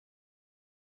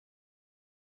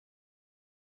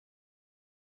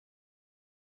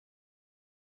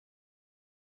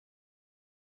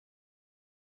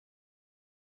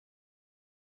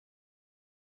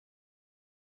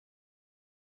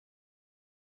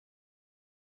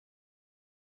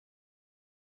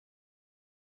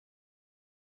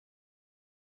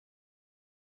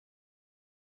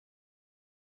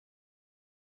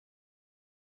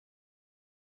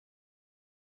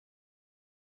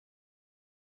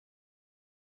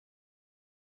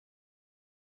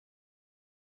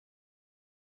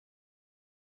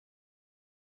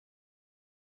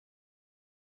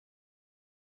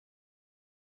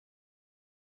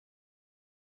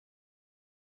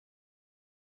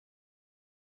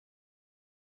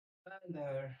And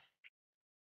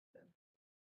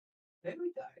then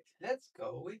we died. Let's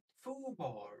go with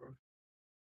Fubar.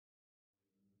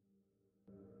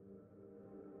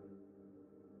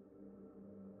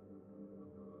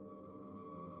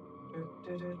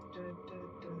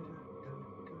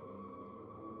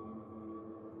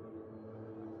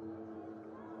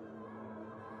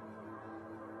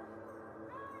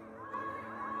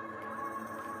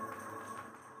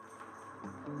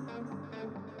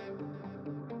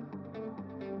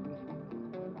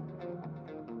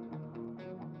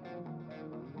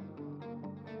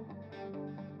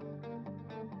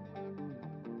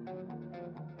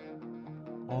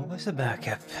 Always a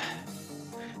backup.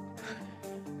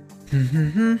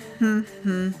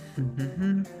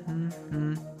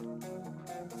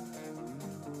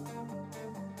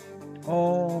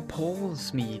 Oh,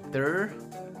 pulse meter.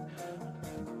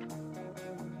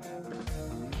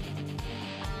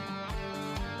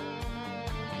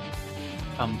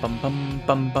 Bum bum bum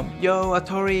bum bum. Yo,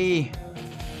 Atori!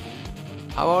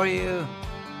 How are you?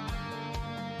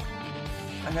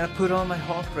 I'm gonna put on my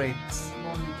heart rate.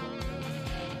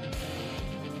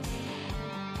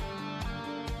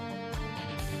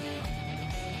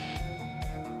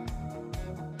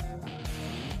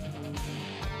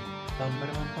 Bum bum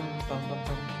bum bum bum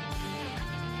bum.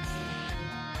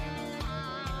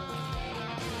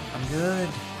 I'm good.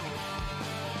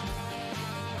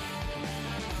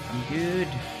 I'm good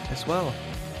as well.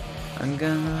 I'm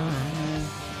gonna...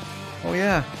 Oh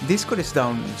yeah, Discord is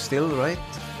down still, right?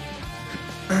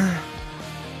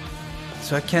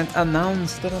 So I can't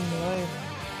announce that I'm live.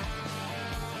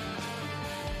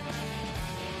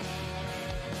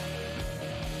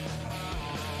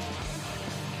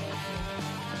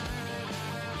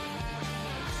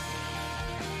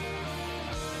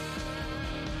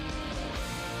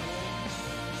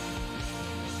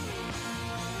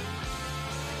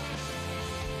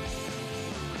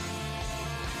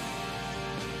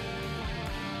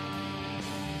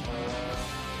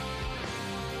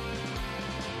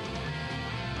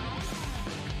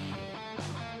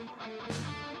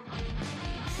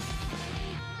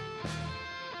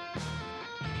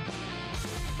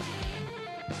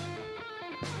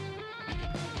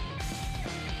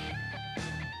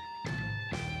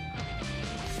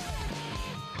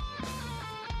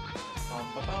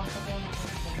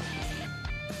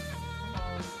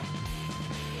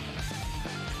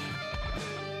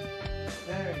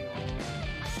 There you are.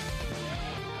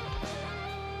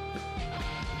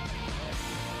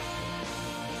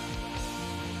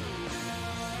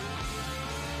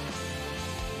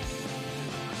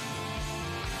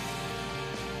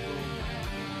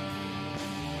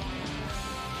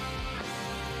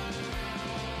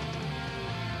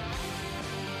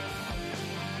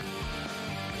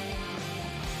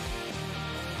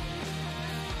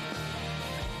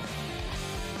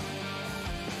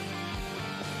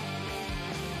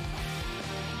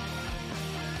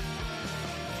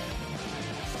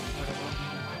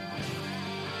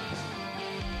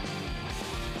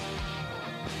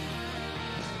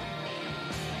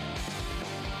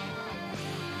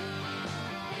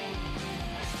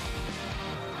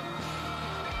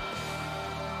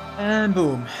 And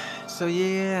boom. So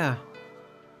yeah.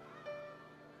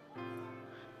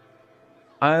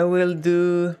 I will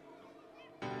do...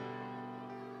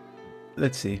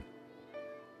 Let's see.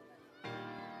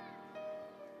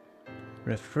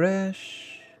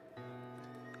 Refresh.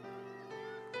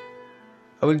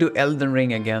 I will do Elden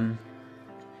Ring again.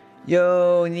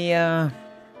 Yo, Nia.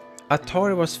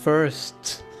 Atari was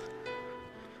first.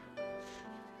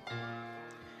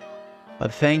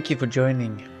 But thank you for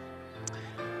joining.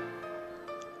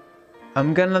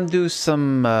 I'm gonna do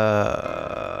some...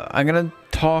 I'm gonna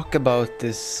talk about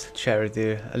this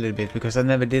charity a little bit because I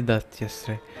never did that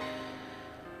yesterday.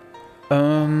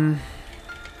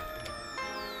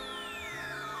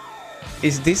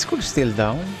 Is Discord still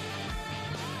down?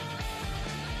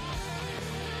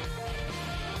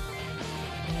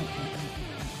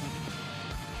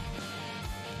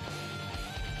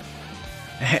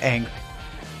 Angry.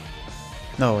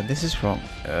 No, this is wrong.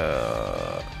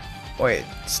 Wait,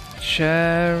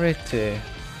 charity.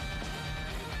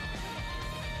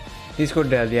 Discord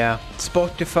dead, yeah.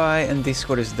 Spotify and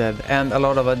Discord is dead, and a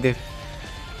lot of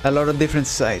different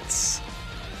sites.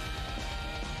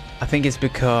 I think it's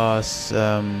because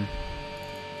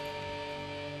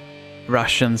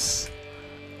Russians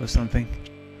or something.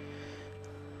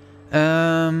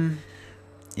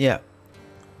 Yeah.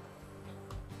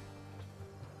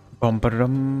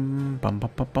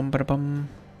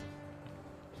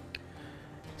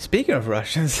 Speaking of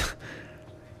Russians,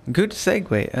 good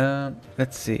segue.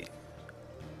 Let's see.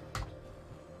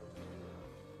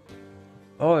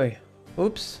 Oi.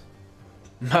 Oops.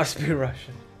 Must be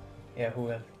Russian. Yeah,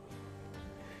 who else?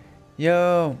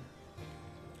 Yo.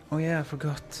 Oh yeah, I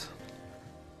forgot.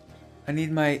 I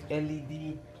need my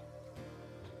LED.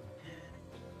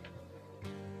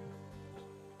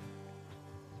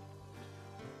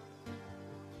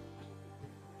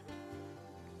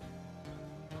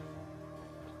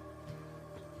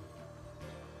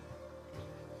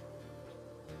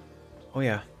 Oh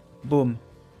yeah. Boom.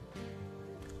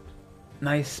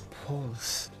 Nice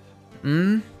pulse.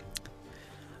 I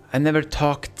never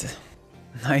talked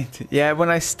 90. Yeah, when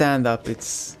I stand up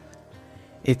it's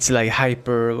like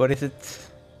hyper. What is it?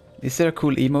 Is there a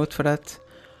cool emote for that?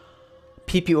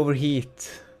 PP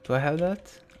overheat. Do I have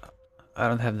that? I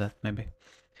don't have that, maybe.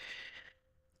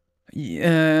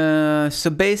 So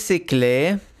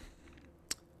basically,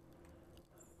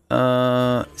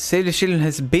 Save the Children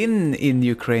has been in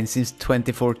Ukraine since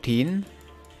 2014.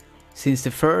 Since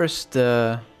the first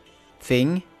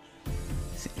thing.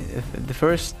 The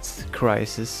first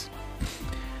crisis.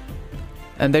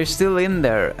 And they're still in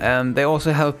there. And they're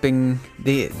also helping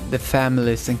the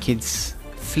families and kids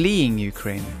fleeing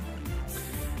Ukraine.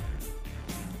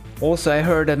 Also, I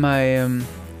heard that my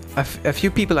a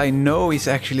few people I know is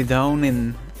actually down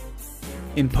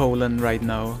in Poland right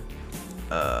now,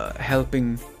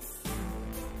 helping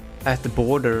at the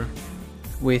border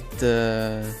with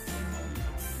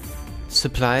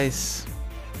supplies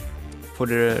for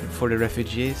the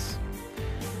refugees.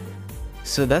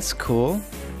 So that's cool.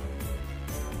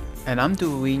 And I'm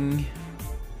doing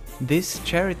this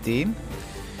charity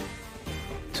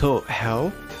to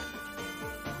help.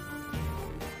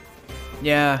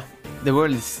 Yeah, the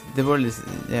world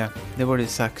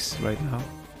sucks right now.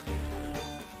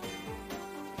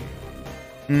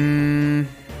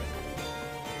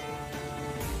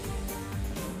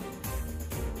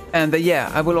 And yeah,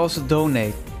 I will also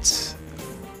donate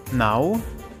now,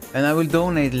 and I will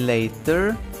donate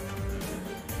later.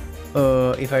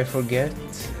 If I forget,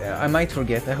 I might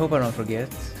forget. I hope I don't forget.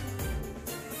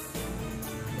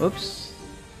 Oops.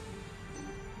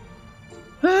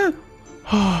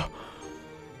 Oh.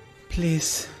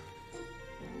 Please.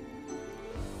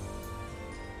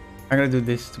 I'm gonna do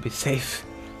this to be safe.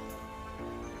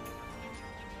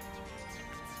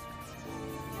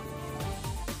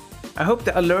 I hope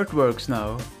the alert works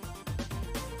now.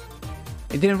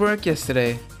 It didn't work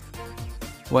yesterday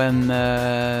when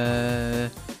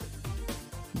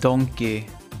Donkey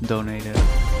donated.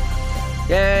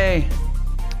 Yay!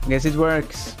 Guess it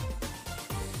works.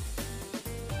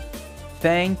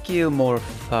 Thank you,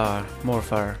 Morfah,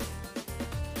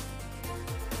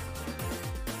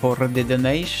 for the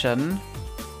donation.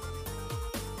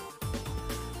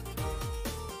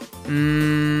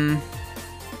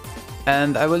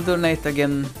 And I will donate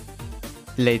again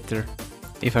later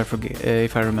if I forget,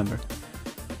 if I remember.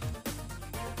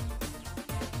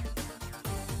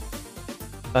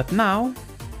 But now,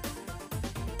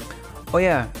 oh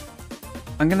yeah,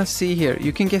 I'm gonna see here.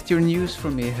 You can get your news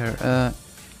from me here.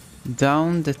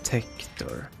 Down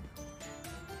detector.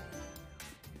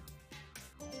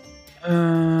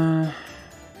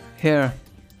 Here.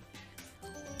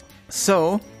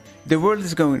 So the world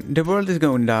is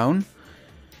going down.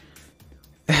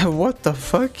 What the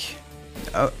fuck?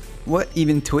 What,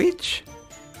 even Twitch?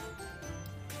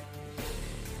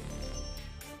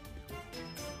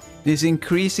 There's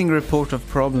increasing report of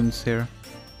problems here.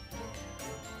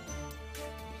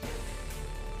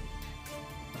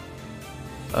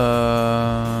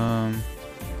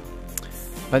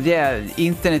 But yeah, the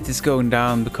internet is going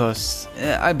down because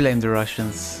I blame the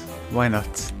Russians. Why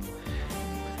not?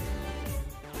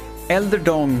 Elder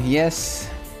Dong, yes.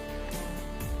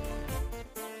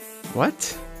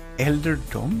 What? Elder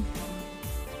Dong?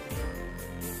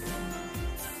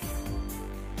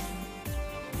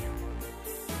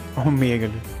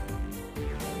 Omega.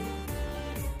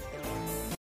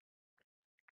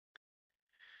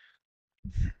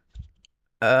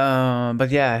 But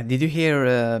yeah, did you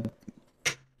hear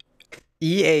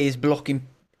EA is blocking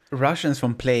Russians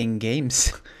from playing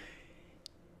games?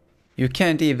 You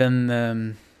can't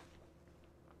even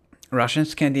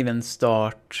Russians can't even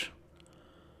start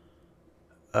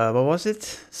what was it?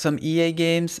 Some EA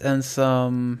games and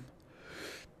some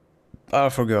I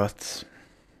forgot.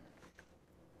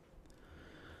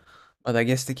 But I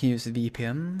guess they can use a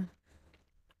VPN.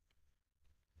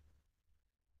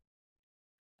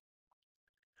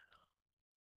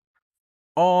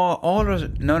 Oh, all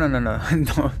no.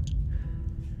 No.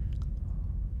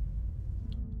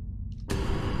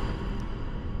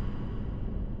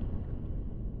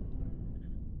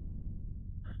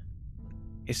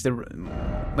 It's the...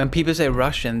 When people say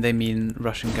Russian, they mean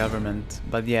Russian government.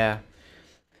 But yeah.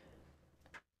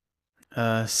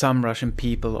 Some Russian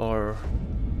people are...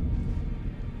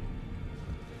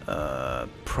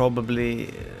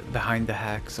 probably behind the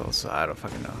hacks also. I don't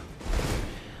fucking know.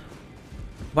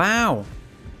 Wow!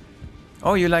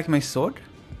 Oh, you like my sword?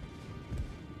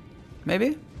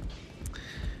 Maybe?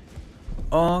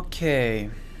 Okay.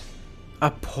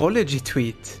 Apology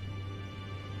tweet.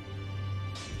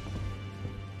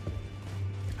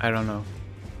 I don't know.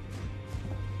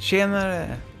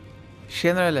 Tjenare.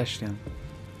 Tjenare Leshian.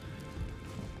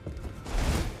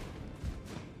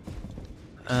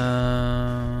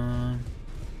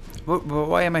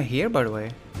 Why am I here, by the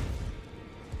way?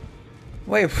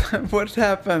 Wait, what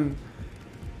happened?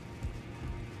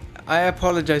 I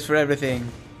apologize for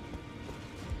everything.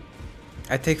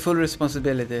 I take full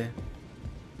responsibility.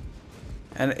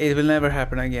 And it will never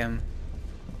happen again.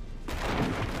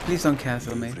 Please don't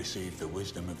cancel me. You've received the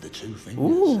wisdom of the two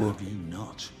fingers, have you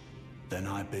not? Then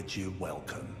I bid you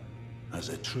welcome, as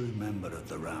a true member of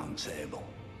the Round Table.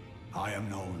 I am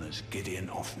known as Gideon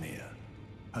Ofnir,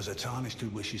 as a tarnished who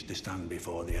wishes to stand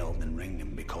before the Elden Ring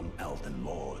and become Elden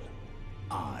Lord.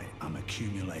 I am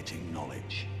accumulating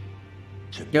knowledge.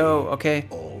 To be okay.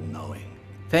 all-knowing.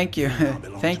 Thank you.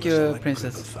 Thank you,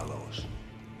 Princess. Fellows.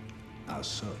 As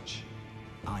such,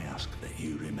 I ask that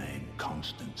you remain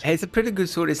constant. Hey, it's a pretty good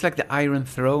sword. It's like the Iron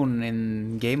Throne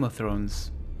in Game of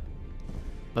Thrones.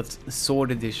 But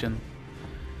sword edition.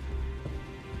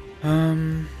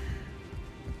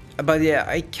 But yeah,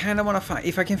 I kind of want to find...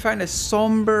 If I can find a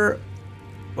somber...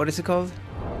 What is it called?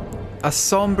 A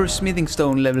somber smithing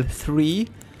stone level 3.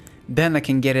 Then I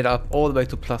can get it up all the way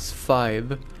to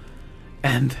 +5.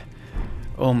 And...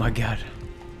 Oh my god.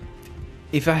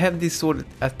 If I have this sword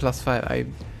at +5,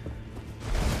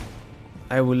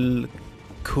 I will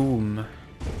comb.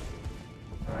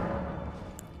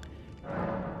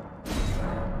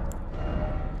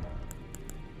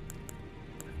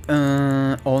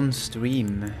 On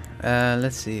stream.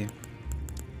 Let's see.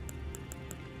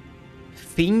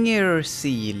 Finger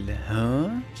seal, huh?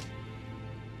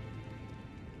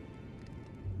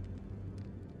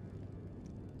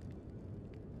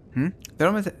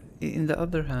 There in the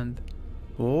other hand.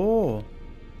 Oh.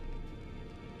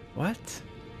 What?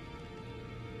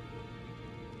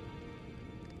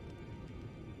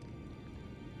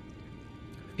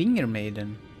 Finger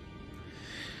maiden.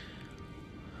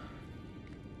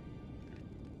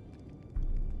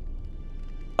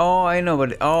 Oh, I know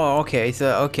what. Oh, okay.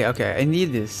 So okay. I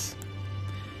need this.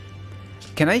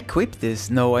 Can I equip this?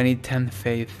 No, I need 10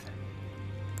 faith.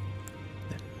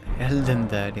 Elden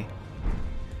Daddy.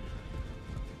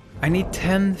 I need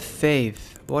 10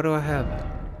 faith. What do I have?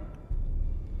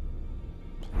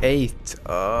 8.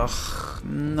 Ugh,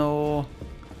 no.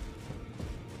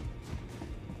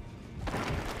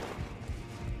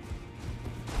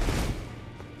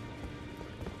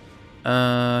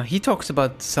 He talks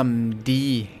about some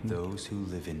D. Those who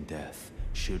live in death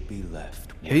should be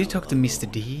left. Have you talked to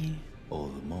Mr. D? All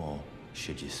the more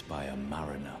should you spy a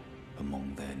mariner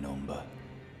among their number.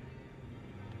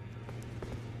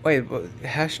 Wait,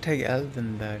 hashtag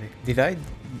Elden Daddy. Did I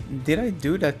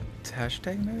do that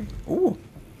hashtag maybe? Ooh.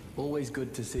 Always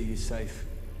good to see you safe.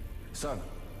 So,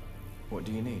 what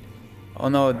do you need? Oh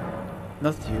no,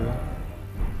 not you.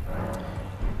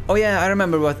 Oh yeah, I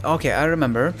remember what. Okay, I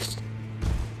remember.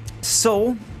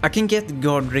 So I can get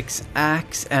Godric's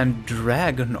axe and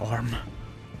dragon arm.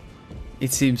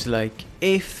 It seems like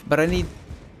but I need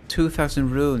 2,000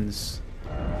 runes.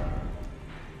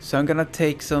 So I'm gonna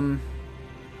take some.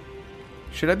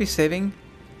 Should I be saving?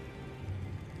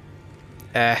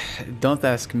 Don't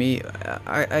ask me.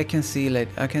 I can see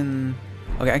later. Okay,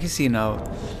 I can see now.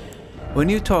 When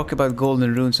you talk about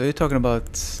golden runes, are you talking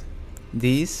about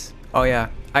these? Oh yeah,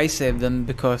 I saved them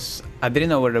because I didn't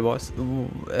know where it was,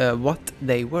 what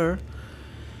they were.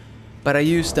 But I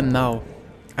use them now.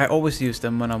 I always use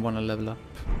them when I want to level up.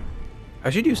 I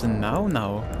should use them now.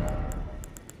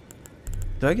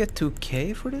 Do I get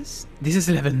 2k for this? This is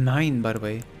level 9, by the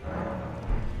way.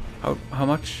 How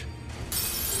much?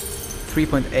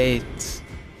 3.8.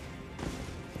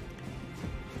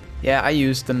 Yeah, I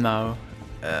used them now.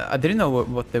 I didn't know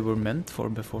what they were meant for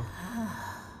before.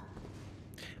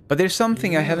 But there's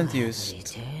something I haven't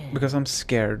used because I'm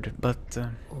scared. But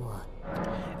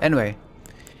anyway,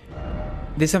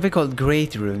 there's something called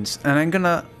Great Runes, and I'm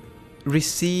gonna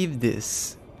receive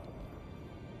this.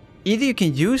 Either you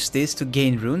can use this to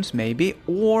gain runes, maybe,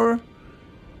 or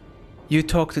you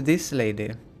talk to this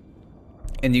lady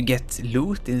and you get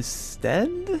loot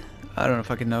instead. I don't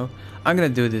fucking know. I'm gonna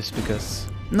do this because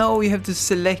no, you have to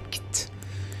select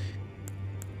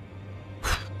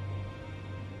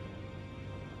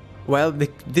Well,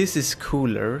 this is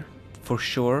cooler, for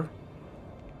sure.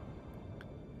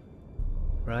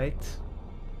 Right?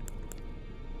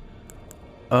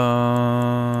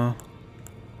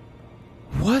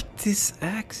 What this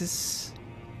axe is?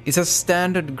 It's a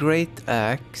standard great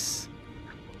axe.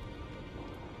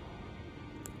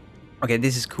 Okay,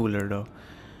 this is cooler though.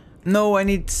 No, I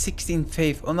need 16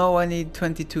 faith. Oh no, I need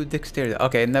 22 dexterity.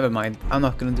 Okay, never mind. I'm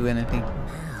not gonna do anything.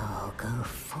 Now go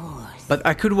forth. But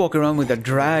I could walk around with a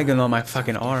dragon on my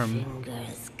fucking arm.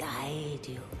 Fingers guide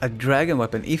you. A dragon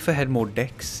weapon, if I had more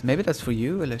dex. Maybe that's for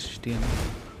you, Elishtin.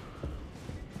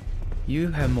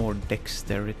 You have more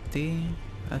dexterity,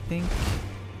 I think.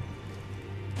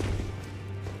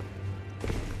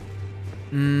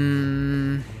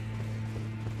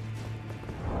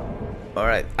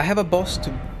 Alright, I have a boss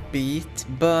to beat,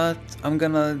 but I'm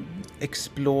gonna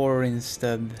explore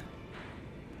instead.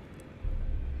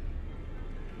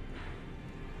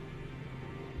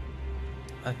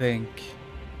 I think.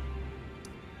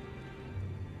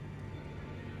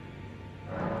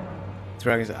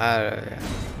 Dragons,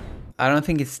 I don't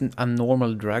think it's a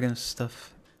normal dragon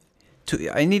stuff.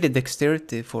 I needed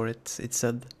dexterity for it, it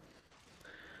said.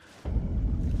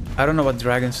 I don't know what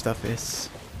dragon stuff is.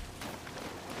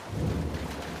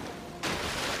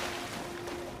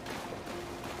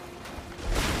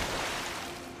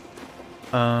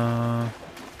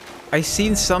 I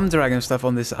seen some dragon stuff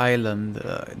on this island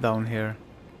down here.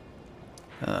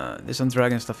 There's some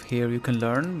dragon stuff here you can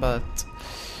learn, but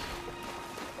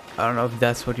I don't know if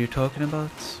that's what you're talking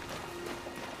about.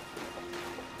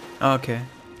 Okay.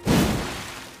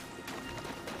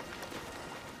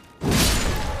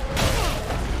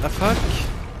 The fuck?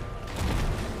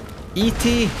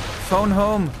 E.T. Phone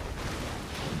home.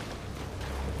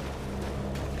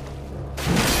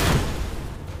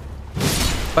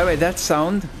 By the way, that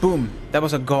sound, boom, that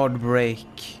was a guard break.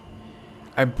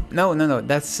 No,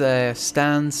 that's a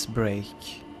stance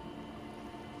break.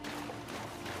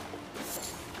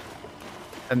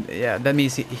 And yeah, that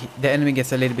means the enemy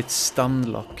gets a little bit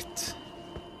stun locked.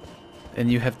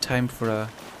 And you have time for a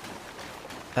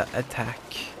attack.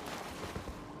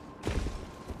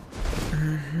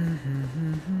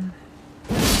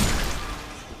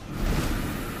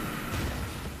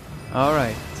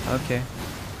 Alright, okay.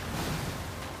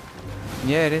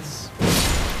 Yeah, it is.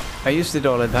 I used it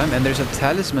all the time, and there's a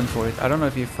talisman for it. I don't know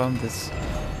if you found this.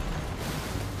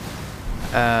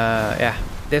 Yeah,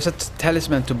 there's a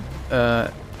talisman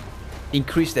to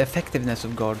increase the effectiveness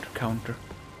of guard counter.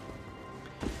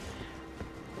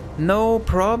 No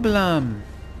problem.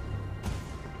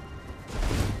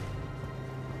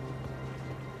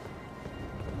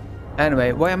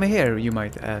 Anyway, why am I here, you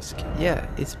might ask? Yeah,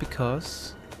 it's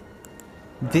because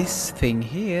this thing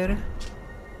here.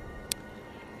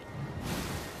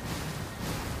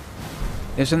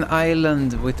 There's an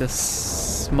island with a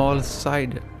small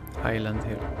side island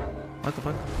here. What the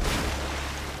fuck?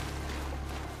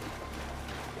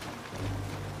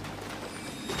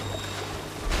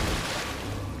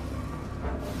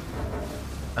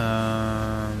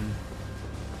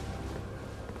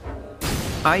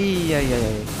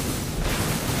 Ay.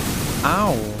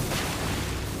 Ow.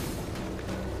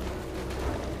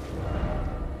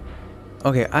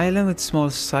 Okay, island with small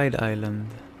side island.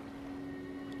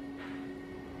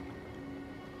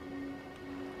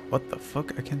 What the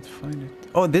fuck? I can't find it.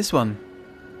 Oh, this one.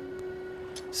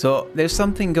 So, there's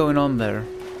something going on there.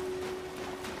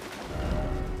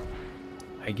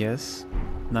 I guess.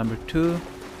 Number 2.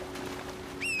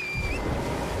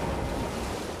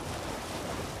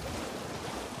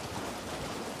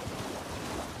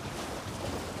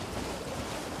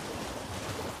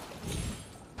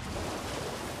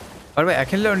 By the way,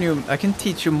 I can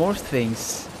teach you more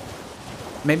things.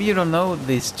 Maybe you don't know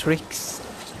these tricks.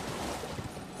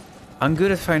 I'm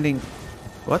good at finding...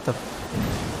 What the...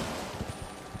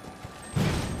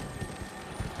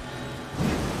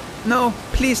 No,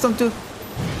 please don't do...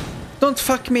 Don't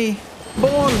fuck me!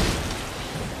 Ball!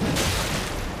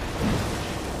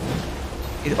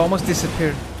 It almost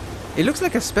disappeared. It looks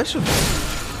like a special...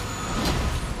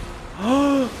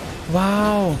 Oh!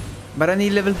 Wow! But I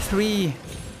need level 3.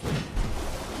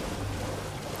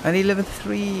 I need level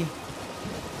 3.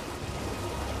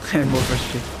 Morfah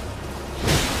shit.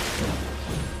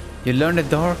 You learn the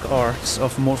dark arts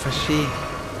of Morfah.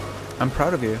 I'm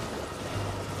proud of you.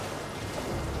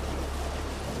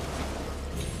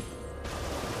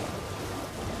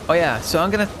 Oh yeah, so I'm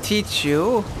gonna teach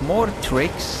you more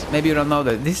tricks. Maybe you don't know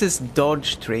that. This is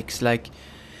dodge tricks. Like,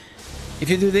 if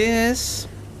you do this,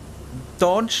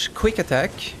 dodge, quick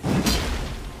attack.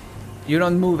 You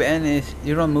don't move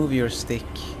your stick,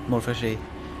 Morfah.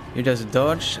 You just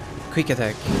dodge, quick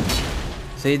attack.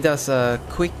 So he does a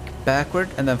quick backward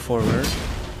and then forward.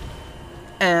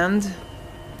 And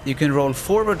you can roll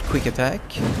forward quick attack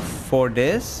for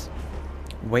this.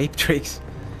 Wape tricks.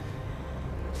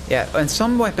 Yeah, and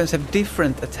some weapons have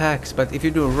different attacks, but if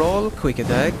you do a roll quick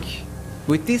attack,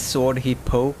 with this sword he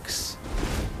pokes.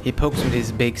 He pokes with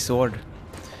his big sword.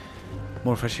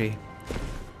 Morfah.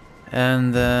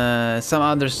 And some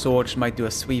other swords might do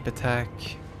a sweep attack.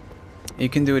 You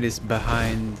can do this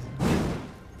behind.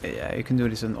 Yeah, you can do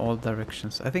this in all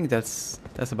directions. I think that's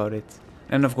about it.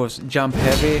 And of course, jump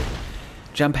heavy.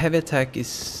 Jump heavy attack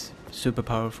is super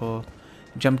powerful.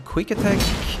 Jump quick attack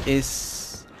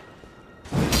is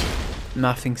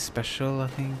nothing special, I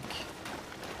think.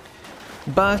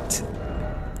 But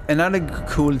another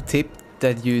cool tip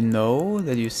that you know,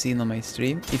 that you've seen on my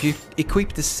stream, if you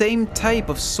equip the same type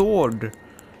of sword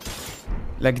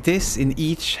like this in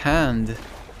each hand,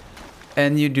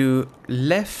 and you do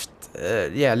left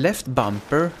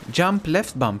bumper, jump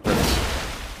left bumper,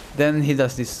 then he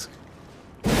does this,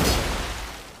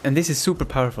 and this is super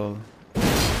powerful.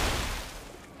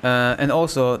 And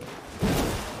also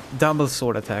double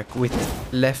sword attack with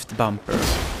left bumper.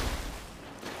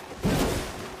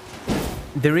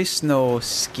 There is no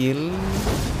skill.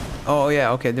 Oh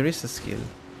yeah, okay, there is a skill,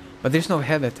 but there's no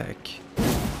heavy attack.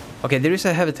 Okay, there is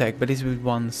a heavy attack, but it's with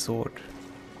one sword.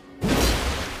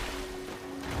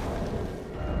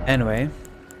 Anyway,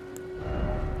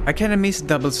 I kinda missed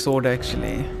double sword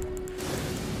actually.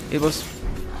 It was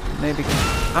maybe...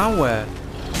 Ow!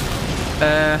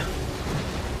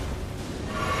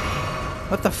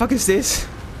 What the fuck is this?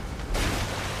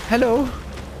 Hello?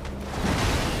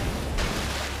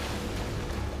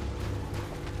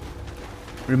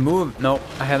 Remove? No,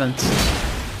 I haven't.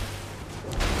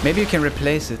 Maybe you can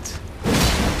replace it.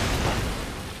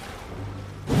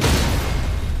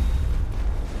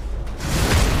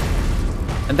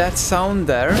 And that sound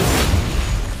there,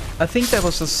 I think that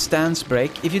was a stance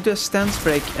break. If you do a stance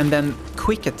break and then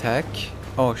quick attack...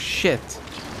 Oh shit.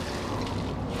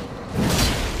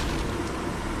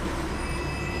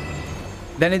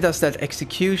 Then it does that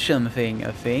execution thing,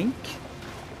 I think.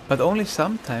 But only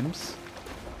sometimes.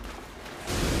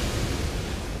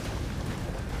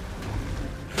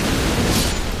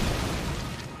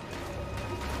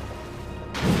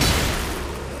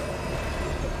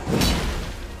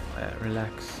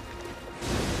 Relax.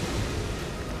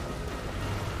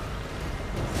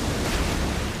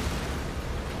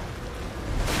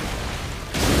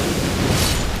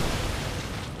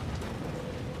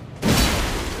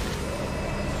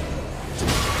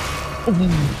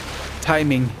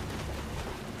 Timing.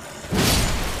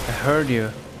 I heard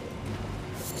you.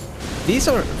 These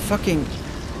are fucking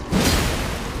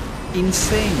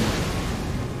insane.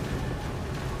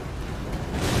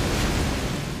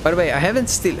 By the way, I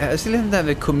still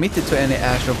haven't committed to any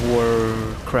Ash of War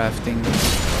crafting.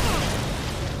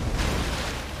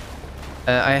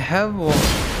 I have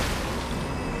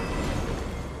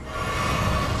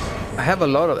a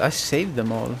lot of... I saved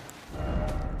them all.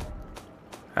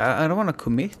 I don't want to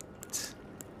commit.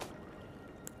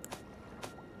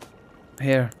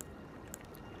 Here.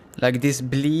 Like this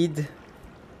bleed.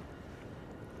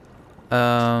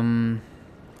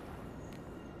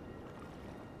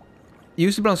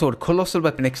 Use the bronze sword. Colossal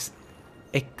weapon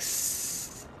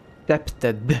accepted.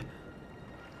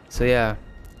 So yeah.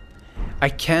 I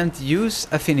can't use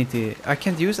affinity. I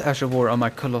can't use Ash of War on my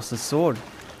colossal sword.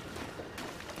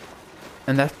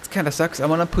 And that kind of sucks. I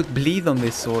want to put bleed on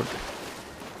this sword.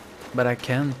 But I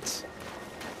can't.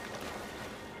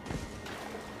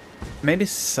 Maybe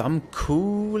some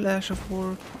cool Ash of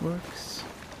War works.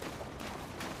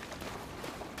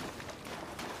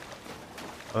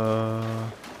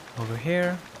 Over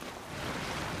here.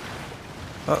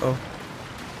 Uh-oh.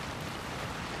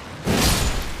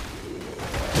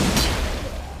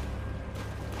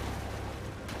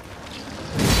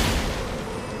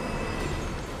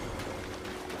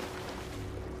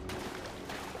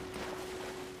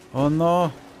 Oh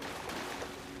no.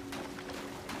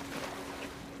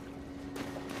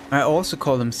 I also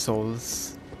call them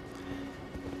souls.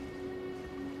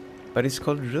 But it's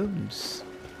called runes.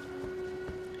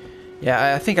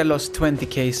 Yeah, I think I lost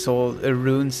 20k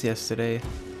runes yesterday.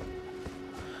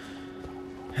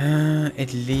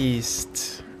 At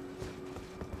least.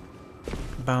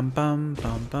 Bum bum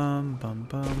bum bum bum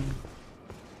bum.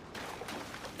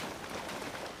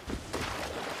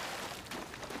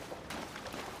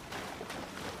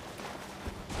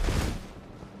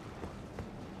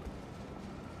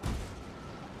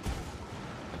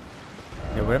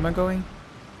 Yeah, where am I going?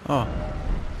 Oh.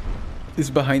 It's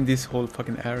behind this whole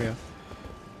fucking area.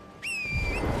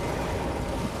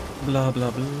 Blah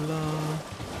blah blah.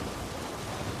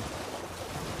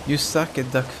 You suck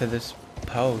at duck feathers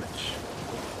pouch.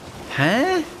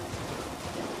 Huh?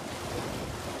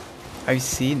 I've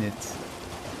seen it.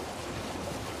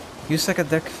 You suck at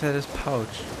duck feathers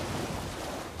pouch.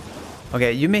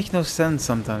 Okay, you make no sense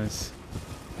sometimes.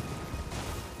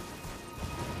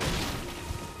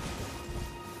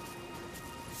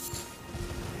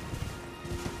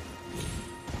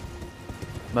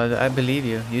 But I believe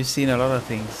you. You've seen a lot of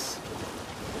things.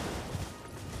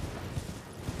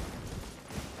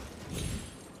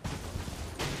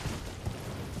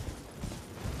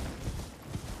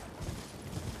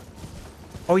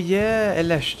 Oh yeah,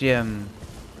 Elestian.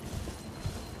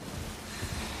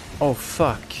 Oh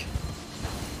fuck.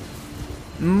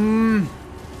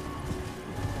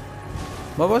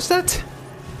 What was that?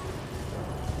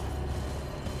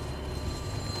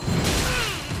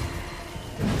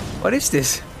 What is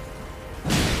this?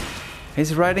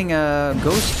 He's riding a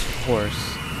ghost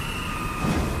horse.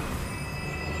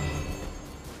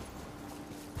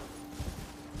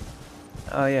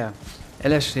 Oh yeah,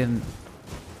 Elestian.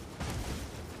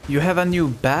 You have a new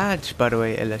badge, by the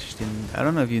way, Elestian. I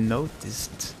don't know if you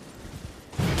noticed.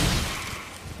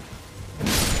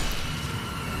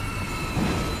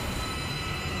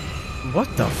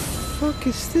 What the fuck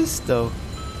is this, though?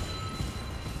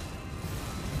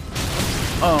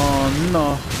 Oh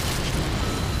no.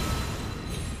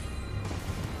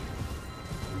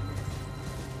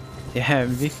 Yeah,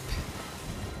 VIP.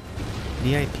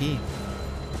 VIP.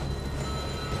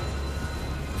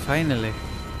 Finally.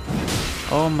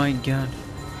 Oh my god.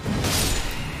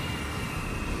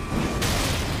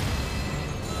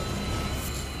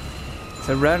 It's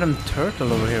a random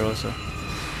turtle over here also.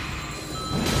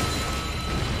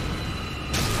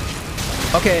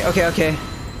 Okay, okay, okay.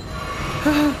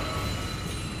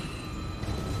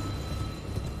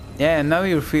 Yeah, now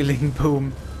you're feeling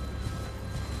boom.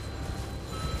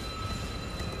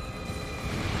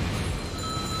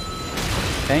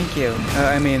 Thank you.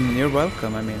 I mean, you're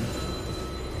welcome. I mean,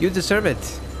 you deserve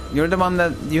it. You're the one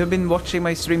that you have been watching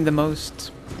my stream the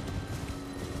most.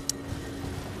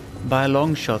 By a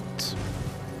long shot.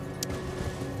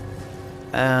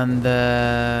 And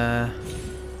I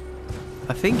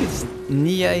think it's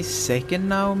Nia's second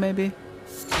now, maybe.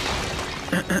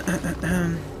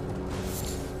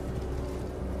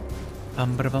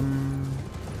 Bum.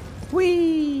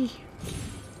 Whee!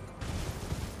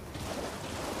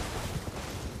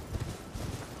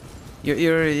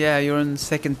 You're in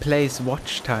second place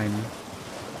watch time.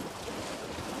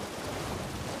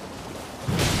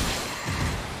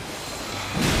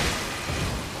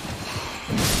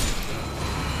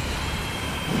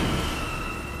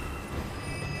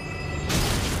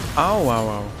 Oh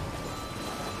wow.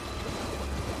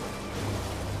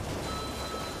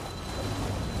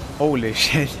 Holy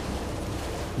shit.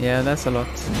 Yeah, that's a lot.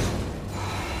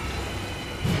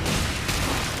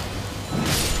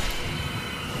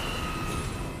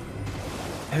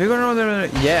 Have you got another?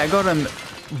 Yeah, I got them.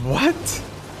 What?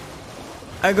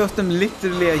 I got them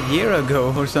literally a year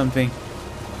ago or something.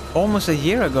 Almost a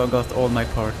year ago I got all my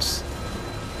parts.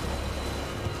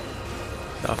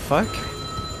 The fuck?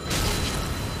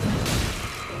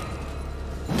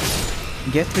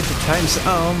 Get with the times.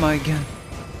 Oh my god.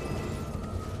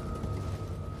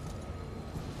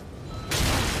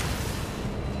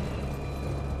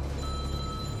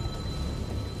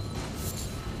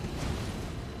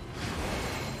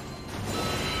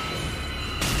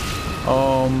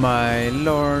 Oh my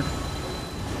lord.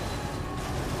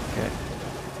 Okay.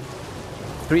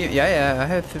 3, yeah, I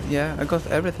have, yeah, I got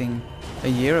everything a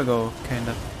year ago, kind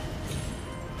of.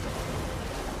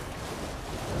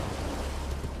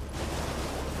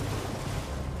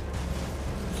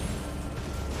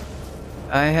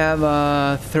 I have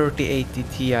a 3080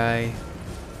 Ti.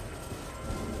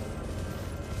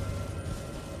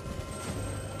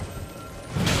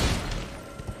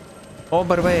 Oh,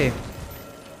 by the way,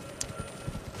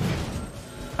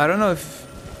 I don't know if...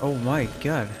 Oh my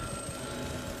god.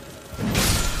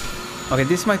 Okay,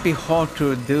 this might be hard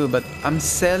to do, but I'm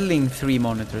selling 3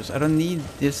 monitors. I don't need...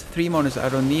 There's 3 monitors I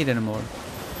don't need anymore.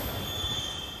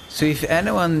 So if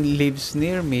anyone lives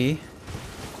near me,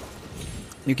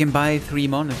 you can buy 3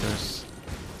 monitors.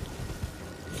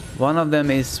 One of them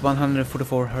is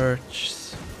 144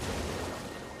 Hertz.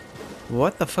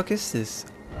 What the fuck is this?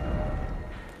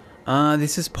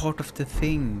 This is part of the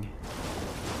thing.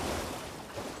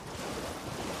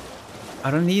 I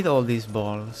don't need all these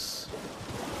balls.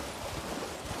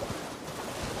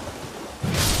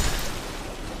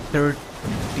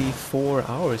 34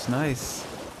 hours, nice.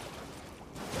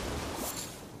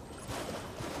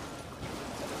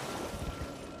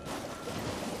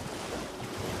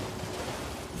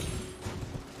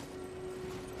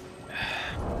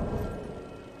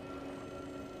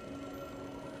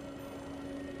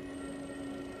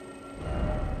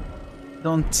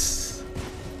 don't...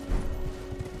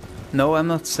 No, I'm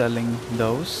not selling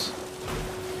those.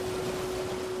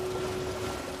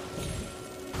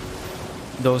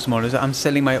 Those monitors. I'm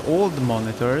selling my old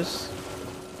monitors.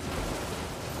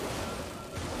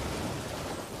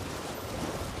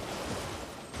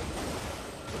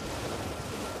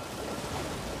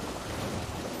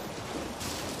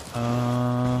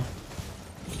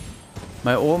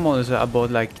 My old monitors I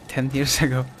bought like 10 years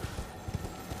ago.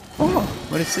 Oh,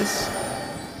 what is this?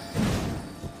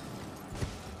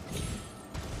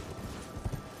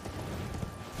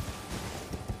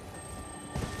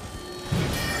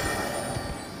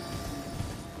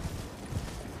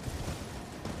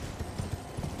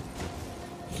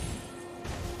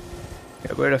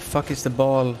 Yeah, where the fuck is the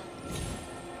ball?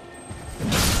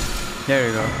 There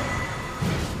you go.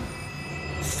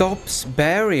 Thops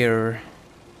barrier.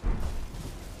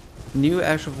 New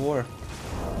Ash of War.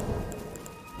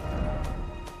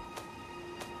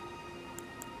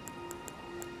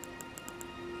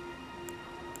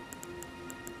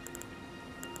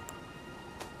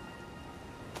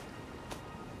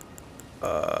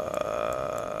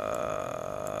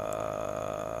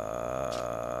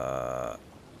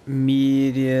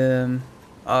 Medium.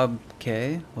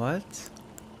 Okay, what?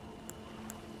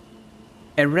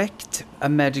 Erect a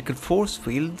magical force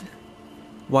field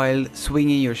while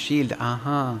swinging your shield.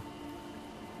 Aha.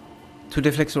 To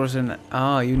deflect source and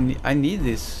I need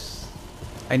this.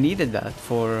 I needed that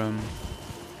for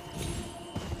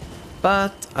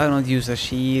but I don't use a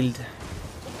shield.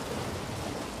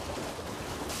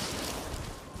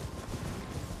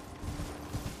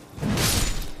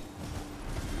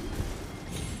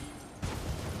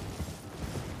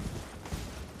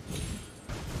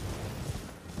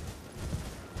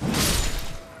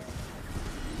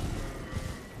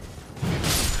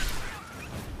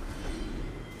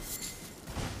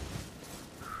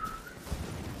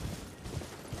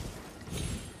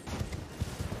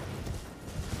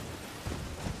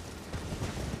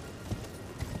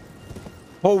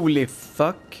 Holy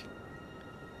fuck.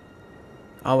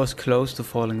 I was close to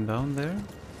falling down there.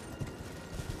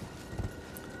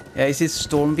 Yeah, is it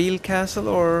Stormveil Castle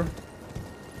or...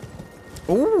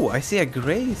 Oh, I see a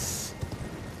grace.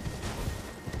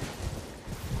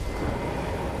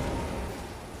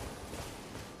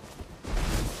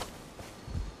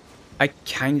 I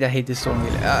kinda hate the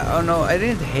Stormveil. Oh no, I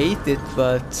didn't hate it,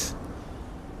 but...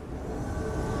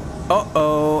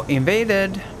 Uh-oh,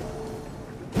 invaded.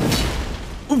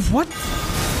 What?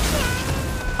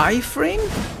 Iframe?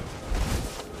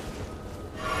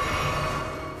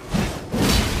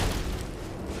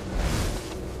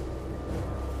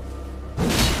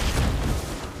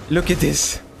 Look at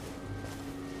this.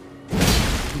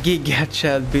 Giga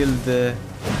Chad build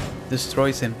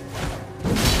destroys him.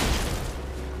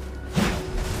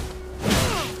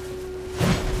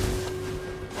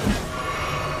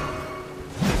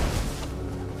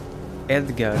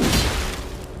 Edgar.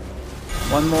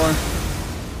 One more.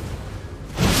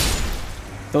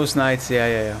 Those knights,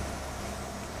 yeah.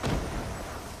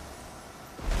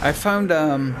 I found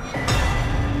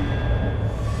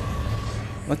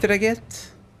what did I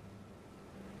get?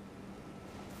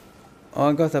 Oh,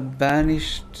 I got a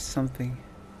banished something.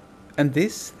 And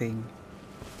this thing.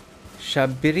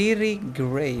 Shabriri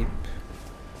grape.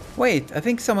 Wait, I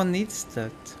think someone needs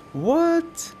that.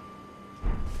 What?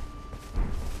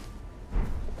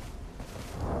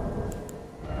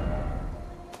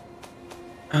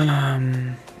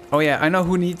 Oh yeah, I know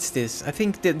who needs this. I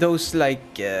think that those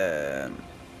like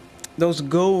those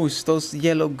ghosts, those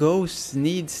yellow ghosts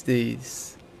needs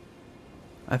these.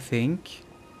 I think.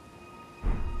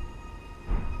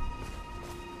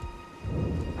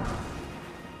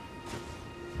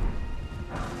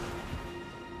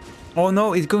 Oh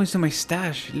no, it goes to my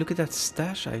stash. Look at that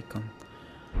stash icon.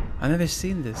 I've never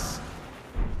seen this.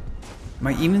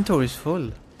 My inventory is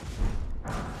full.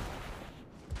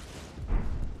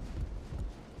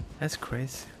 That's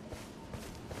crazy.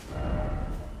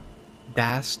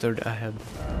 Dastard ahead.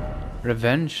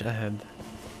 Revenge ahead.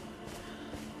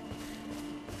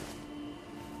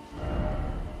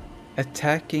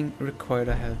 Attacking required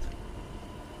ahead.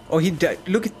 Oh, he died.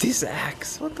 Look at this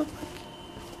axe. What the fuck?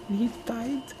 He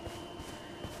died.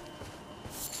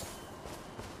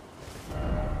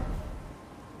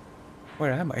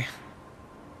 Where am I?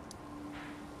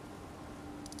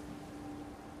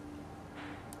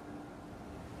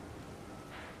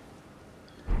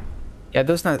 Yeah,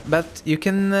 those not. But you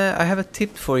can. I have a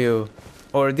tip for you,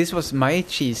 or this was my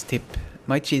cheese tip,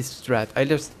 my cheese strat. I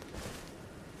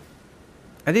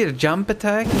did a jump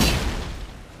attack,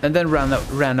 and then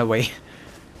ran away,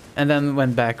 and then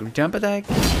went back. Jump attack,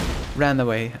 ran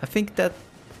away. I think that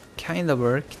kinda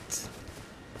worked.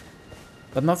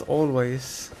 But not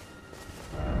always.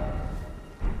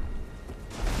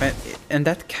 And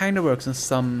that kinda works on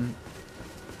some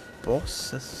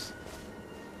bosses.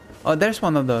 Oh, there's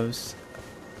one of those.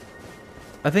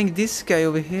 I think this guy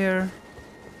over here,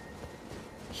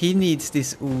 he needs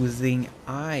this oozing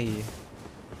eye.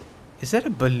 Is that a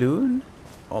balloon?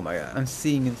 Oh my god, I'm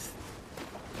seeing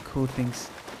cool things.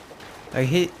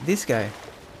 Like this guy.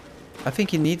 I think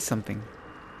he needs something.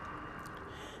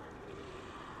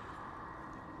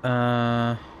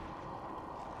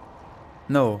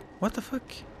 No. What the fuck?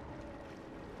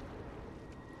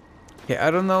 Okay,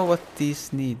 I don't know what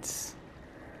these needs.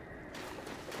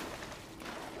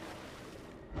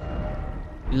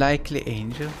 Likely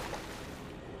angel.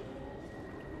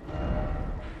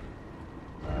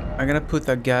 I'm gonna put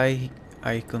a guy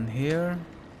icon here,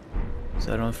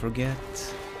 so I don't forget.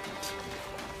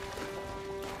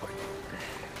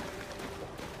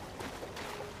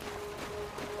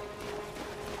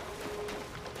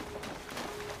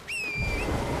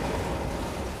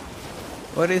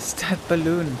 What is that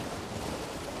balloon?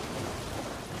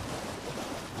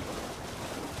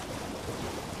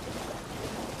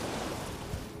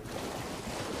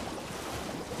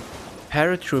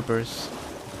 Paratroopers.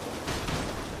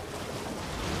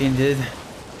 Indeed.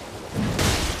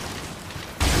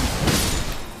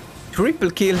 Triple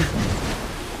kill.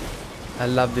 I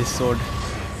love this sword.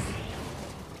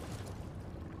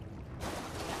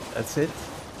 That's it.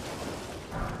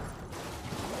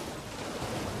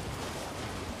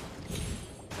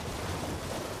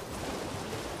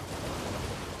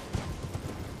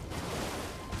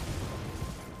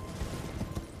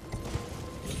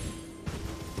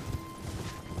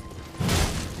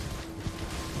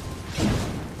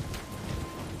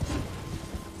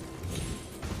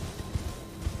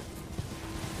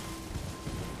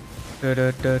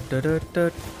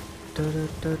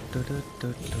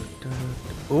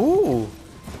 Ooh.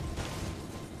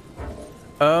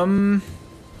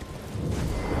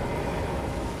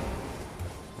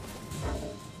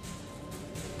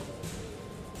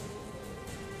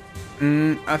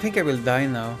 I think I will die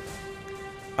now.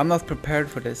 I'm not prepared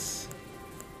for this.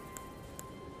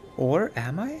 Or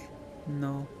am I?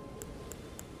 No.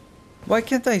 Why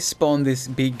can't I spawn this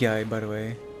big guy, by the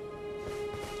way?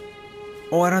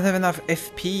 Oh, I don't have enough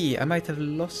FP. I might have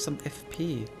lost some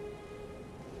FP.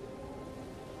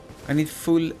 I need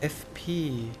full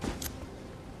FP.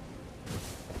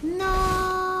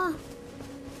 No.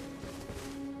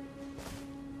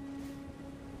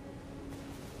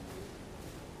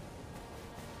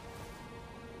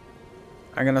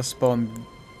 I'm gonna spawn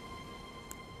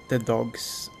the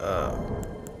dogs.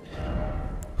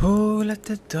 Oh, let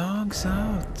the dogs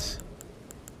out.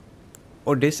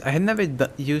 Or this. I had never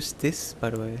used this, by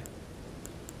the way.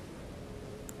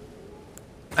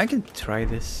 I can try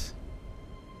this.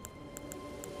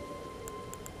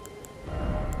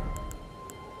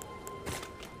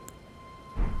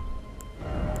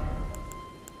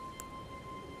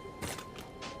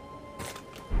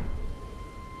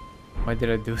 Why did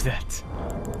I do that?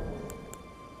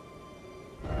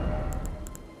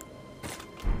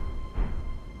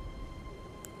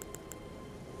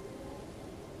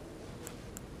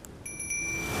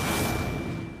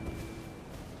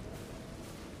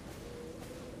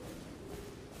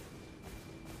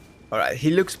 Alright,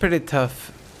 he looks pretty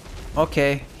tough.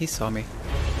 Okay, he saw me.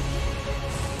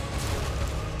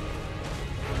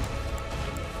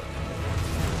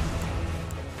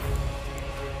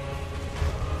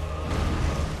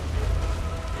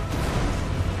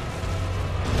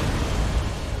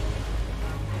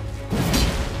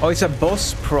 Oh, it's a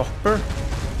boss proper?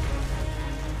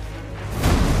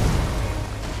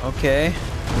 Okay.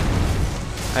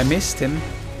 I missed him.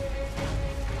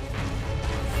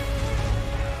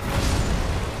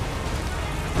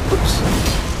 Oops.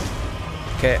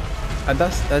 Okay,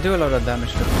 I do a lot of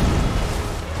damage though.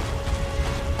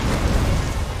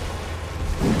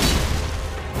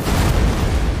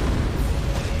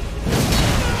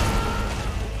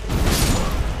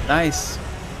 Nice.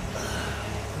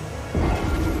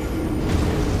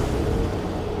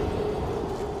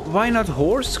 Why not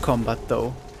horse combat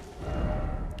though?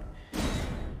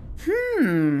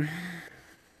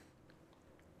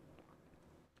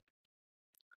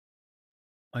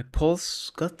 My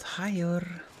pulse got higher.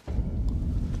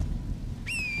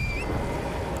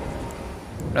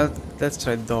 Let's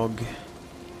try dog.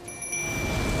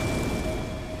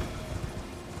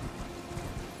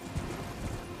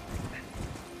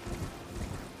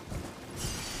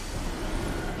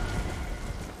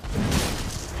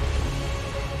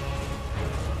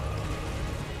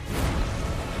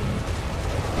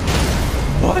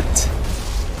 What?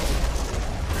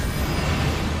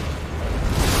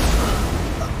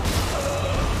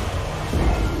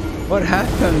 What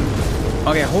happened?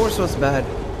 Okay, horse was bad.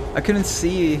 I couldn't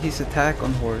see his attack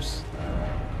on horse.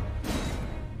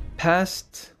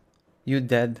 Past... You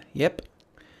dead. Yep.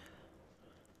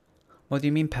 What do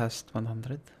you mean past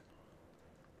 100?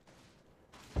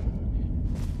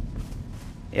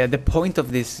 Yeah, the point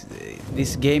of this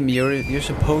game, you're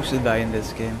supposed to die in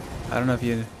this game. I don't know if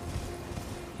you've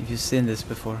seen this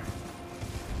before.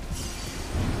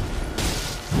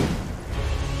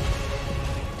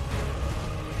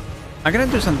 I'm gonna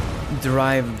do some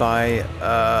drive-by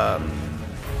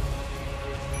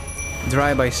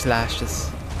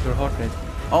slashes. Your heart rate.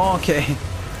 Oh, okay.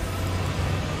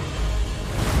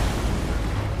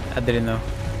 I didn't know.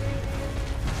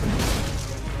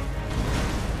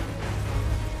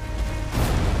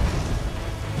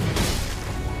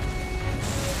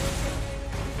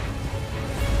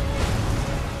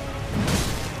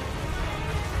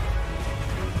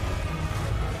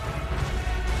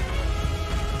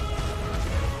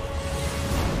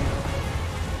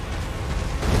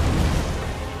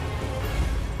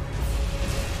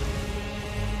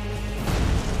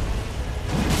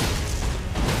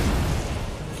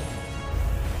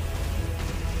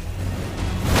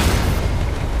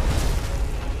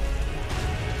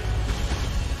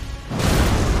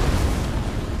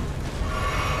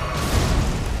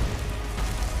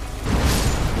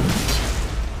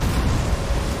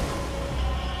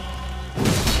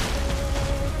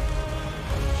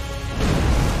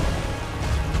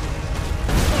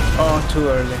 Too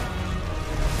early.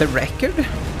 The record?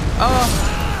 Oh!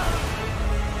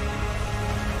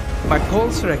 My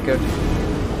pulse record.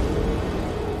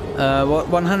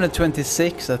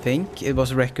 126, I think. It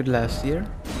was record last year.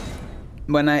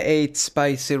 When I ate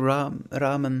spicy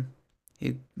ramen,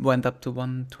 it went up to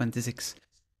 126.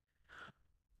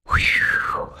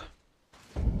 Whew.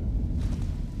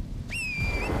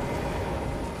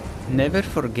 Never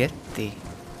forget thee.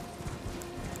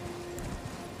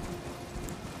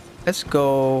 Let's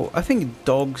go. I think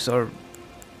dogs are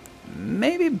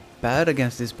maybe bad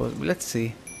against this boss. Let's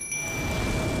see.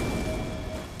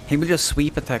 He will just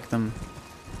sweep attack them.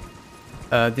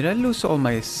 Did I lose all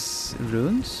my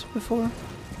runes before?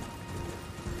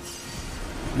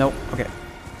 No. Okay.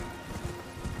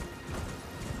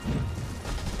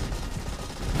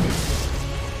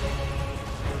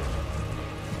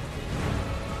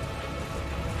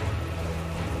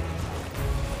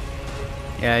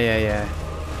 Yeah.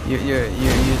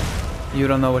 You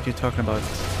don't know what you're talking about.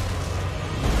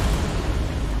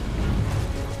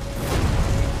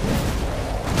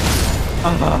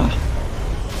 Ah.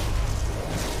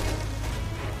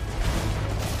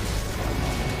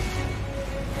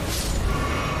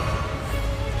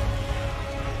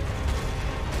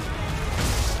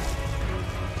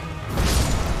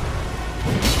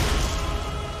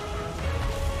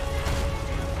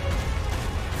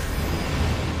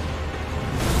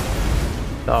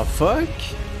 The fuck?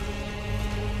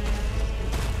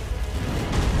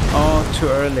 Oh, too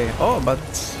early. Oh, but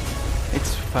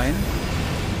it's fine.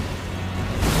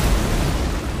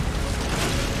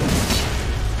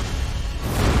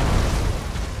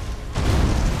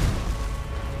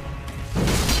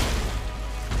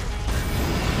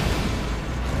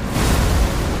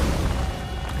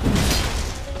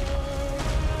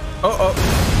 Oh.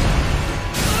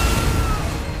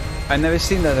 I never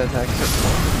seen that attack.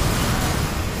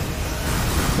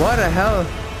 What the hell?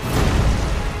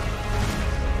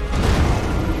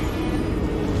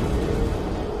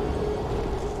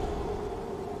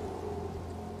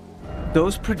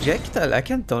 Those projectiles, I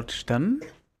can't dodge them.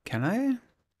 Can I?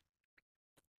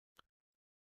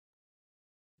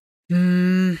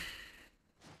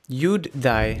 You'd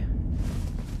die.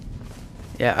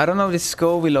 Yeah, I don't know the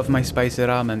Scoville of my spicy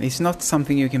ramen. It's not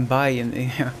something you can buy in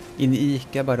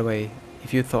ICA, by the way.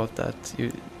 If you thought that,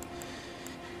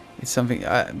 it's something.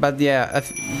 But yeah,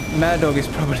 Mad Dog is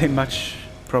probably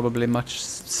much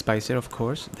spicier, of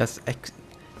course. That's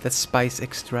spice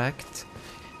extract.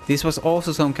 This was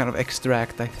also some kind of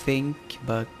extract, I think,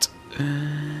 but.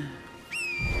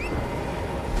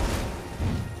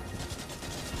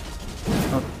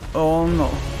 Oh no.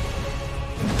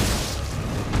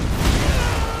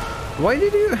 Why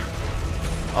did you...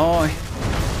 Oh,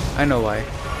 I know why.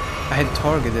 I had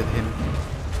targeted him.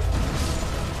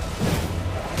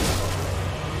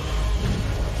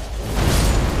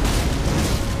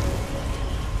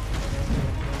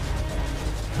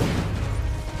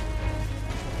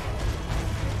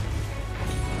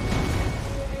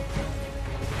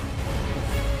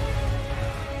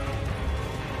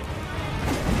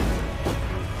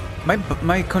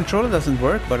 My controller doesn't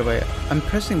work, by the way. I'm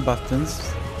pressing buttons.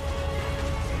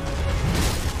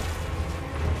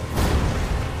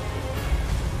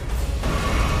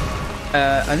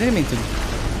 I didn't mean to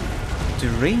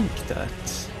drink that.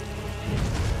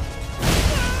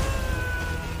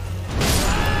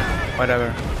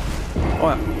 Whatever.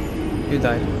 Oh, you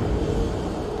died.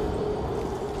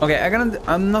 Okay,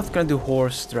 I'm not gonna do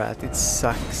horse strat. It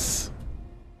sucks.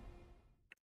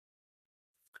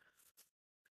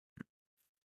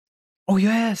 Oh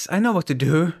yes, I know what to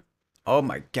do. Oh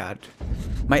my god.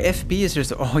 My FP is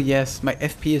restored. Oh yes, my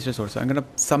FP is restored. So I'm gonna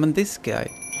summon this guy.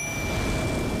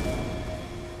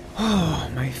 Oh,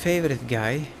 my favorite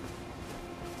guy.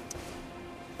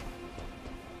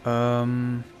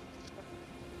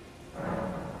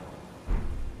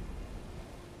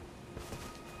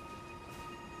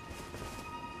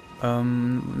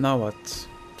 Now what?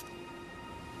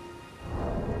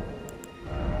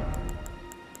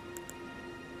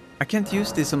 I can't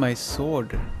use this on my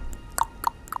sword.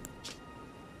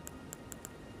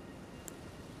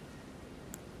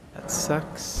 That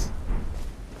sucks.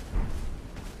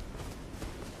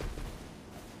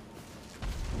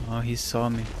 Oh, he saw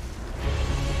me.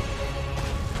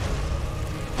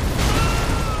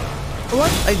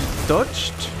 What? I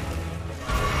dodged?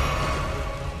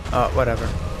 Oh, whatever.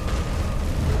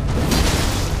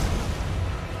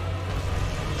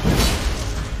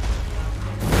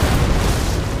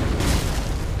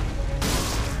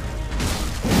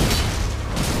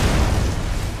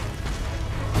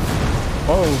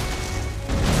 Oh.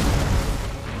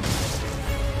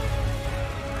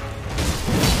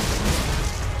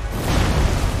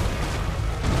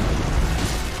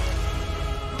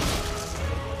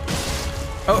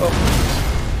 Uh-oh.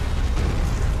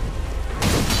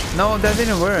 No, that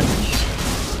didn't work.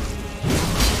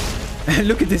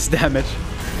 Look at this damage.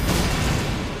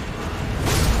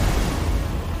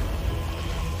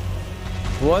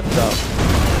 What the?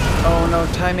 Oh no,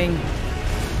 timing.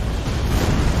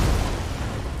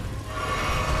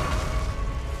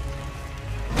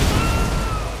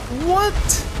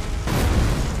 What?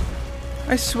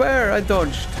 I swear I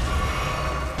dodged.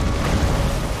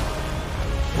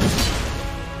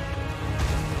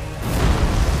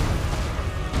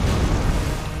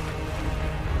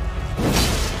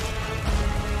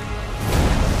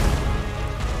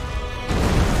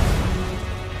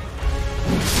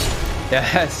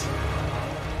 Yes.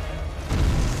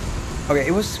 Okay,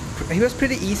 he was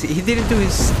pretty easy. He didn't do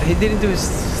his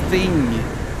thing,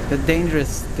 the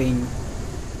dangerous thing.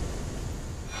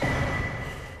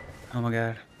 Oh my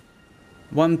god.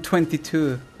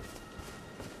 122.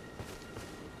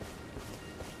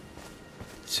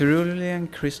 Cerulean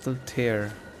crystal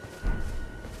tear.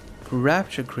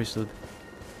 Raptured crystal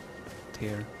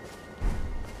tear.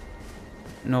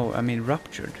 No, I mean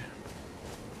ruptured.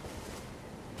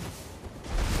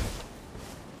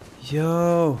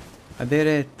 Yo, I did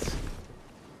it.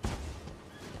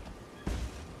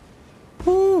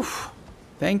 Woo!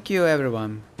 Thank you,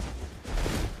 everyone.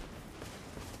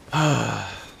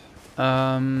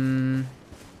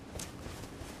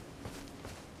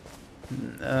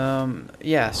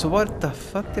 Yeah, so what the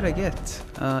fuck did I get?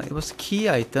 It was key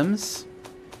items.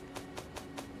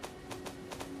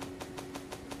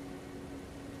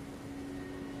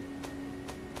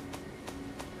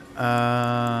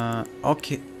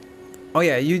 Okay. Oh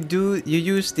yeah, you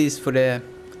use these for the...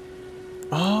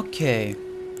 Okay.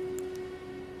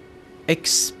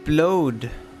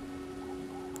 Explode.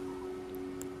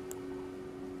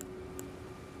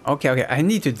 Okay, I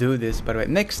need to do this, by the way.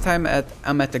 Next time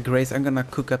I'm at the Grace, I'm gonna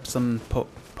cook up some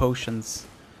potions.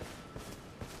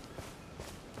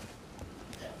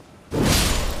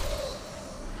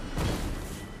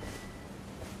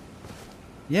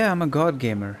 Yeah, I'm a god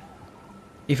gamer.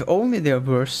 If only there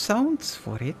were sounds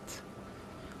for it.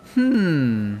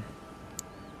 Here,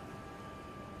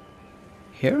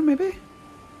 maybe?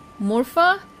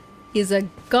 Morfah is a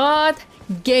god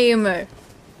gamer.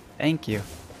 Thank you.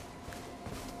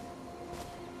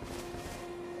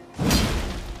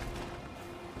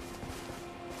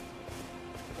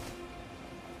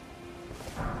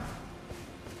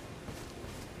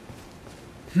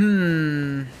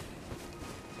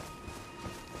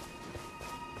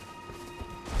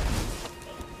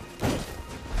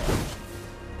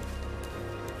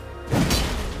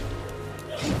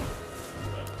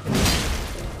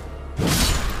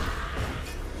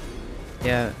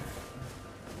 Yeah.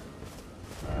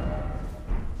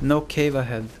 No cave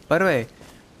ahead. By the way,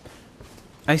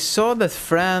 I saw that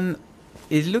Fran...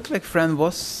 It looked like Fran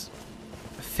was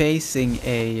facing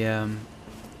a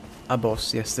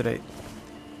boss yesterday.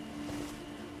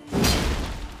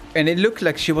 And it looked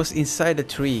like she was inside a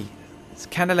tree. It's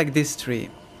kind of like this tree.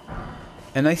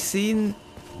 And I seen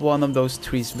one of those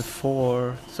trees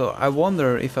before. So I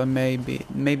wonder if I maybe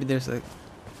there's a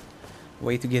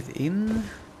Way to get in?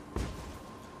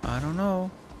 I don't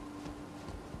know.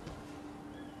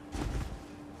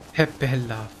 Pepe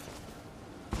laugh.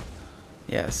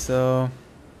 Yeah, so...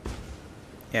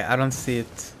 Yeah, I don't see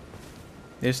it.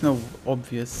 There's no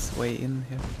obvious way in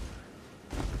here.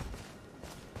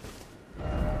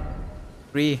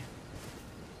 3.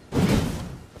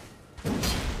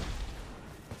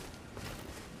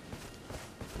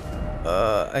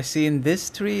 I see in this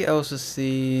tree, I also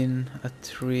seen a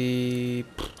tree...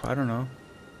 I don't know.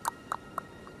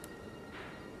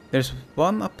 There's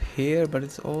one up here, but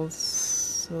it's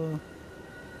also...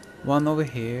 one over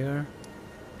here.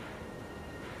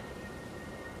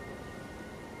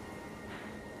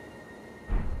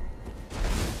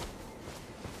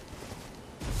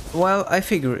 Well, I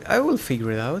will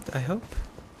figure it out, I hope.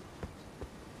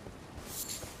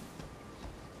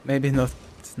 Maybe not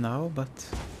now, but...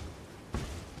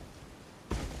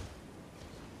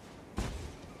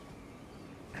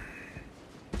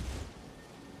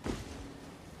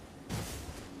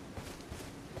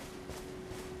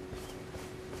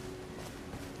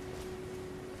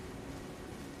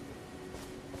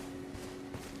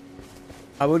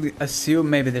 I would assume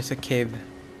maybe there's a cave.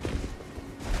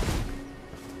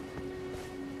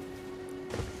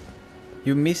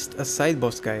 You missed a side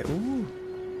boss guy. Ooh.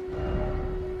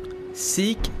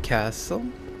 Seek castle.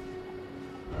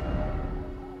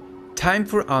 Time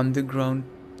for underground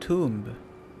tomb.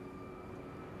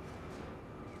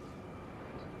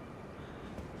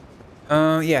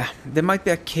 Yeah, there might be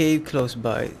a cave close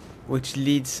by, which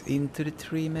leads into the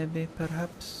tree maybe,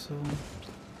 perhaps, so...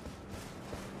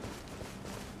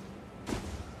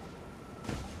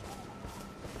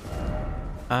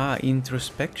 Ah,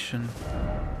 introspection.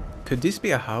 Could this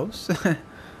be a house?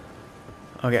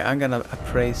 Okay, I'm gonna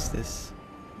appraise this.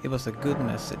 It was a good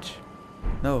message.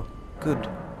 No, good.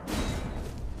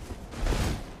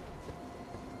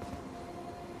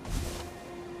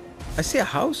 I see a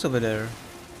house over there.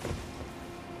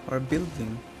 Or a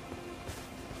building.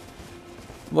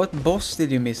 What boss did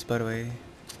you miss, by the way?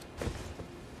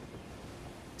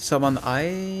 Someone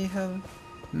I have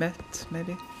met,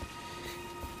 maybe?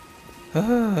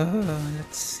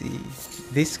 Let's see.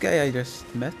 This guy I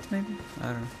just met, maybe?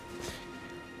 I don't know.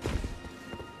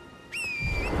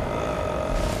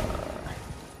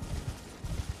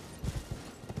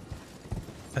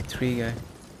 A tree guy.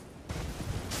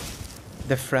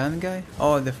 The Fran guy?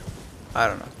 Oh, I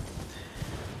don't know.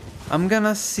 I'm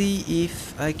gonna see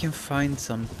if I can find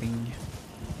something.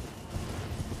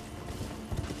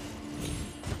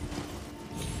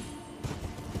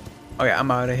 Okay, I'm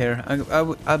out of here.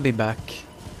 I'll be back.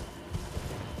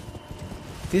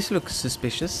 This looks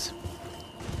suspicious.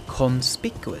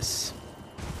 Conspicuous.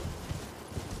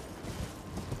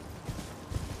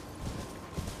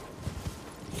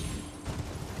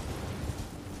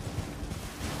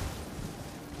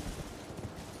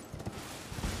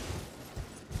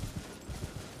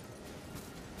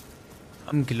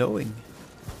 I'm glowing.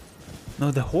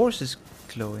 No, the horse is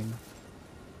glowing.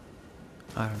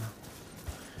 I don't know.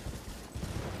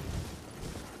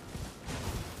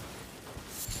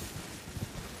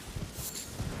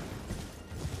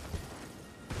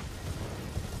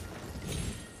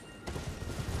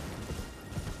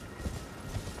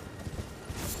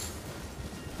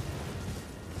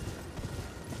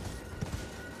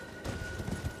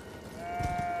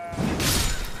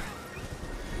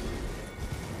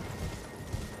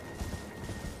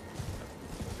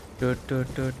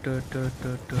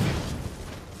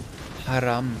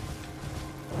 Haram.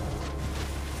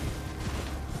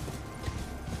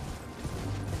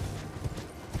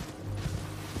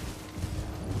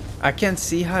 I can't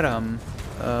see Haram.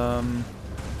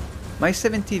 My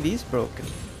 7TV is broken.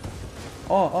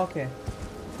 Oh, okay.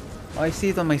 I see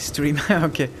it on my stream.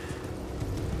 Okay.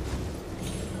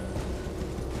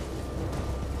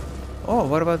 Oh,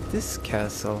 what about this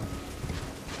castle?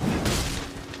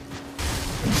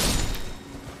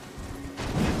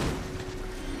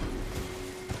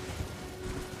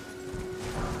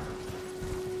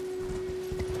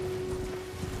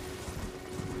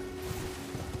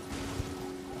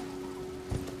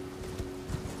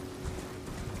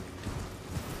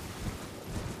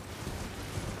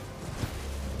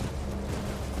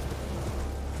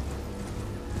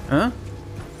 Huh?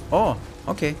 Oh,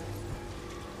 okay.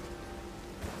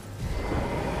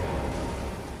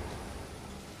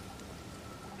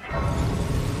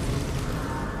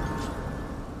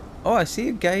 Oh, I see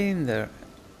a guy in there,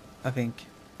 I think.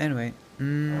 Anyway,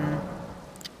 I'm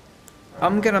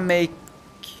gonna make...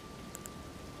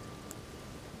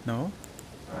 No?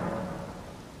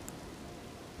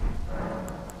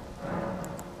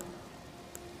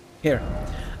 Here.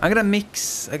 I'm gonna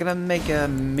make a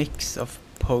mix of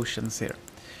potions here.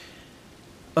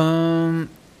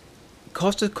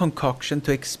 Causes concoction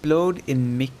to explode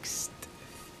in mixed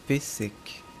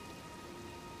physic.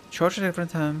 Charge at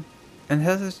different time.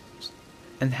 Enhances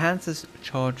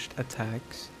charged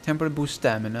attacks. Temporary boost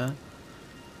stamina.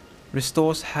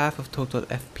 Restores half of total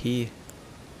FP.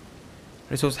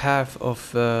 Restores half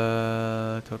of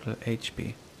total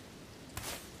HP.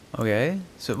 Okay,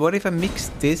 so what if I mix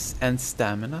this and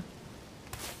stamina?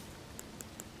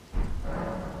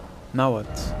 Now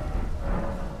what?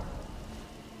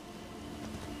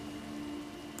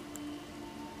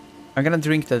 I'm gonna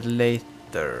drink that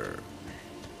later.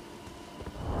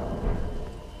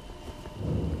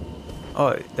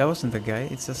 Oh, that wasn't a guy,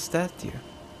 it's a statue.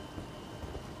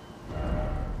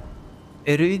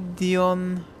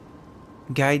 Eridion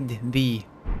Guide V.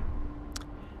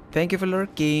 Thank you for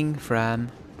lurking,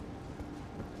 Fran.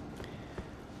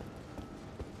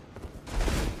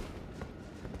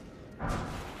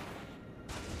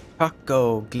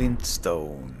 Paco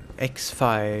Glintstone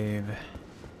X5.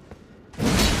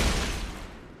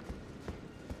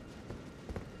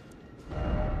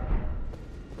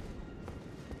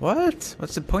 What?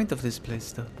 What's the point of this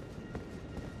place though?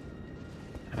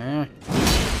 Ah.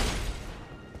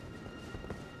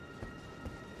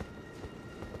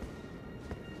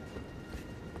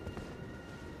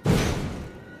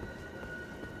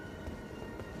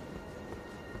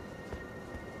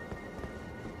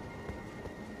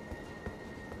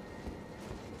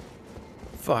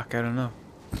 Fuck, I don't know.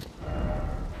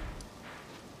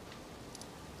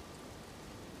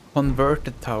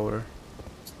 Converted tower.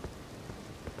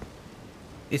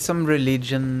 It's some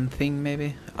religion thing,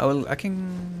 maybe. I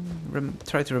can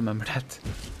try to remember that.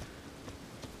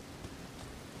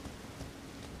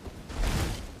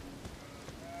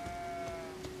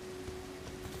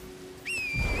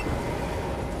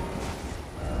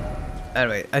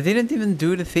 Anyway, I didn't even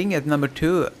do the thing at number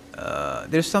 2.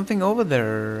 There's something over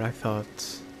there, I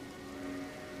thought.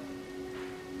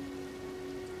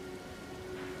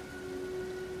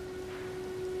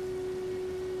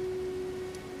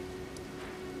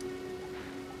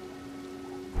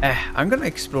 I'm gonna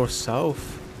explore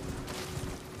south.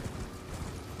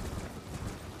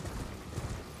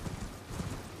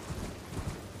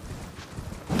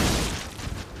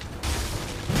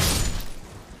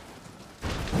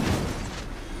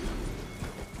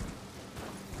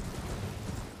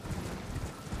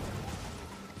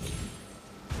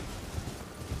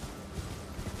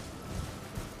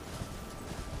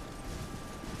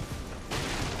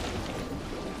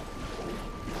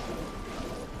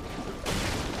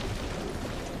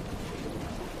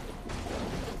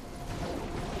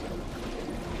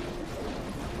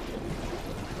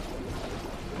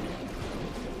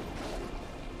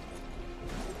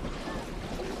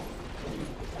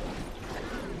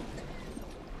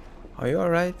 Are you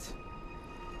alright?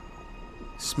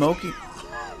 Smoking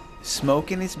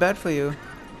is bad for you.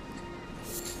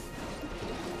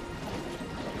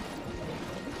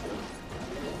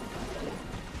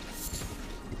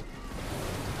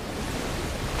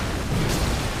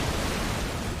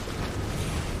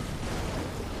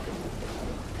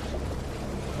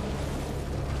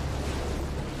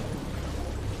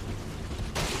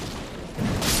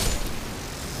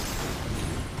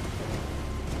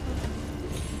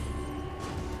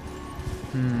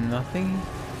 Nothing.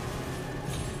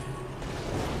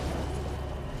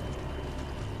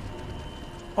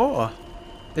 Oh,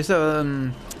 there's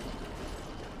a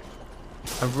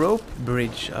rope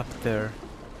bridge up there.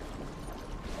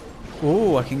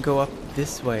 Oh, I can go up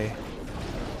this way.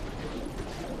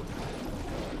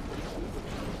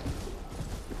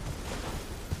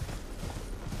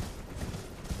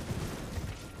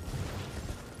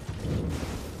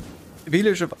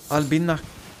 Village of Albina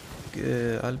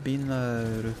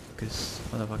Ruckus.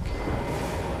 What the fuck?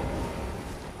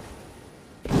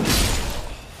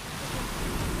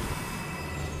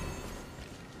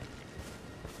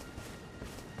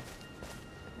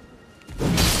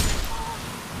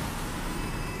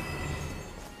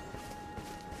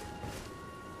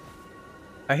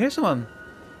 I hear someone.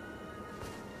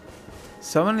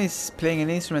 Someone is playing an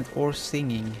instrument or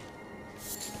singing.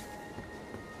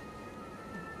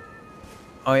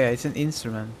 Oh yeah, it's an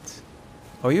instrument.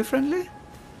 Are you friendly?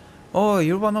 Oh,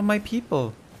 you're one of my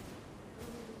people.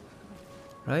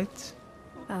 Right?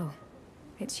 Oh,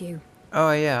 it's you.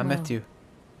 Oh yeah, I met you.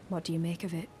 What do you make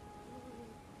of it?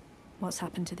 What's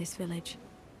happened to this village?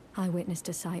 I witnessed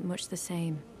a sight much the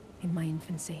same in my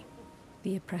infancy.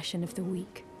 The oppression of the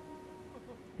weak.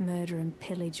 Murder and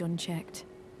pillage unchecked.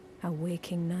 A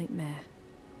waking nightmare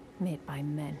made by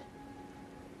men.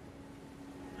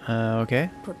 Okay.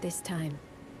 But this time,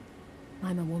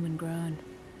 I'm a woman grown.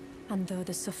 And though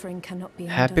the suffering cannot be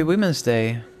Happy undone, Women's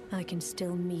Day. I can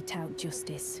still mete out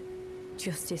justice.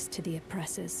 Justice to the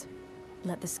oppressors.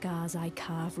 Let the scars I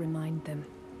carve remind them.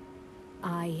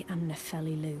 I am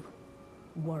Nefeli Lu,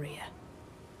 warrior.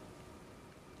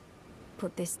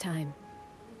 But this time,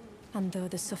 and though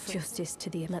the suffering, justice to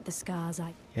the, let the scars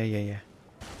I... Yeah.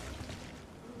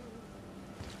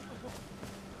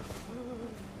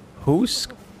 Who's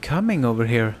coming over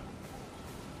here?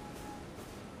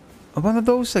 Oh, one of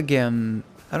those again.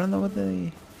 I don't know what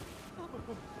they...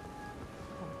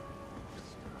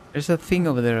 There's a thing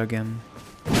over there again.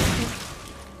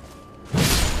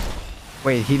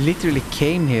 Wait, he literally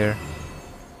came here.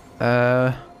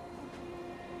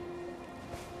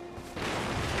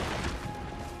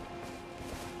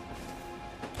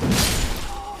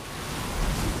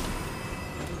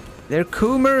 They're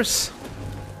Coomers!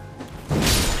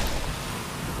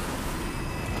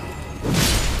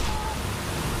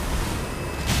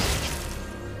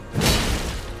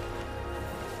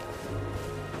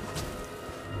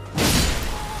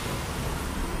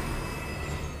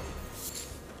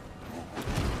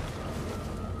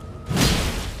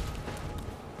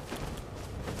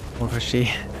 Or was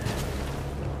she?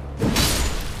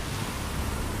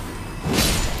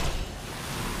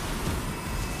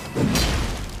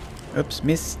 Oops,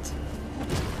 missed.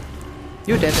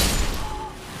 You're dead.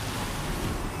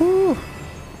 Woo.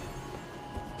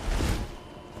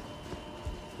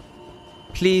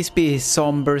 Please be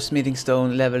somber smithing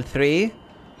stone level 3.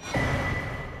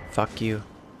 Fuck you.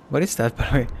 What is that, by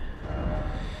the way?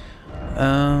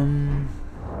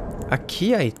 A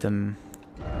key item.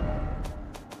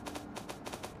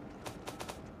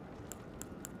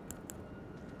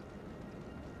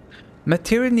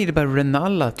 Material needed by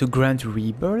Renala to grant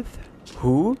rebirth?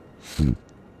 Who?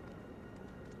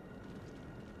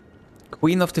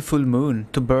 Queen of the full moon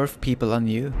to birth people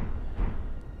anew.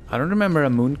 I don't remember a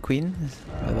moon queen,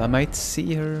 but I might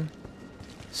see her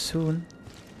soon.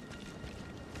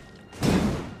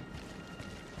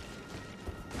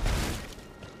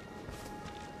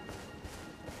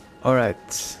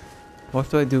 Alright,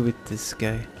 what do I do with this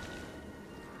guy?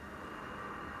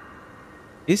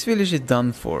 This village is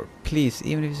done for. Please,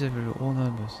 even if it's ever all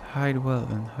of us, hide well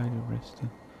and hide the rest.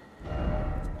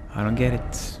 I don't get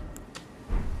it.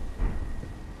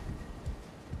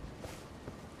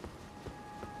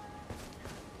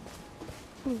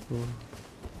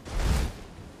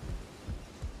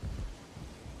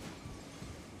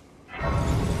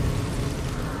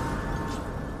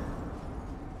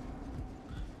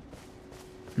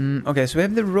 Okay, so we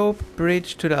have the rope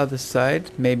bridge to the other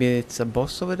side. Maybe it's a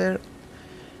boss over there.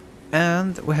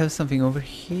 And we have something over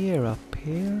here, up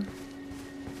here.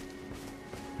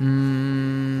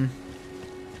 I'm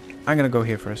gonna go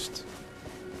here first.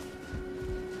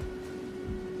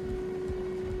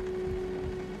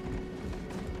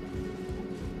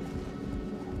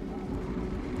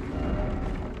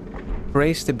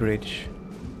 Raise the bridge.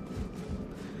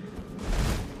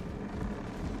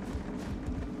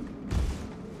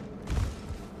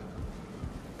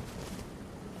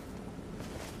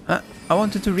 I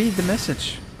wanted to read the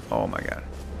message. Oh my god.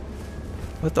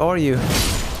 What are you?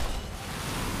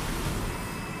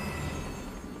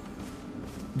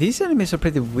 These enemies are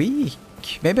pretty weak.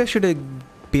 Maybe I should have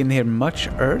been here much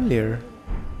earlier.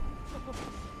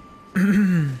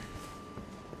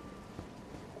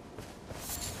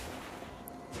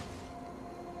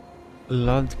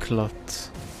 Blood clot.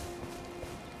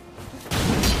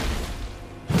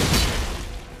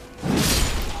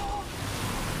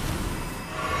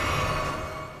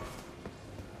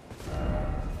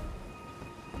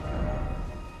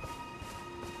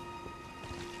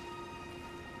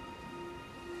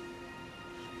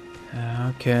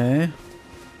 Okay.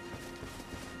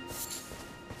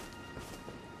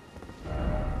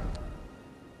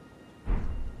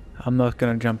 I'm not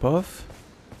gonna jump off.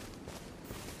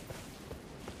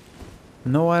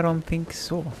 No, I don't think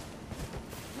so.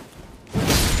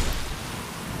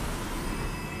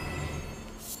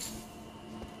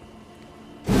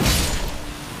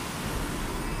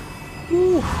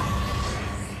 Ooh.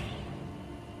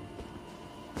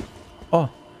 Oh.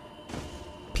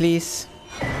 Please.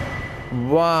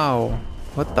 Wow.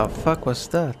 What the fuck was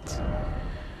that?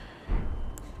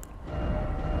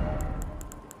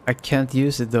 I can't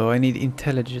use it though. I need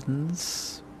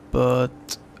intelligence.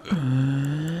 But...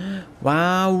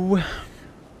 wow.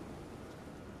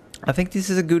 I think this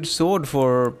is a good sword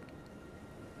for...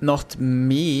 not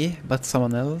me, but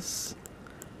someone else.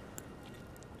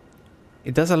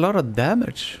 It does a lot of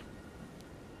damage.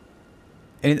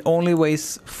 And it only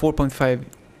weighs 4.5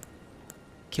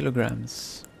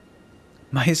 kilograms.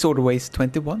 My sword weighs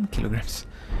 21 kilograms.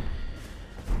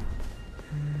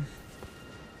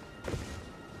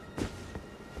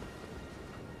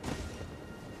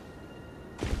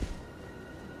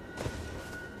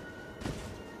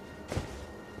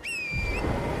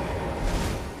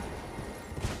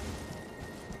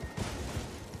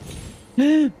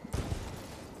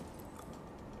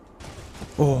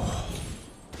 Oh.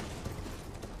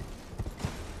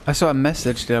 I saw a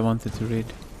message that I wanted to read.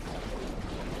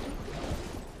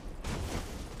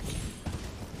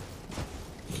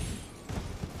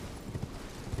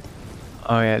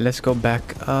 Oh yeah, let's go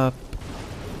back up.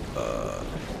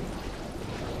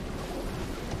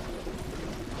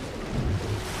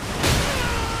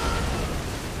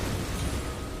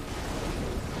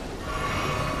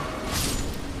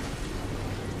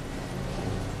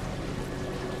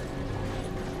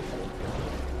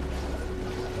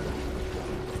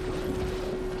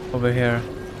 Over here.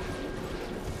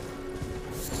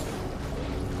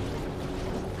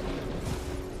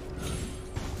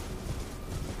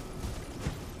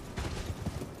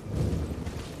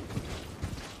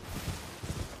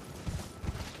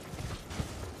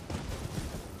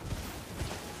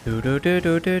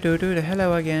 Do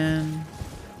hello again.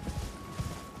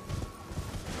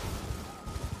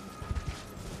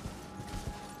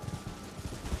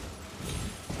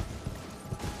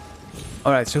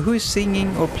 Alright, so who is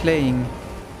singing or playing?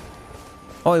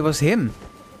 Oh, it was him.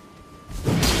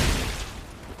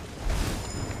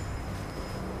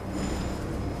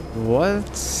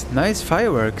 What? Nice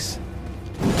fireworks.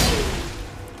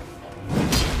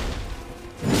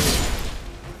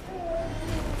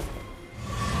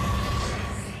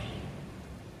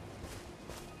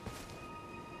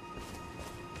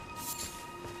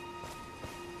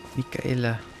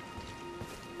 Michaela.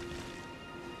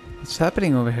 What's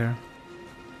happening over here?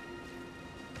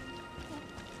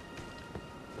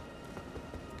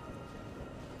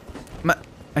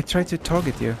 I tried to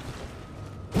target you.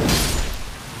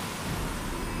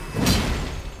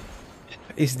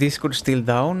 Is Discord still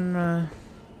down?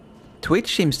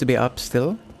 Twitch seems to be up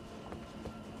still.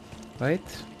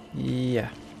 Right? Yeah.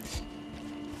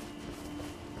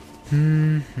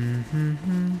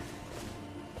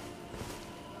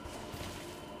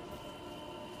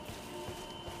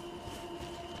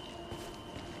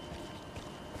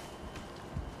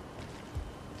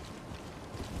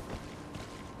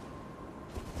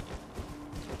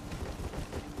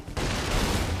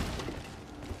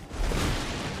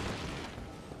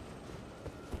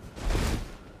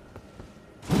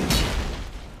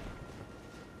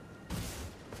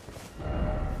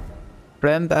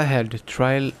 Ramp ahead,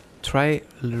 try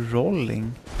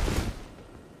rolling.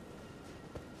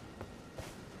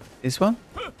 This one?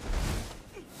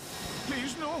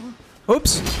 Please no.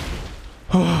 Oops!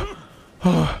 I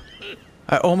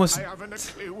almost... I haven't a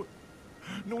clue.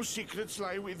 No secrets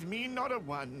lie with me, not a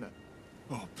one.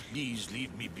 Oh, please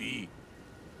leave me be.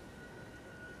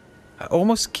 I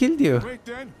almost killed you. Wait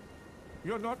then.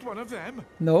 You're not one of them?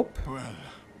 Nope. Well,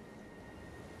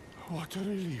 what a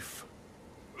relief.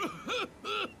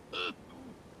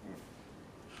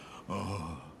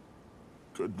 Oh,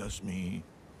 goodness me.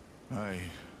 I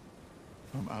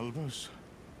am Albus.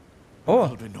 Oh.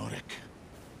 Albinoric.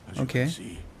 As you Okay. can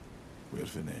see, we're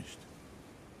finished.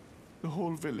 The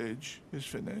whole village is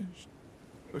finished.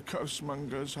 The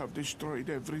cursemongers have destroyed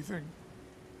everything.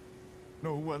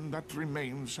 No one that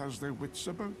remains has their wits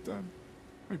about them.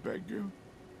 I beg you.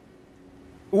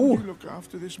 Ooh. You look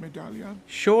after this medallion.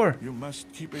 Sure. You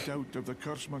must keep it out of the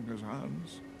cursemonger's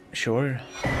hands. Sure.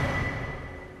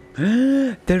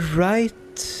 The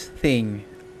right thing.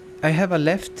 I have a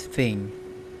left thing.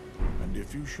 And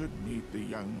if you should meet the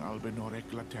young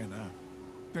Albinoric Latena,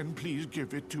 then please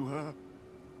give it to her.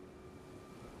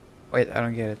 Wait, I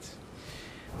don't get it.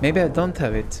 Maybe I don't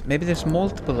have it. Maybe there's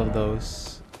multiple of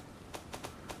those.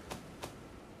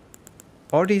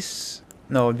 Are these...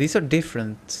 No, these are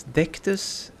different.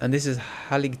 Dectus, and this is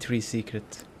Halig Tree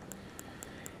Secret.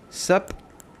 Sup?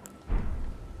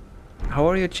 How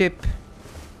are you, Chip?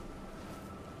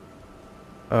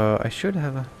 I should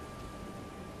have a...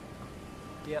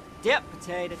 Dip, dip,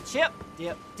 potato chip,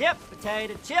 dip, dip,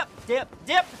 potato chip, dip,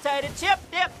 dip, potato chip,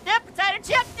 dip, dip, potato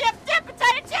chip, dip, dip,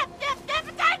 potato chip, dip, dip,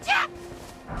 potato chip.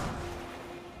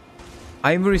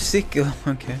 Ivory sickle,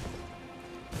 okay.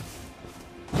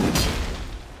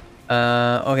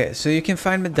 Okay, so you can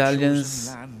find medallions.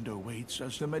 A chosen land awaits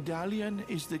us. The medallion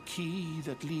is the key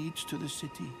that leads to the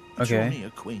city. Okay. It's only a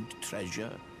quaint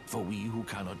treasure for we who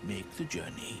cannot make the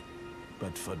journey.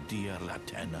 But for dear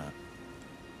Latena,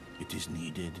 it is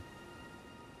needed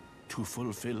to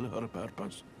fulfill her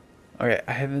purpose. Okay,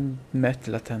 I haven't met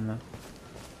Latenna.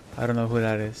 I don't know who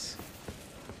that is.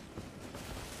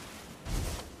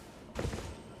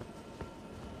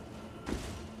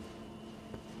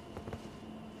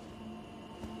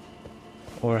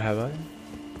 Or have I?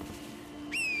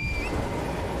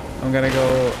 I'm gonna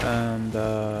go and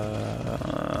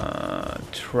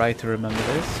try to remember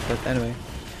this, but anyway.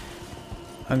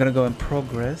 I'm gonna go in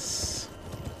progress.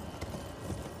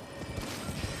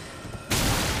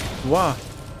 Wow.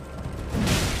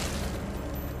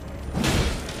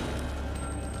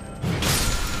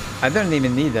 I don't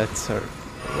even need that, sir.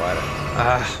 What?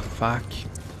 Ah, fuck.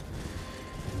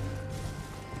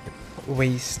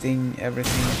 Wasting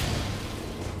everything.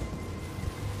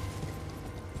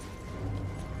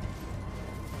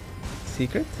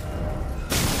 Secret?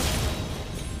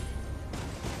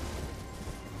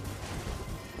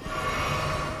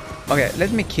 Okay,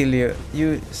 let me kill you.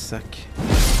 You suck.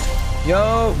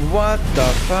 Yo, what the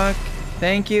fuck?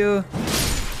 Thank you.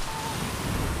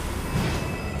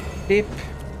 Tip.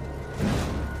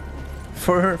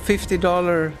 For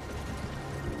 $50.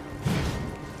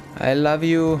 I love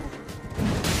you.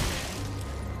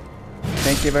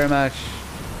 Thank you very much.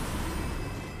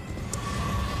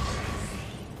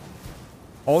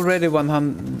 Already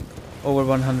 100 over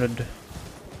 100.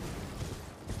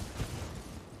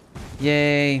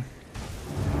 Yay.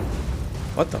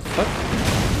 What the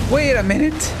fuck? Wait a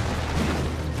minute.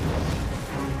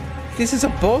 This is a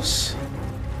boss?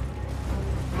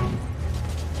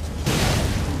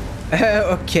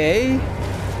 Okay.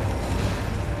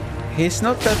 He's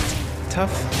not that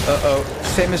tough. Uh-oh.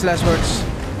 Famous last words.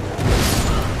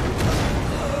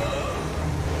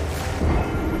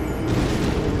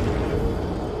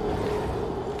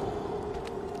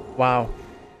 Wow.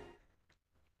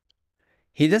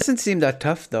 He doesn't seem that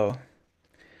tough though.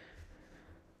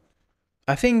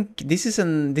 I think this is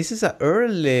an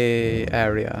early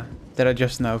area that I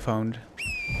just now found.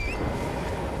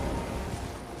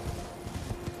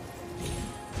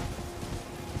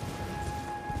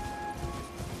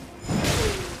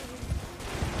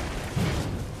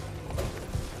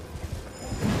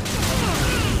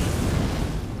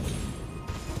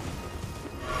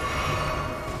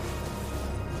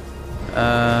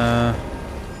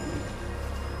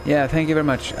 Yeah, thank you very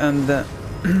much. And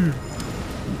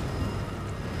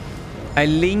I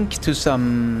link to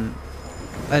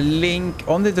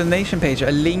on the donation page.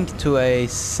 I link to a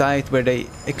site where they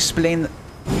explain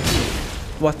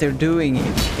what they're doing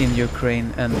in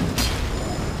Ukraine. And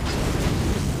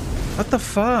what the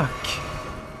fuck?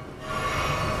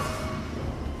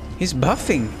 He's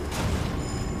buffing.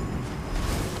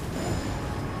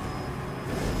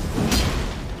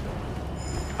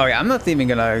 Okay, I'm not even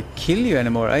gonna kill you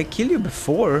anymore. I killed you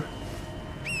before.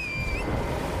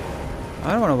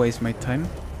 I don't wanna waste my time.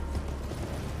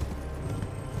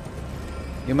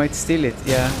 You might steal it,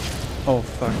 yeah. Oh,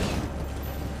 fuck.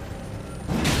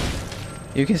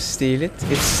 You can steal it.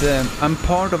 It's, I'm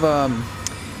part of a...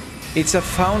 It's a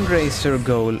fundraiser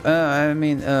goal.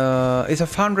 It's a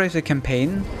fundraiser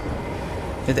campaign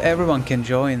that everyone can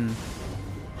join.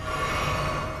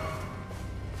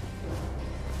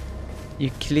 You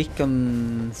click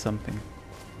on something.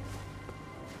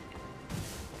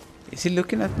 Is he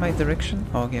looking at my direction?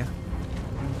 Oh, yeah.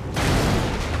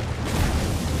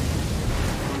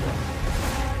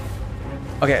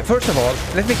 Okay, first of all,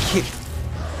 let me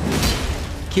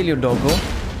kill your doggo.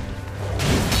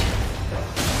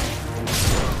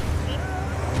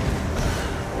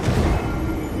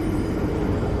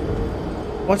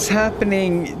 What's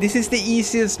happening? This is the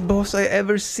easiest boss I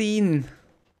ever seen.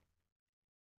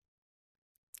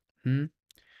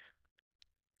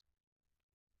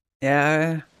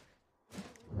 Yeah.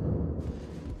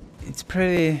 It's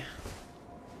pretty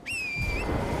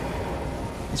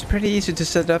easy to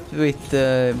set up with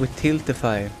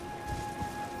Tiltify.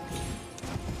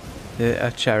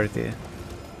 A charity.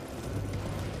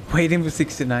 Waiting for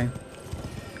 69.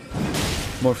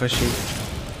 Morfah sheep.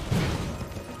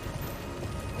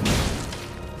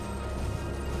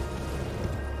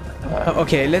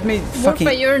 Okay, let me fucking...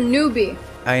 Morfah, you're a newbie.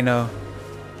 I know.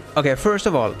 Okay, first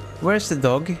of all, where's the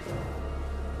dog?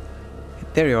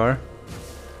 There you are.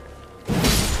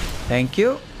 Thank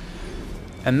you.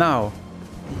 And now,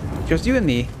 just you and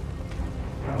me.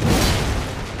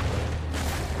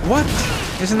 What?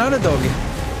 There's another dog.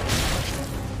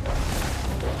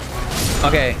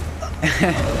 Okay.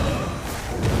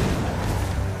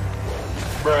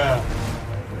 Bruh.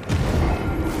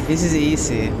 This is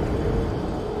easy.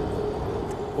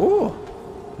 Oh,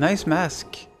 nice mask.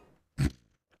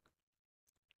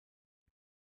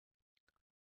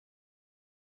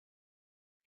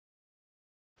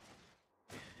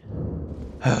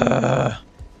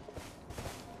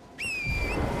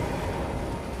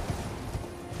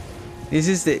 This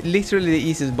is literally the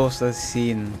easiest boss I've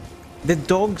seen. The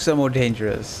dogs are more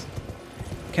dangerous.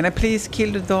 Can I please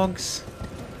kill the dogs?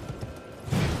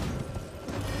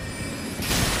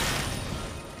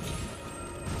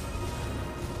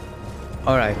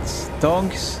 Alright,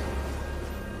 dogs.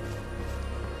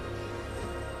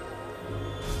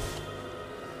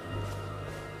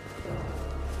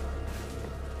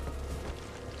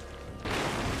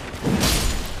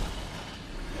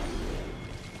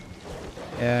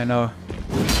 Yeah, I know.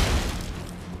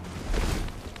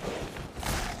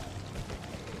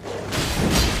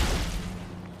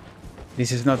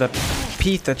 This is not a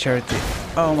PETA charity.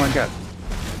 Oh my god.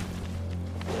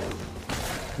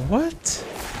 What?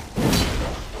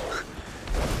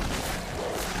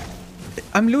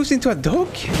 I'm losing to a dog?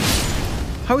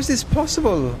 How is this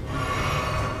possible?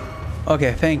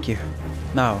 Okay, thank you.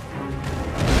 Now.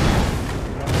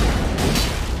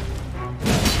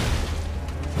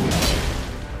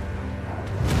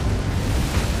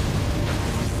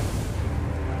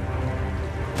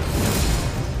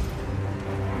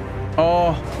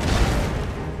 Oh.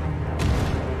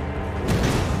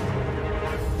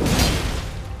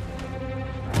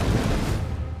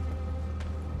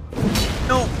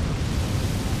 No.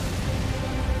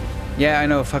 Yeah, I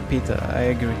know. Fuck Peter. I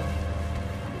agree.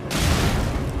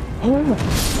 Oh.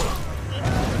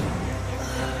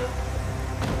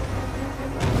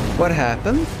 What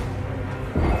happened?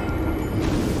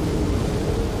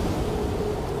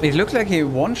 It looked like he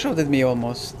one-shotted me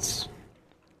almost.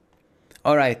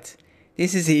 Alright.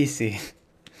 This is easy.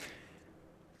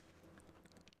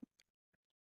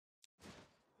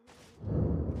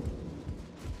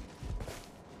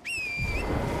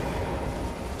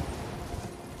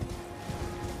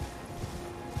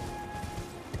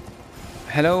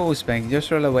 Hello, Spank. Just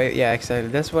roll away. Yeah, exactly.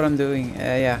 That's what I'm doing.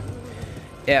 Yeah.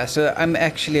 Yeah, so I'm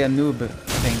actually a noob, I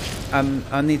think.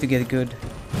 I need to get good.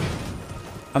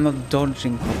 I'm not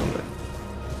dodging properly.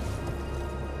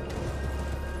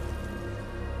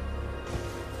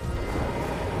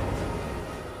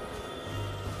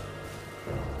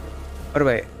 By the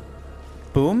way,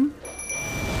 boom,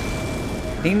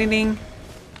 ding ding ding,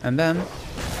 and then,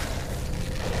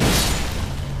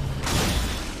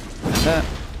 and that.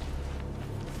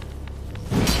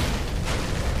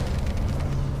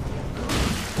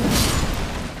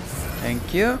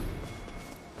 Thank you.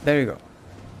 There you go.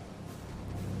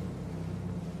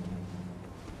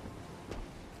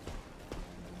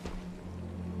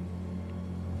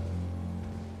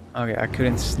 Okay, I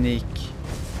couldn't sneak.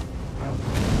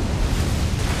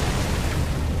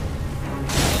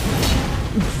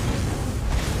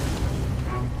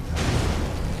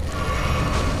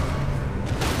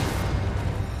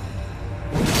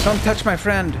 Don't touch my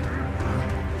friend.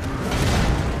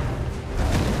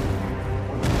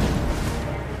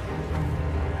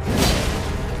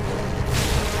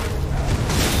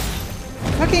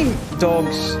 Fucking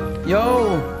dogs.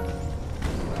 Yo.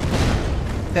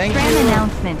 Thank you. Brand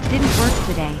announcement didn't work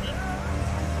today.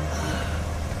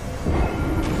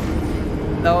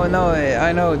 No,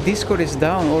 I know. Discord is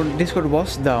down, or Discord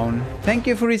was down. Thank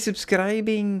you for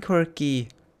resubscribing, Quirky.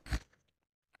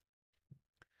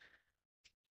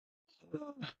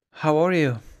 How are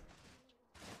you?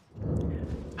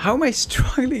 How am I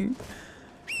struggling?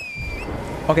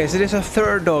 Okay, so there's a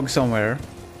third dog somewhere.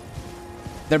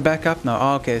 They're back up now.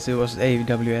 Oh, okay, so it was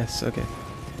AWS. Okay.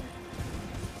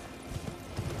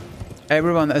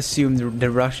 Everyone assumed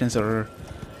the Russians are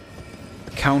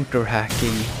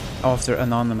counter-hacking after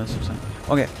Anonymous or something.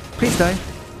 Okay, please die.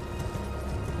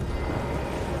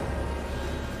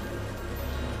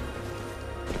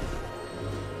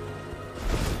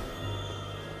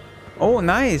 Oh,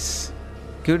 nice.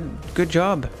 Good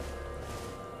job.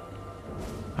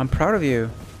 I'm proud of you.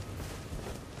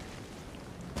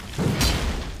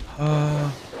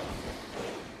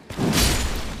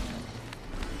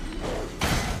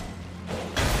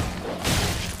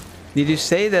 Did you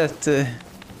say that?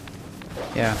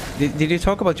 Yeah. Did you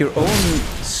talk about your own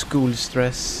school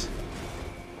stress?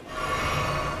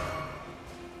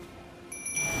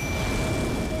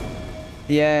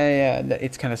 Yeah.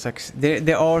 It kind of sucks.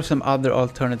 There are some other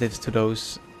alternatives to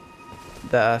those.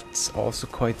 That's also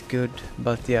quite good,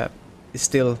 but yeah,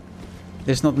 still,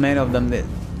 there's not many of them.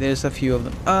 There's a few of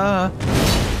them.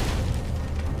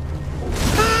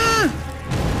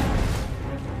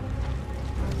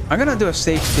 I'm gonna do a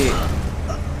safety.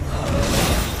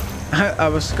 I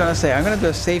was gonna say I'm gonna do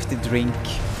a safety drink.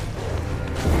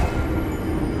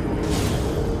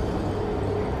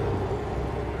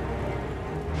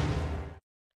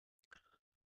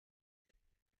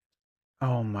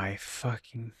 Oh my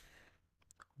fucking...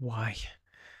 Why?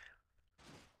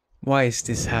 Why is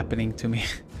this happening to me?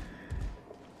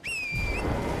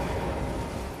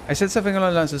 I said something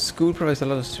along the lines of school provides a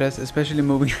lot of stress, especially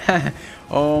moving.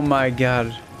 Oh my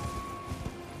god.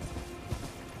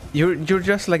 You're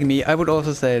just like me. I would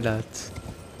also say that.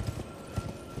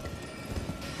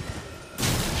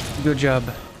 Good job.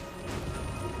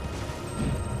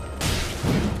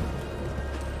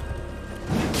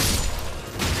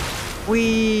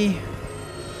 Wee.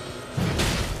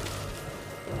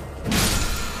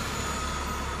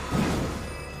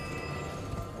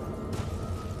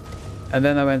 And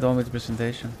then I went on with the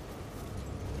presentation.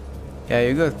 Yeah,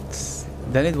 you got...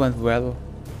 Then it went well.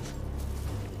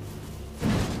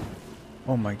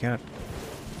 Oh my god.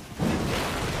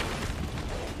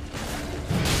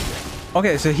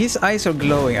 Okay, so his eyes are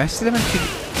glowing. I still haven't...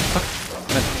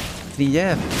 Fuck.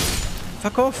 Yeah.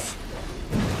 Fuck off.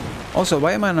 Also,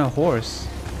 why am I on a horse?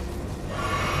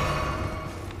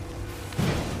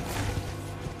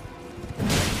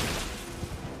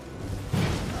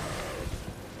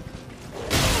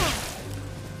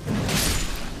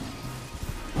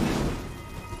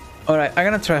 Alright, I'm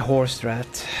gonna try horse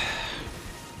strat.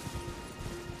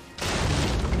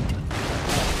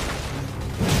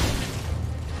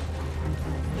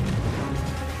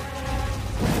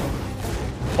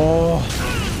 Oh.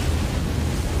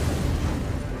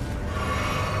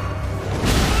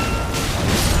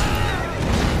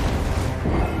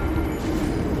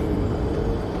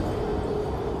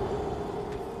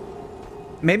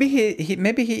 Maybe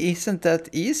he isn't that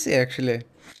easy actually.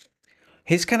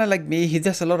 He's kind of like me. He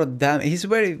does a lot of damage. He's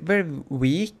very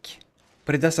weak,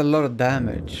 but he does a lot of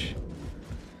damage.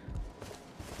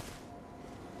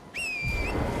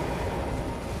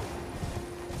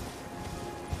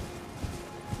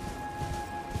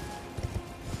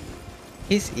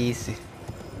 He's easy.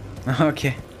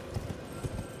 Okay.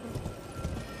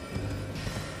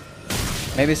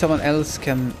 Maybe someone else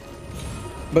can...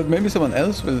 But maybe someone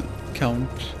else will count.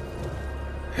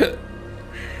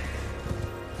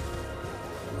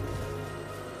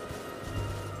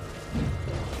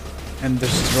 And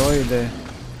destroy the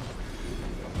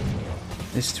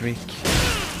streak.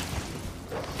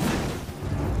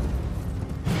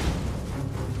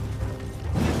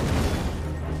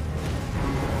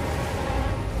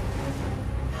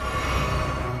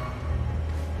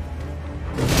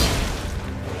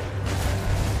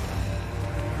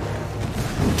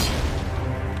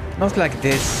 Not like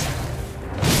this.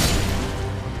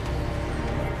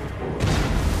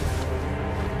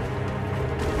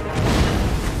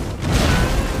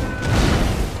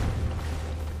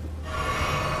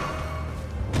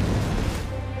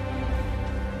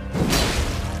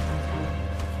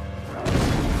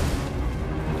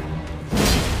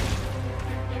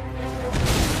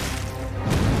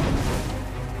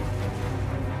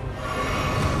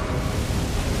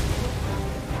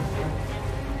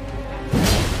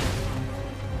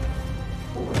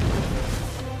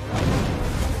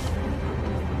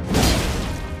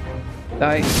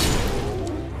 Die.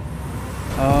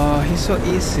 Oh, he's so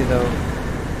easy though.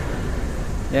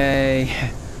 Yay.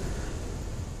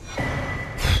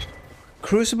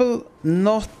 Crucible,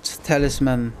 not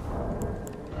talisman.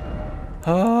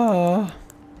 Oh.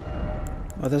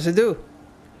 What does it do?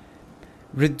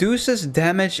 Reduces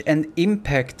damage and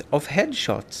impact of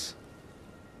headshots.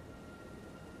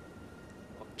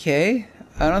 Okay,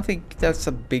 I don't think that's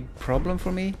a big problem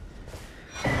for me.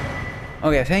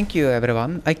 Okay, thank you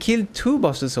everyone. I killed 2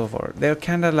 bosses so far. They're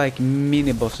kind of like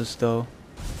mini bosses though.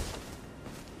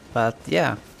 But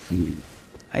yeah,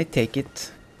 I take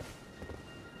it.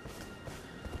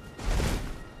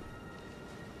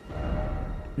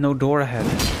 No door ahead.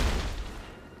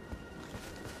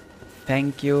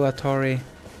 Thank you Atari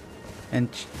and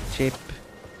Chip.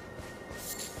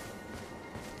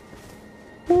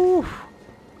 Woo.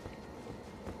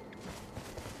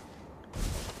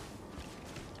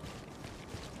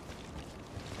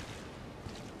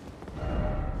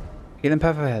 Hidden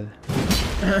path ahead.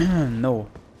 No.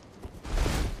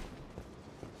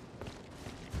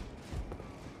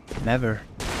 Never.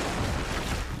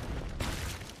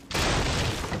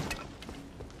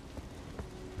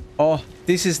 Oh,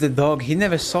 this is the dog. He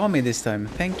never saw me this time.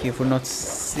 Thank you for not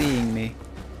seeing me.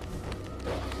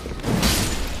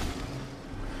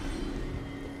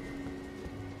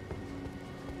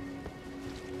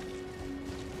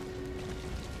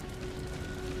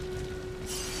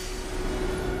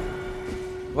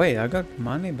 Wait, I got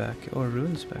money back or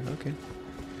runes back. Okay.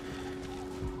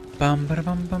 Bum ba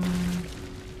bum bum.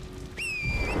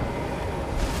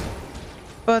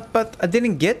 But I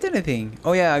didn't get anything.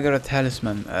 Oh yeah, I got a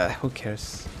talisman. Who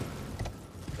cares?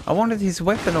 I wanted his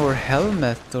weapon or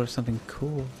helmet or something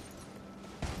cool.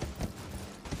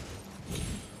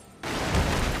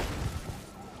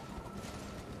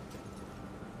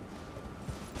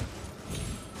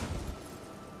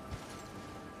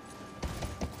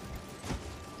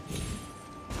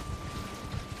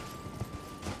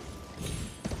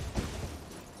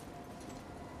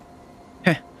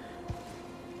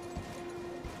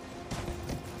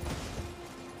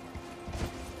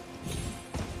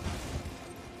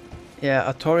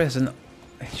 Yeah, Atori has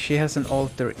she has an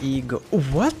alter ego.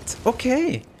 What?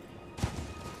 Okay.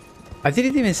 I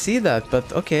didn't even see that,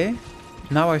 but okay.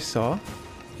 Now I saw.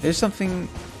 There's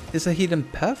a hidden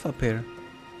path up here.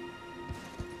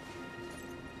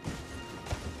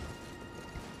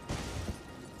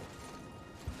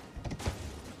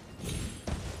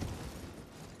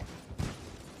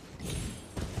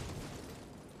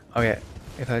 Okay,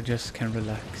 if I just can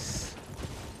relax.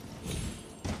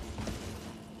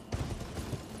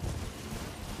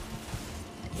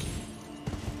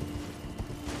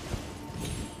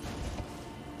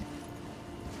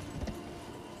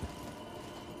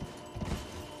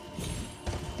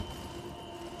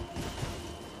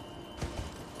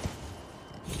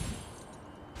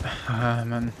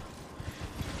 Man.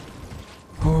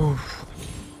 Oof.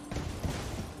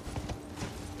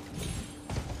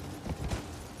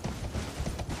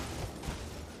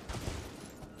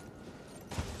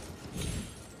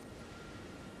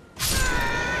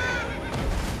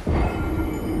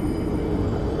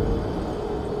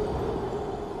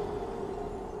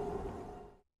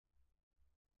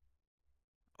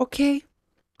 Okay.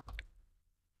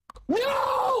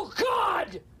 No,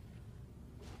 God!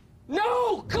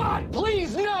 No, God,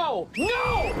 please, no!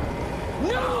 No!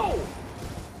 No!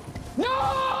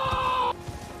 No!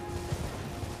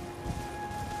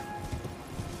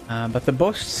 But the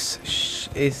boss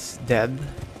is dead.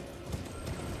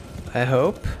 I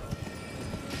hope.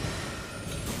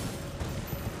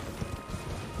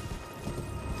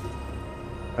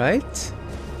 Right?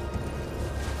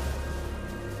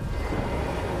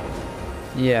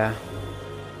 Yeah.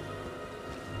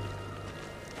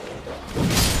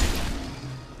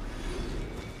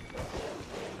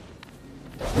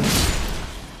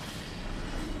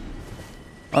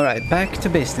 Alright, back to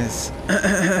business.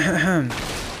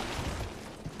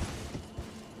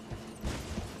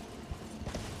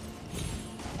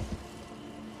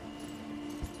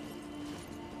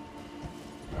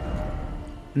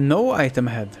 No item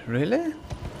ahead, really?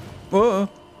 Whoa!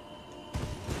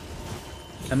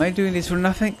 Am I doing this for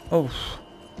nothing? Oh.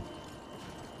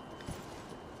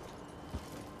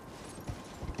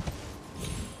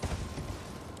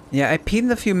 Yeah, I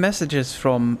pinned a few messages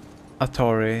from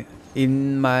Atari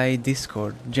in my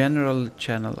Discord general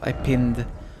channel. I pinned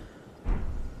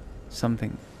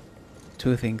something.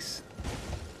 2 things.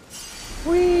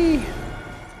 Whee!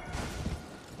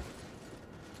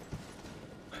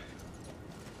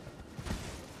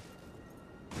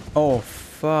 Oh,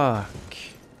 fuck.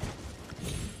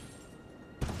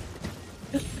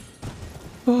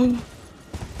 Oh.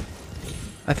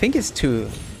 I think it's 2.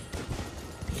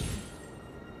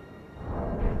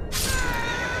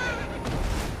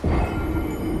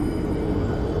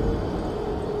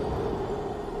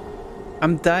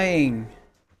 I'm dying.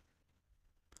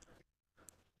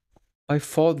 By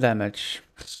fall damage.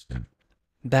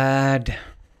 Bad.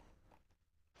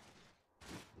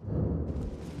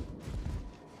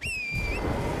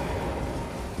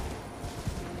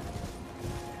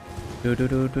 Do do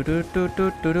do do do do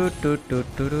do do do do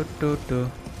do do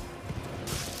do.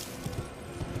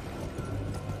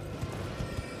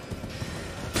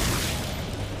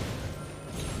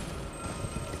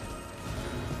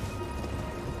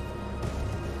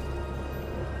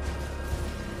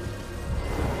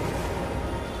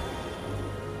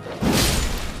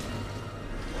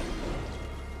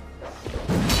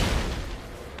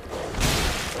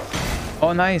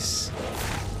 Oh, nice.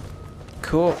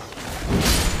 Cool.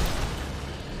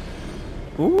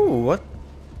 Ooh, what?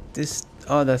 This...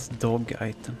 Oh, that's dog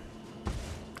item.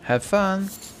 Have fun.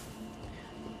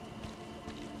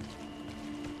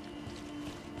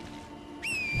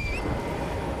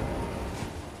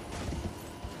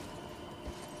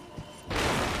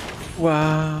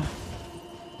 Wow.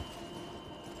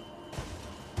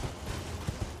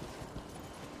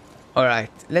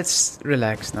 Alright, let's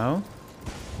relax now.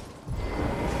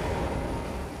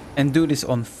 And do this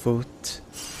on foot.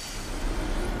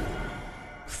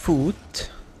 Foot.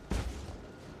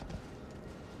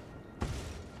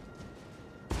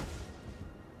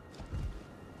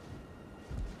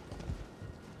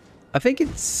 I think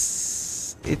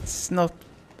it's not.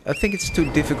 I think it's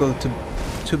too difficult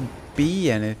to be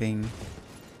anything.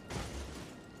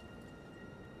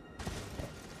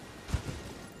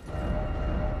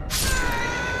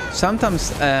 Sometimes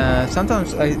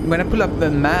when I pull up the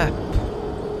map,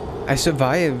 I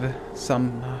survive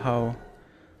somehow.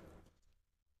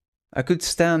 I could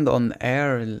stand on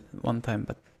air one time,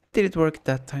 but did it work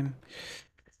that time?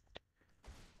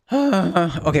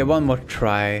 Okay, one more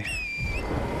try.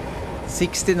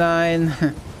 69.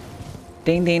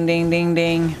 Ding, ding, ding, ding,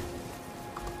 ding.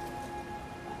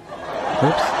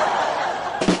 Oops.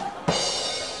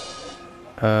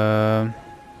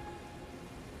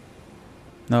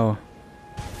 No.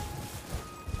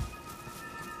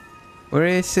 Where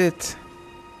is it?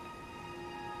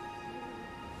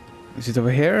 Is it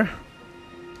over here?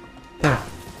 There.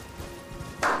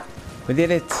 We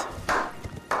did it.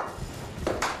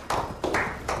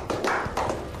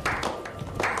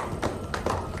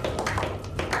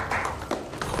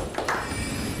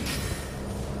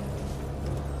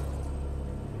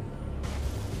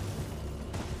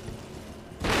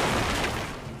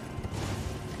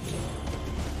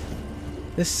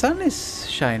 The sun is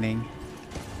shining.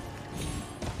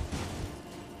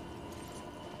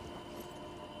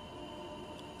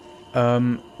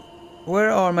 Where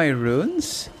are my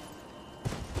runes?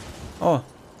 Oh.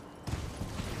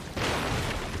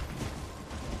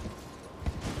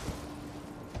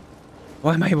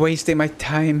 Why am I wasting my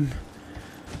time?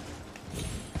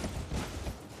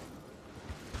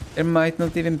 There might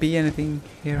not even be anything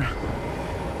here.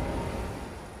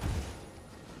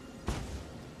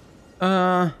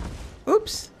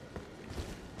 Oops.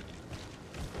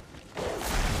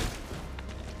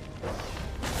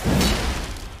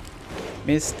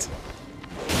 Missed.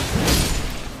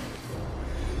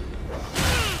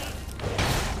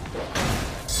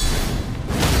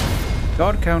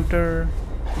 Guard counter.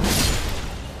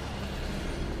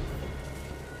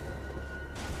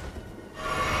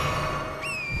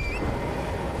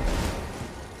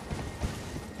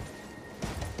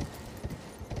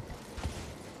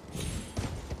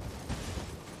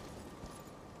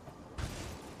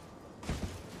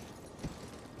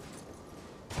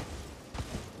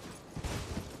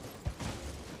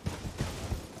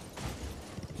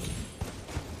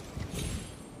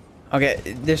 Okay,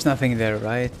 there's nothing there,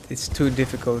 right? It's too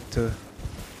difficult to...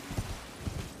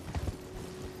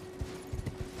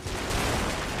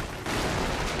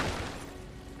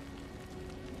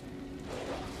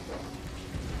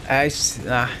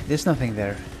 there's nothing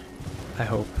there. I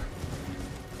hope.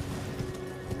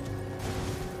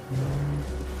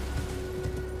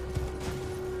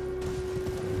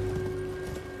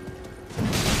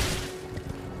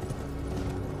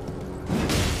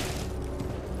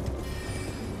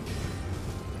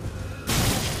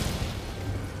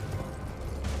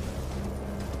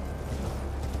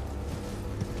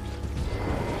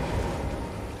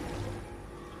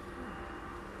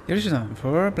 Here's something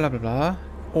for blah blah blah.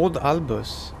 Old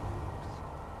Albus.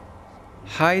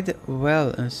 Hide well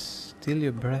and still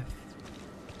your breath.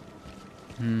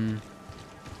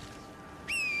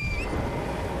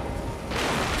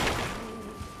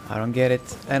 I don't get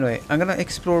it. Anyway, I'm gonna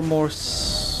explore more.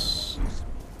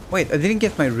 Wait, I didn't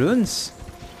get my runes.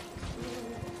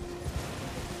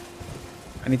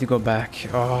 I need to go back.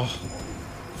 Oh.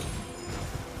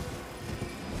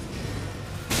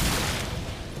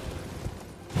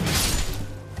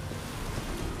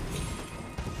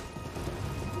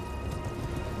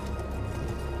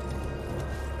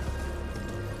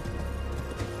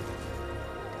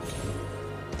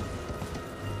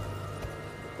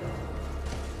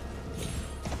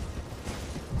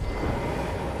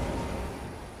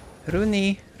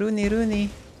 Rooney.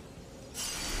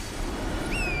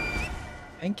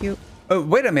 Thank you. Oh,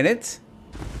 wait a minute.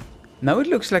 Now it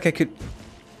looks like I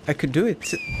could do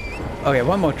it. Okay,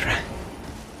 one more try.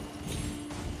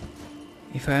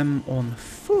 If I'm on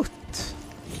foot.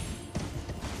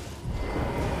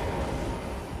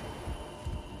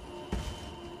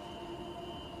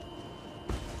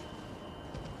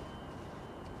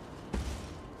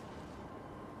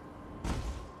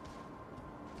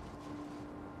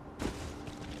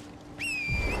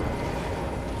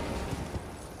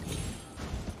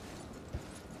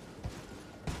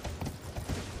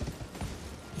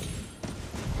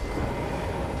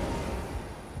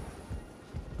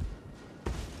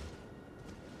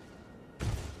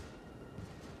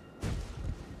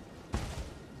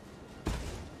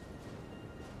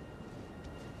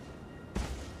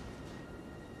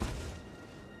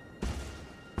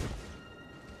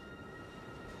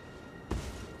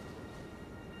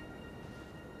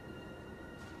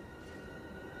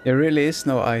 There really is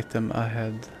no item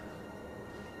ahead.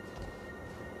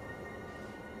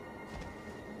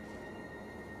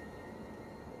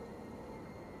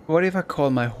 What if I call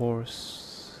my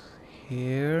horse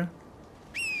here?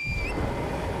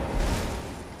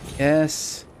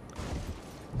 Yes.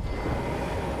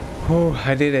 Oh,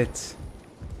 I did it.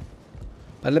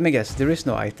 But let me guess, there is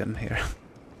no item here.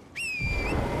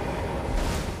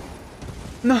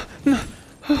 No, no.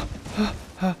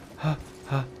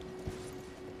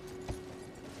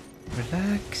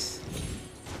 Relax.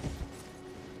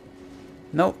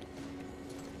 No.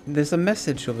 There's a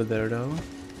message over there though.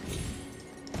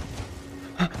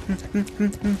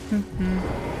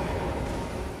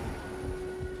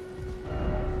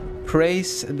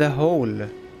 Praise the hole.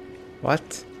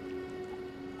 What?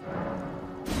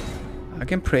 I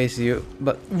can praise you,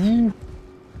 but I'm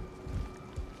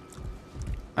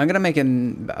gonna make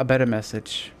a better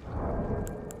message.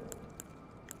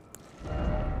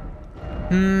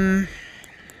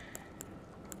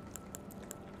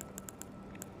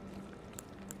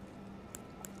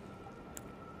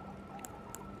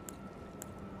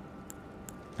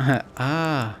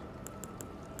 Ah.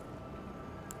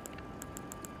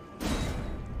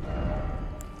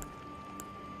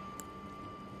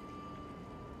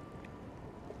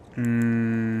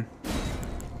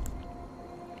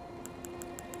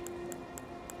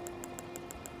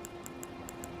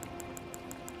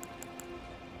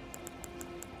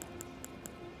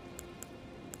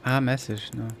 Ah,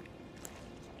 message, no.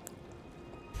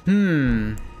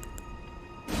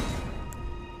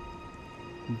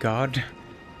 God.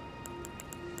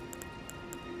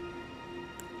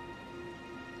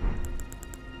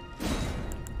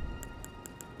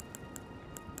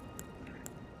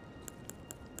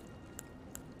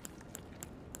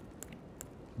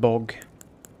 Bog.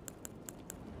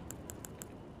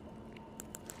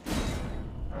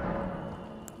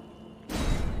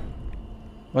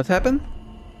 What happened?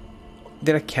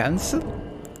 Did I cancel?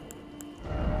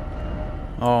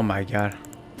 Oh my god.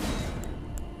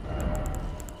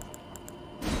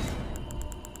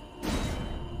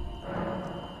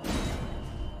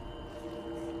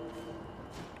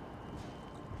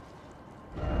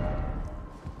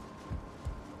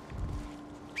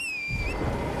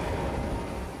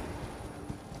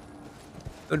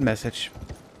 Good message.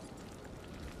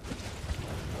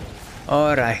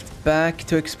 Alright, back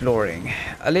to exploring.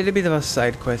 A little bit of a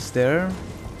side quest there.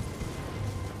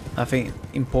 Nothing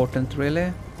important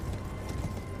really.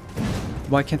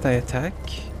 Why can't I attack?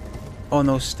 Oh,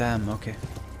 no stam, okay.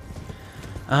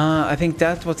 I think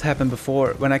that's what happened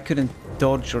before when I couldn't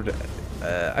dodge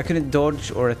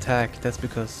or attack. That's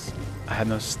because I had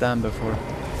no stam before.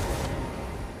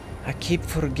 I keep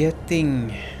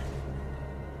forgetting.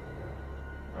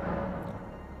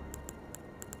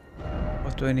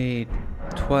 What do I need?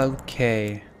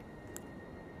 12k.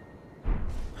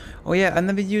 Oh yeah, I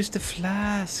never used the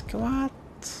flask. What?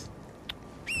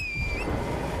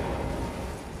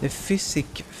 The physic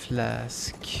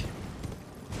flask.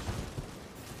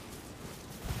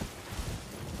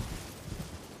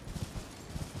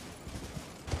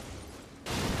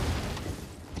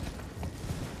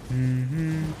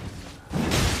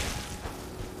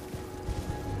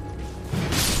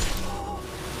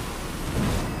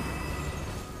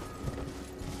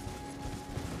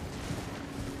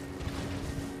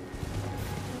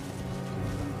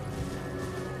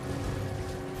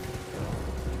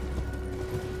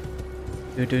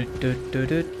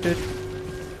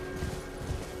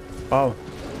 Wow.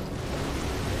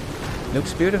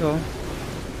 Looks beautiful.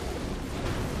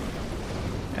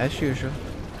 As usual.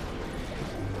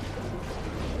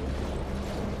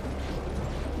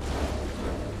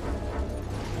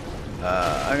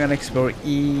 I'm gonna explore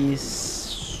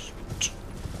east.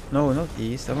 No, not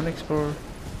east. I wanna explore.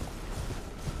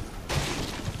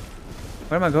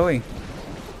 Where am I going?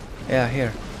 Yeah,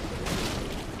 here.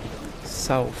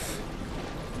 South.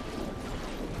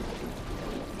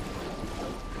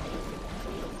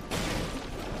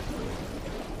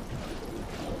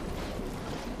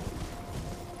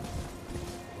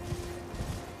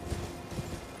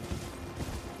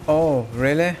 Oh,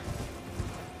 really?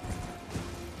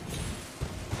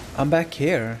 I'm back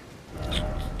here.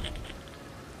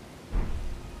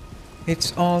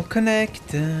 It's all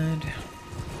connected.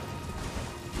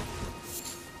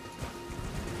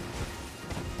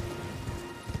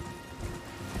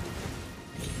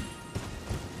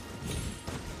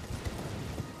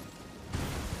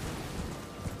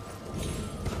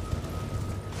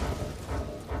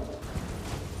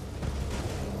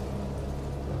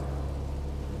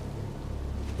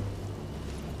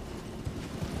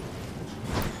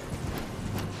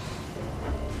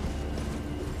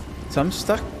 So I'm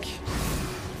stuck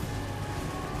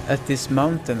at this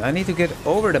mountain. I need to get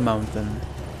over the mountain.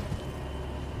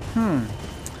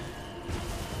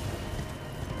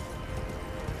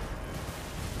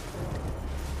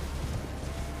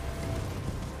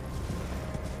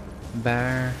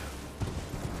 Bear.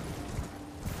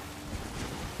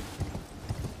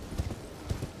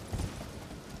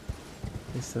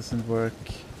 This doesn't work.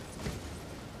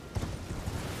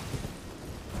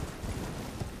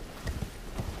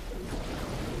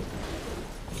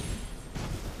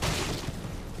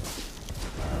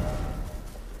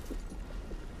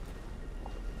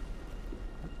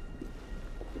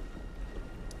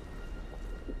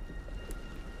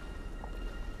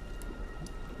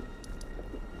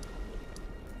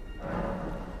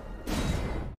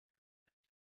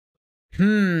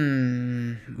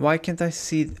 Why can't I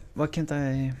see... Why can't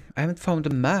I... I haven't found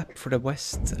a map for the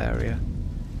west area.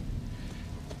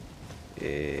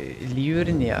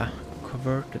 Liurnia.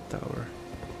 Converted tower.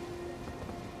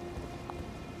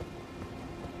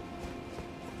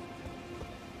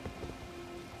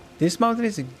 This mountain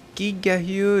is giga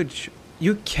huge.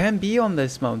 You can be on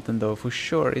this mountain though, for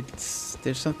sure.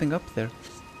 There's something up there.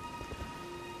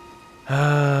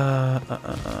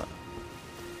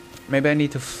 Maybe I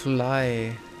need to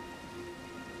fly.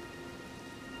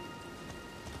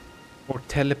 Or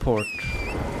teleport.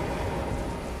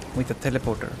 With a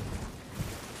teleporter.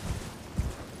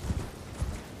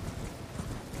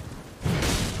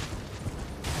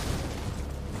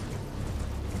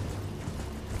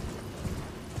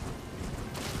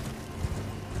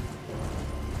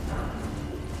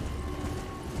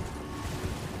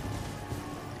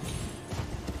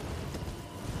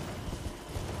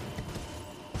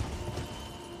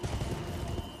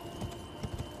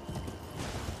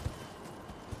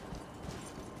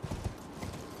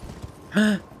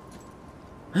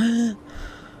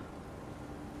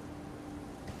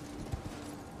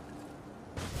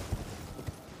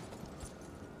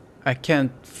 I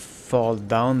can't fall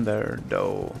down there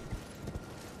though.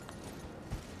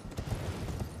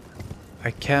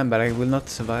 I can, but I will not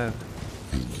survive.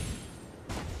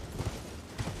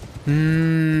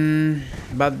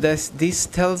 But this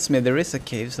tells me there is a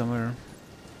cave somewhere.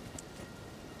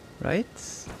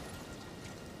 Right?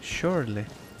 Surely.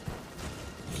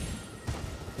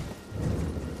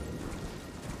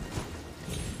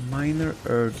 Minor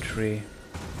Earth Tree.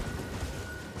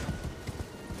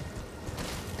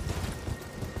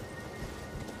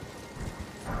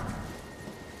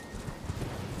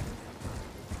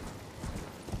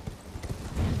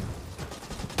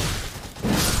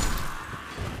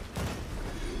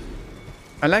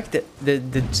 I like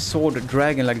the sword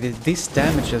dragon, like this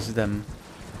damages them.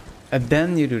 And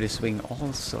then you do the swing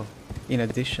also, in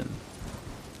addition.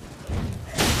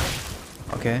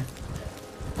 Okay.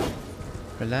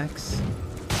 Relax.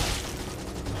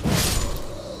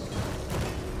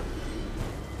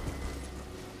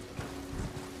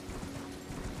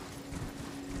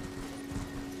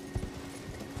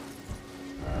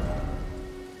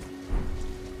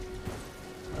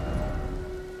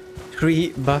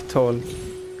 Tree butthole.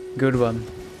 Good one.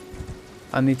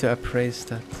 I need to appraise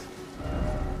that.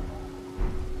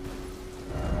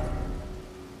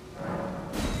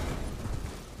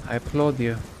 I applaud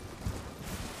you.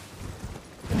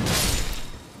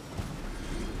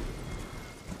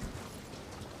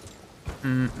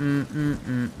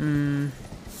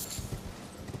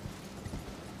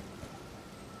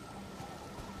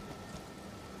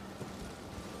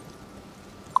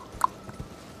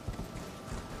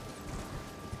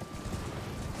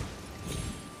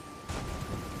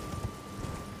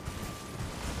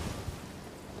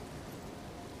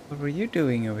 What were you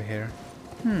doing over here?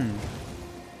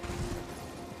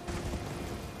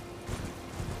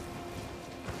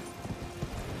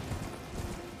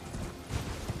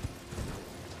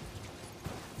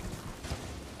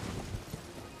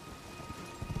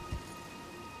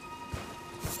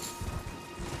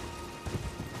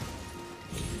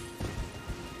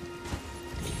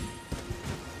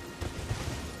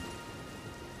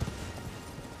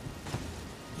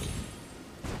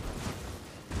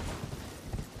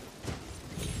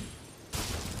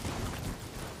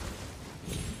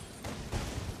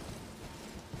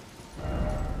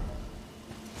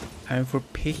 Time for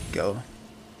pickle.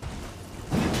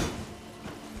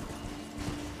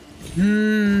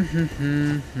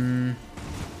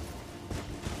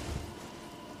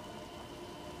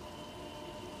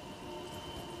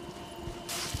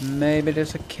 Maybe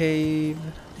there's a cave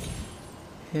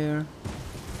here.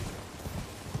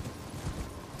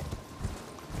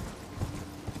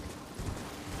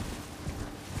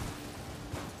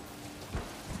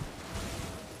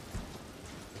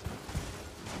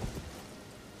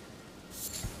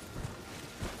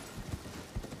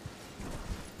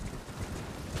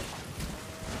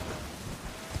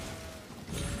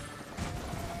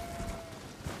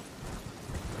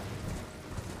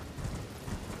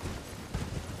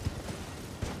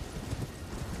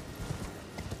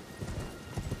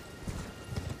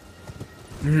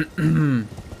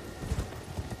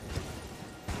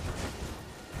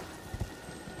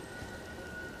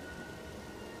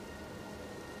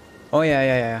 Oh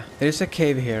yeah. There's a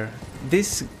cave here.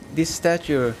 This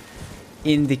statue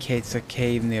indicates a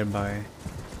cave nearby.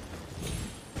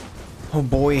 Oh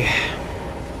boy.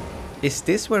 Is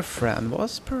this where Fran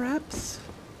was, perhaps?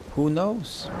 Who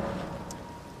knows?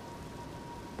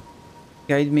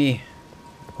 Guide me.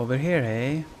 Over here,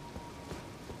 eh?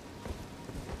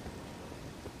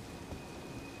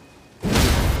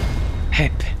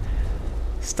 Hep.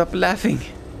 Stop laughing.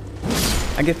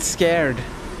 I get scared.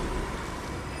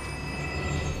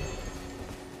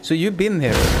 So you've been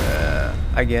here,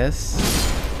 I guess.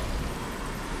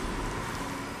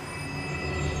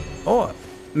 Oh,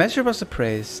 measure was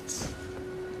appraised.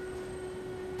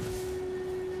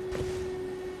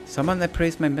 Someone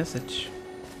appraised my message.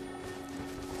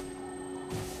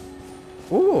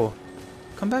 Ooh,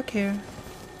 come back here.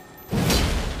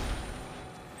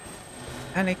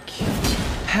 Panic.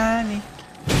 Panic.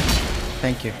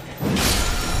 Thank you.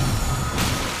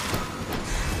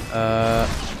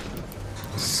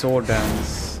 Sword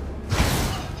dance.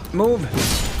 Move.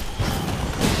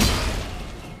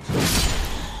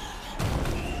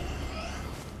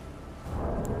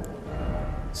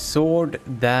 Sword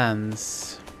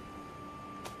dance.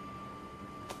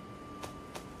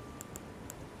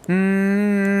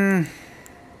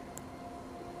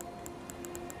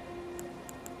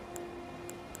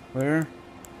 Where?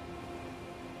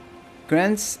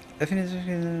 Grants a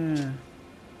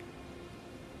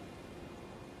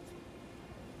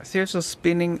series of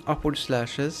spinning upward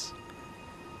slashes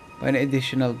by an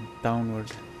additional downward.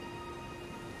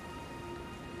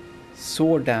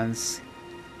 Sword dance.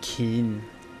 Keen.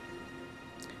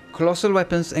 Colossal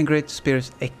weapons and great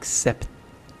spears accepted.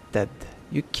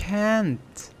 You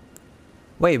can't.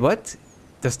 Wait, what?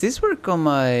 Does this work on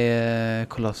my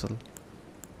colossal?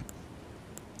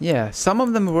 Yeah, some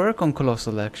of them work on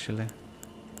colossal actually.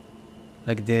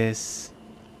 Like this.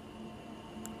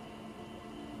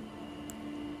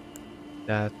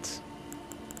 That.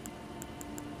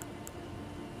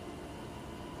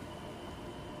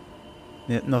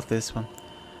 Yeah, not this one.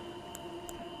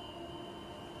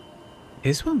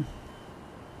 This one?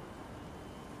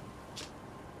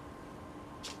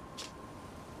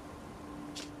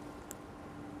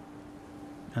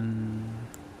 And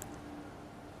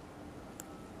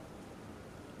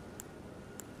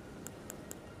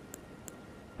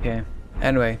okay,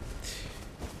 anyway.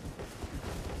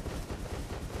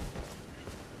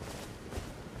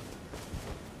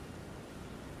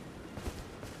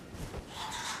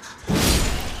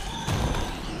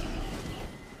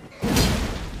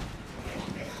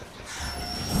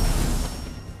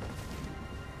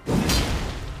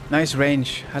 Nice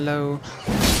range. Hello.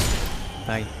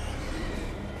 Die.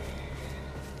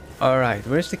 Alright,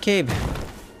 where's the cave?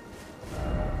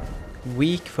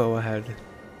 Weak foe ahead.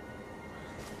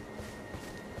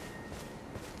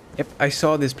 Yep, I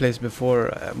saw this place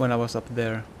before when I was up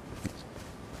there.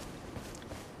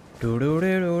 Still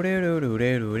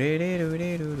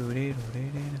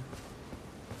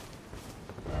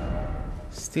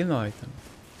no item.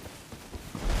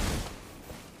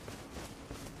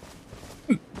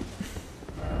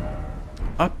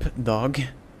 Up, dog.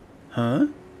 Huh?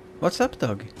 What's up,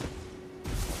 dog?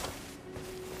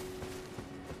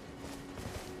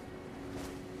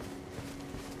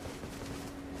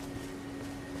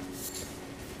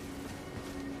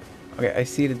 Okay, I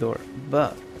see the door,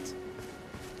 but...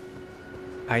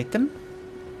 Item?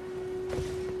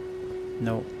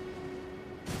 No.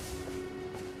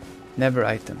 Never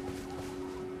item.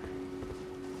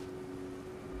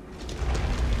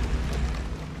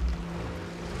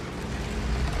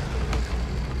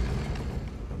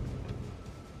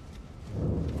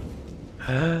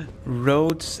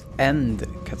 Road's End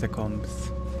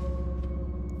catacombs.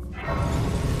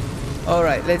 All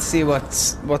right, let's see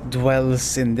what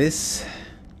dwells in this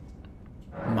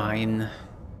mine.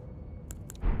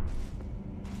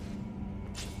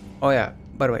 Oh yeah,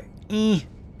 by the way,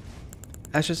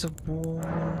 Ashes of War.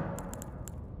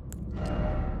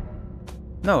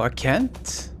 No, I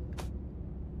can't.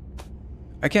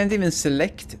 I can't even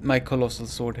select my colossal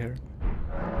sword here.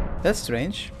 That's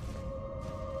strange.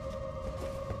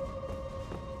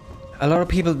 A lot of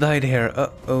people died here.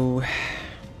 Uh-oh.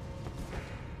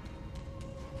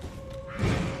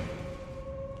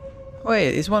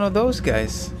 Wait, it's one of those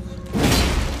guys.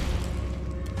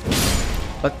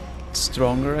 But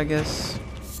stronger, I guess.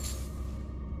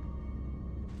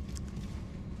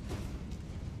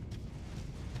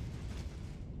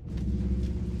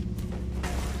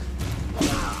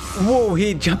 Whoa,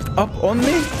 he jumped up on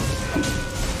me?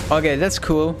 Okay, that's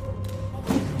cool.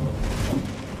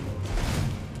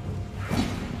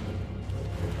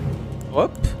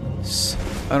 Whoops.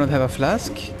 I don't have a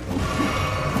flask.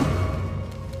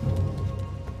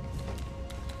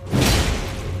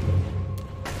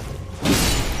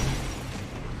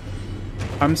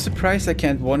 I'm surprised I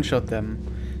can't one-shot them.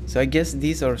 So I guess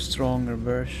these are stronger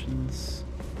versions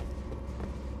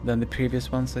than the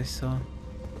previous ones I saw.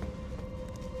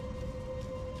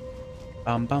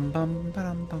 Bum bum bum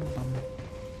bum bum bum.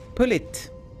 Pull it.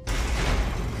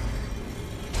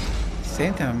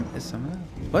 Same time as some.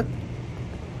 What?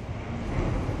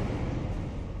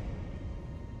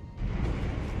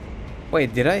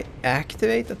 Wait, did I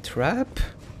activate a trap?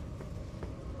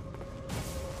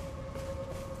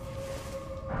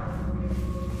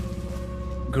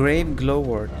 Grave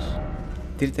glowworms.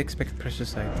 Didn't expect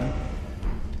precious item.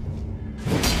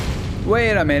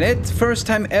 Wait a minute! First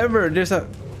time ever there's a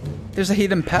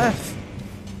hidden path.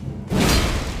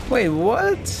 Wait,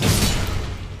 what?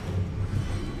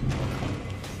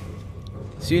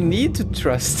 So you need to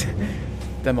trust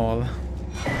them all.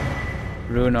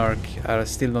 Rune arc. I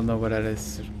still don't know what that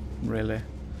is, really.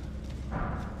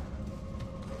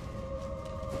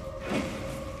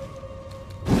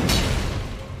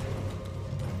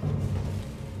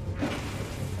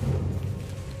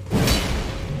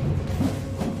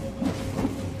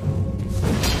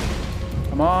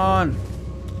 Come on!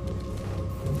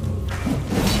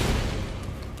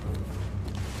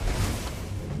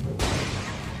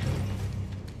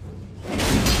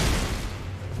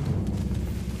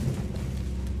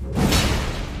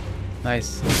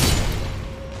 Nice.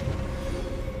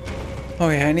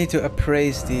 Okay, I need to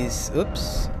appraise these.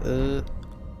 Oops.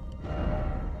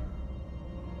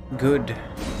 Good.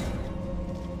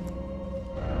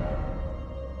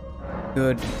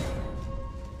 Good.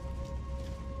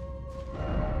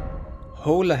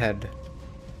 Hole ahead.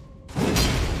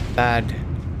 Bad.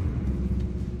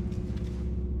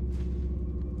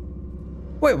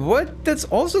 Wait, what? That's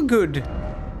also good.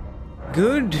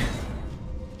 Good.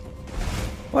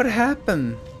 What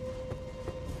happened?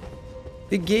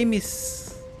 The game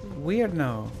is weird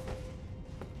now.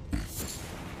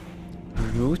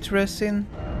 Root resin?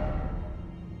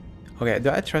 Okay,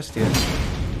 do I trust you?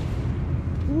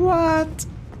 What?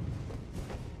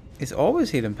 It's always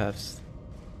hidden paths.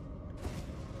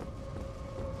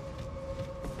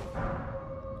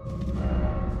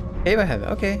 Cave ahead,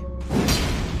 okay.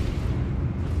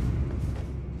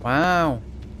 Wow.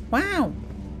 Wow.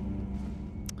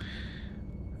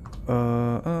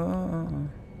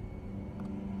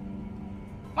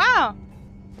 Wow.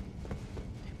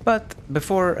 But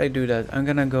before I do that, I'm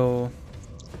gonna go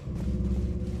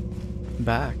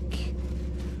back.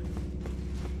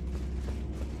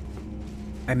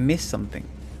 I missed something.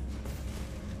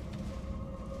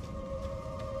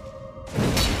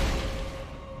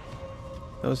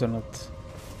 Those are not.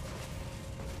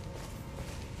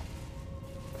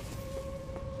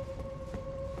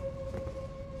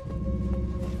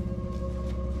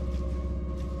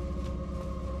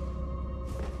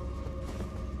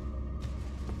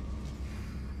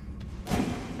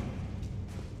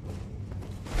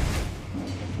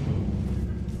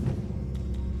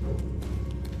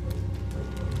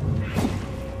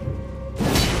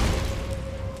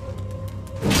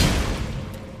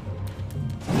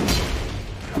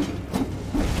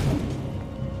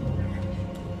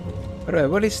 Alright,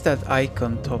 what is that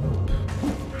icon top?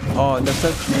 Oh, does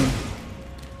that mean...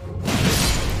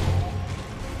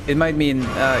 It might mean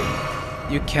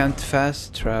you can't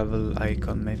fast travel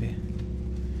icon, maybe.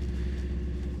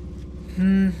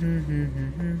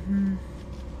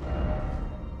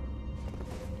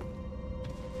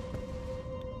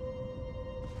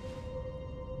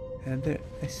 And there,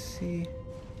 I see...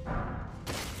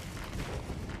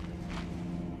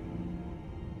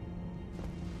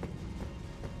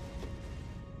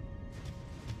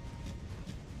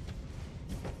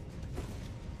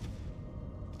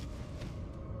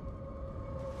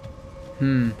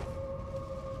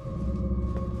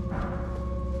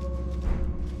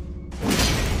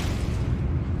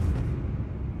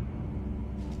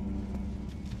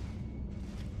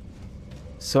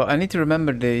 So I need to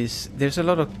remember this. There's a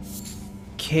lot of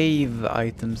cave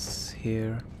items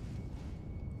here.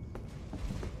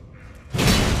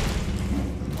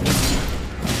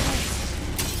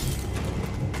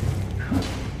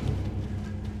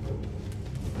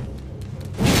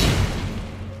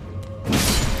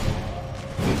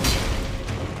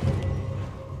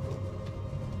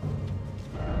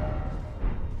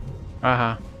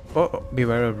 Aha. Oh,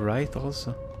 beware of right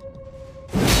also.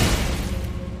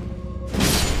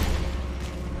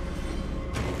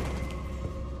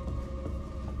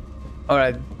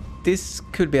 Alright, this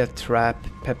could be a trap,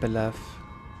 Pepe Laugh.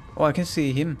 Oh, I can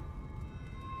see him.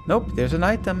 Nope, there's an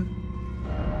item.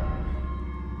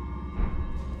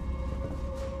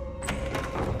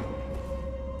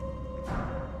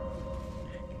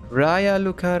 Raya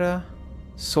Lucara,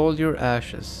 Soldier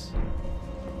Ashes.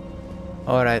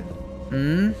 Alright.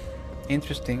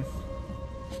 Interesting.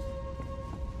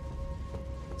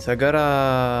 So I got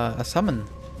a summon.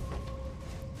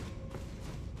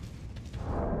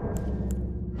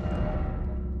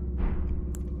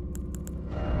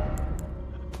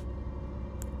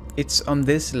 It's on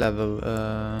this level.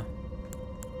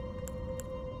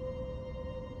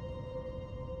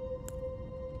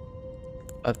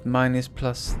 At mine is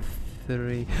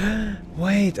 +3.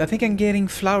 Wait, I think I'm getting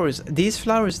flowers. These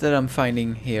flowers that I'm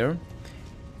finding here,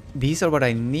 these are what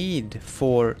I need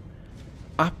for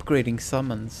upgrading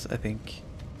summons, I think.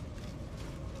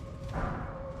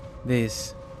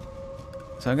 These.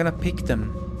 So I'm gonna pick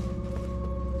them.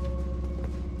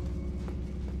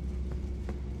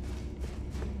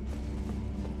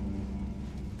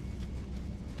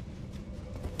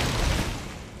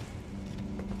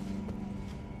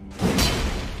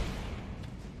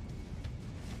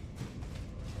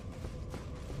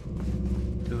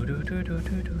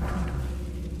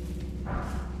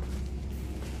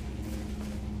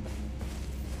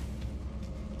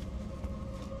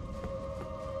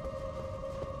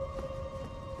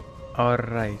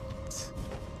 Alright.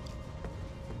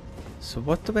 So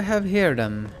what do we have here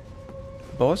then?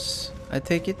 Boss, I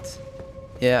take it?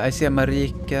 Yeah, I see a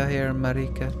Marika here,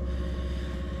 Marika.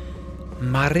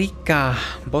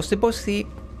 Bossy bossy.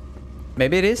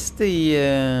 Maybe it is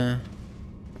the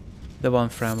one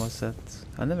Fran was at.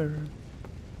 I never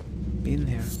been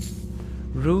here.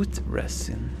 Root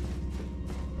resin.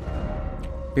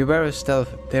 Beware of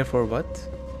stealth, therefore what?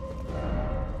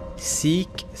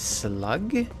 Seek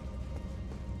slug?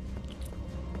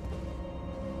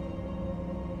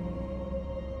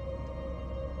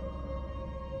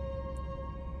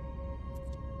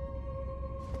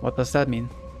 What does that mean?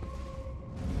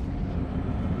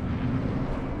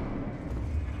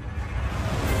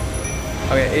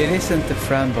 Okay, it isn't the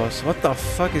Fran boss. What the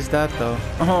fuck is that though?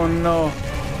 Oh no.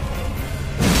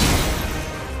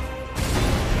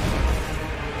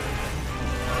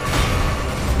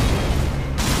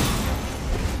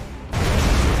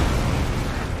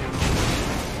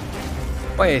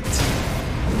 Wait.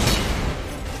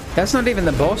 That's not even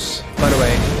the boss, by the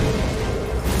way.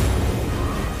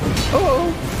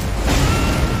 Oh!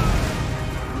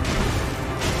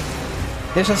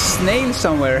 There's a snail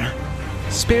somewhere.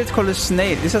 Spirit called a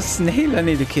snail. There's a snail I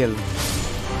need to kill.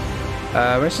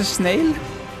 Where's the snail?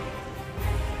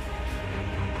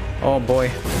 Oh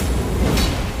boy.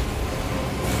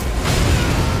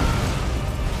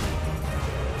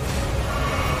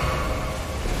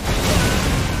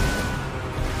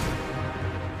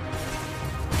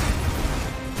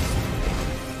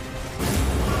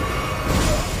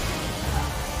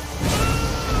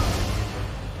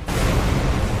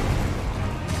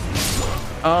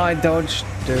 Oh, I dodged,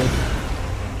 dude.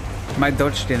 My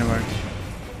dodge didn't work.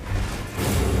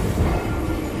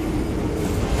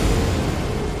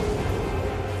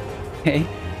 Okay.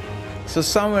 So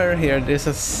somewhere here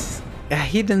there's a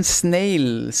hidden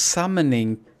snail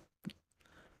summoning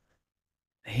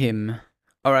him.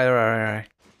 Alright.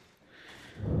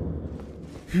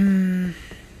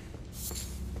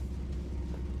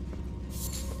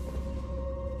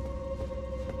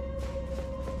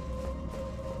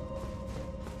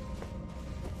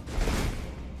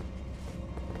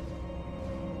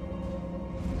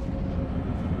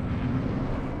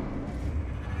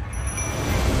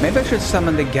 Maybe I should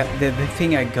summon the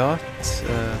thing I got.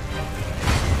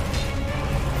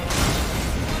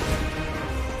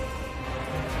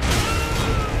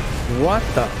 What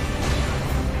the?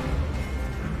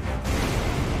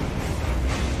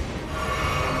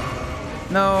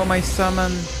 No, my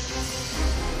summon.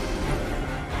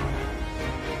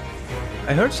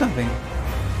 I heard something.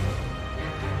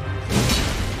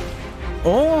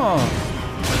 Oh!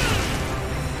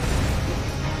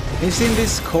 It's in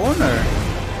this corner.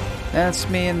 That's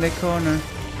me in the corner.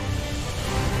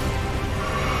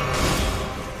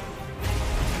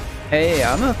 Hey,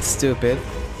 I'm not stupid.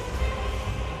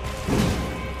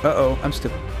 Uh-oh, I'm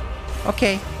stupid.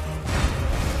 Okay.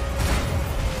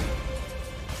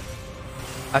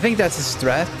 I think that's a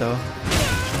strat, though.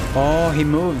 Oh, he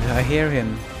moved. I hear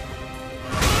him.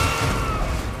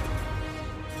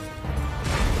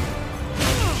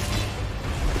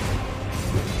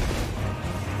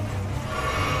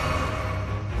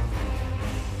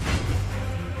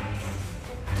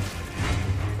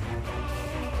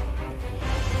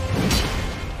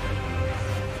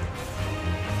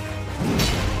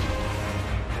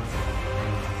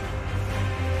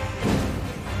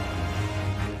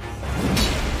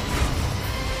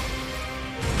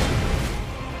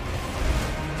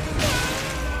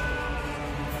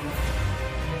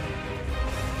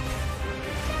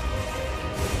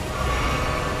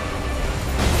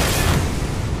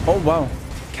 wow.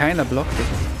 Kinda blocked it.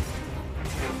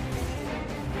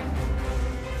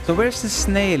 So where's the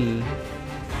snail?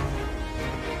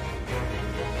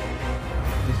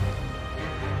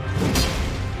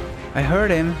 I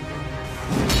heard him.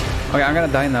 Okay, I'm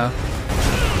gonna die now.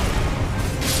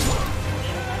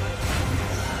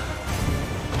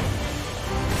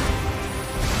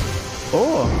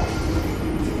 Oh!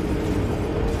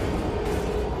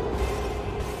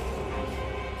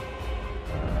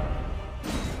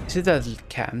 Is it a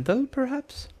candle,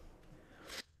 perhaps?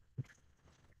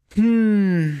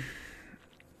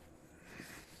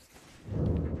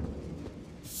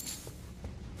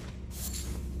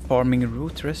 Farming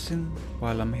root resin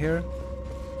while I'm here.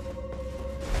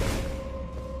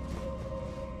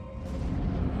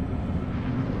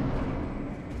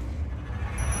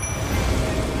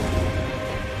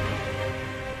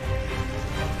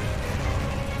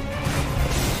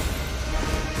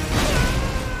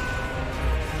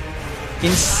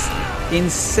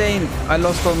 Insane! I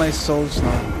lost all my souls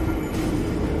now.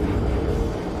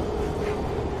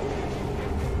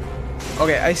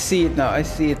 Okay, I see it now. I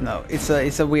see it now.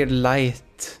 It's a weird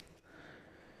light.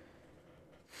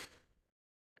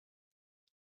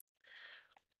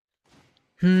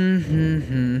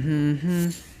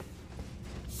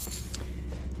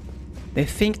 They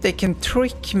think they can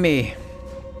trick me.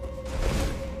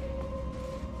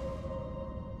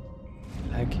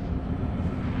 Lag.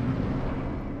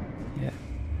 Yeah.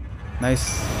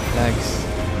 Nice lags.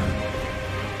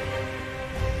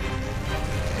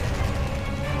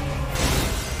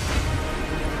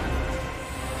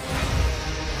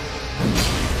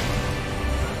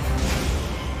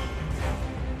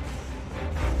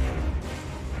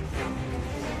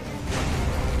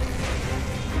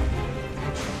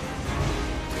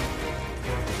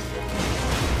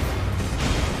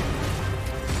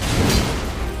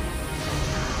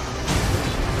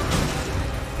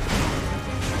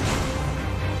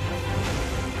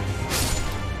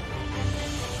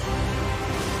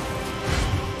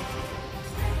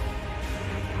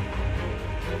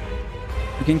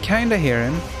 You can kinda hear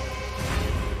him.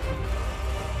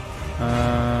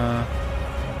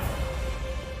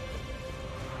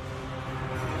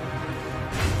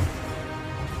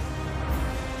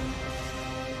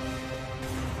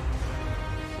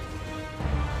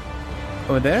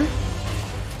 Over there?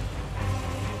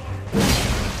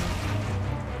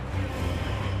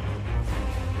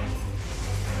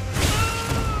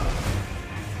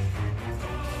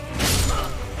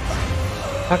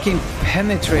 Fucking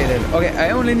penetrated. Okay,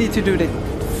 I only need to do that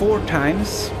 4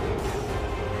 times.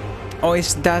 Oh,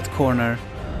 it's that corner.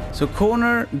 So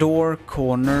corner, door,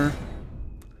 corner.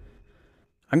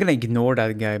 I'm gonna ignore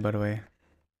that guy, by the way.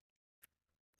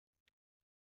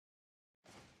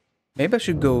 Maybe I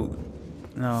should go...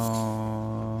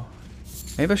 No...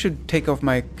 Maybe I should take off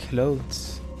my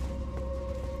clothes.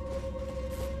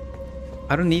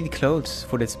 I don't need clothes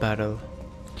for this battle.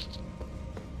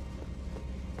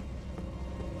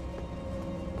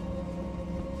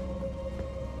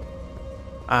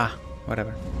 Ah,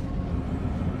 whatever.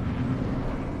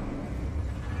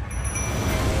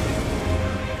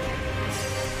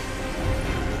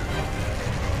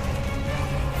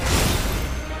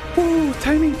 Ooh,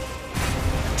 timing!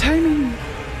 Timing!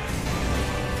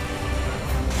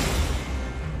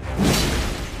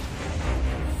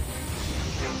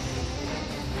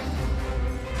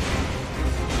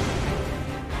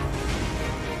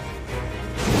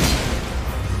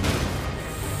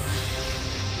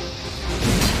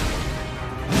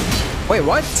 Wait,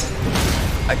 what?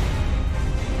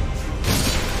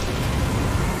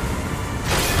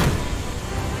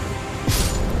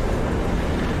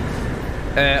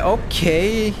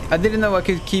 Okay. I didn't know I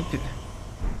could keep it.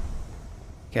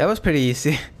 Okay, that was pretty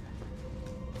easy.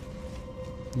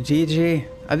 GG.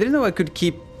 I didn't know I could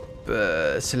keep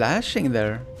slashing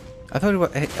there. I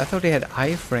thought they had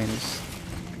iframes.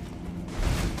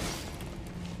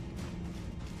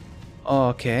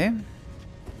 Okay.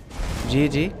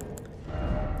 GG.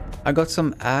 I got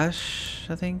some ash,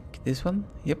 I think. This one?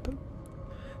 Yep.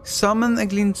 Summon a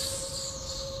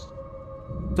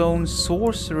glintstone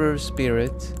sorcerer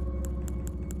spirit.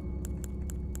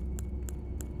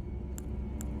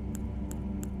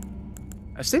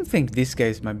 I still think this guy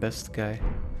is my best guy.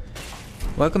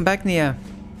 Welcome back, Nia.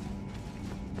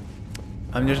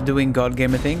 I'm just doing god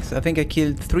gamer things. I think I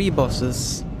killed 3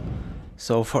 bosses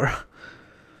so far.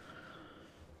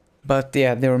 But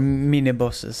yeah, they were mini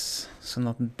bosses, so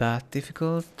not that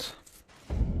difficult.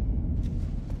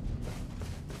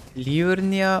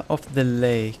 Liurnia of the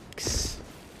Lakes.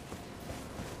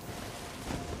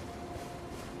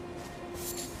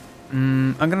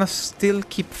 I'm gonna still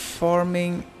keep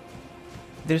farming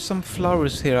there's some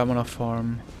flowers here I wanna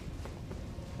farm.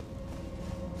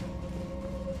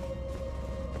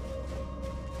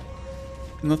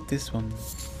 Not this one.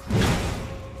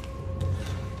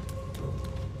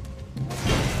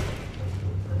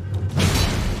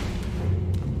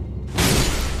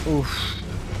 Oof.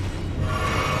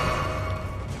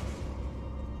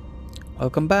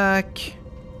 Welcome back.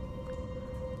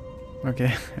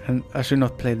 Okay, and I should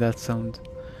not play that sound.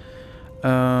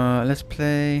 Let's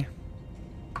play.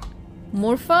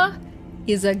 Morfah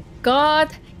is a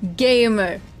god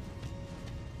gamer.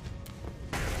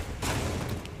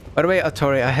 By the way,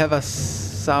 Atari, I have a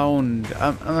sound.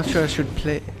 I'm not sure I should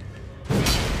play.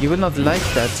 You will not like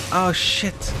that. Oh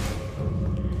shit.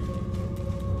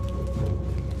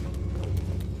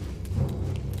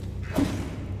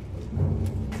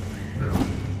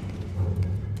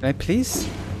 Can I please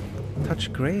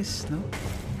touch Grace? No?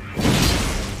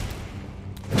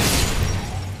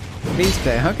 Please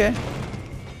play, okay.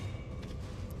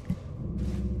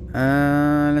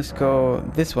 Let's go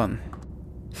this one.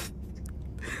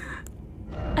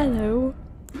 Hello.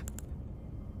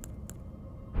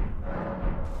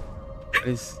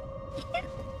 It's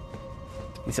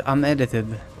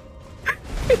unedited.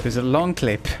 There's a long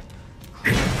clip.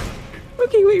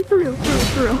 Okay, wait, for real,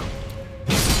 for real.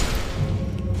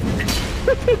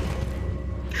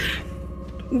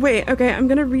 Wait, okay, I'm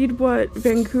gonna read what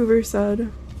Vancouver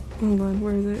said. Hold on,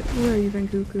 where is it? Where are you,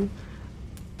 Vancouver?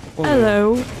 Oh.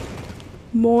 Hello.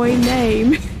 My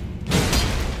name.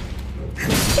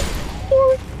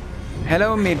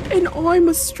 Hello, mid. And I'm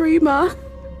a streamer.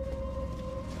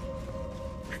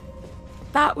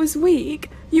 That was weak.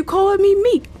 You calling me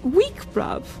weak,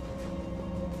 bruv?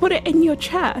 Put it in your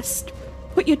chest.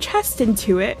 Put your chest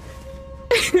into it.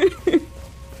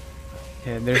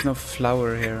 Yeah, there's no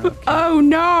flower here. Okay. Oh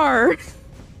no!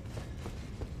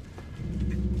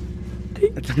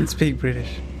 I don't speak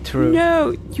British. True.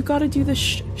 No, you gotta do the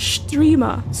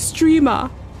streamer.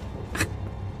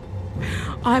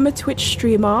 I'm a Twitch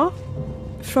streamer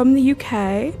from the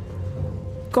UK.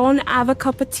 Gone have a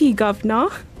cup of tea, governor.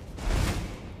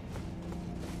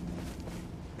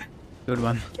 Good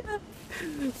one.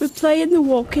 We're playing The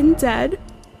Walking Dead.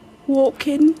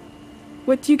 Walking.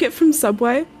 What do you get from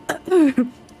Subway?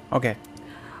 Okay.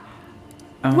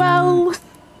 Well.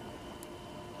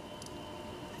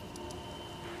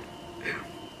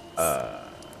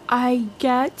 I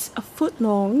get a foot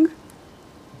long.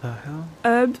 The hell?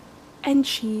 Herb and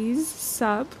cheese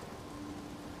sub.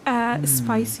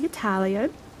 Spicy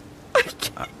Italian.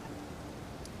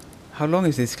 How long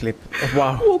is this clip? Oh,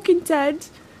 wow. Walking Dead.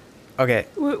 Okay.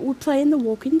 We're playing The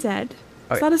Walking Dead.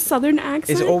 Okay. Is that a southern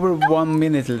accent? It's over 1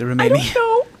 minute remaining. I don't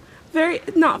know.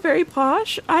 Not very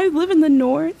posh. I live in the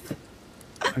north.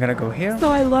 I'm gonna go here. So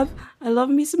I love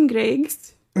me some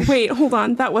Greg's. Wait, hold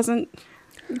on. That wasn't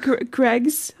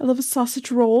Greg's. I love a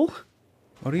sausage roll.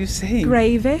 What are you saying?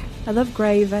 Gravy. I love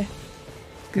gravy.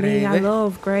 Me, I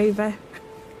love gravy.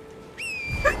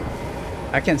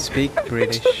 I can speak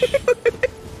British.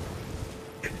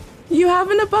 You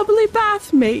having a bubbly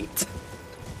bath, mate?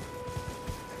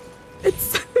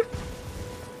 It's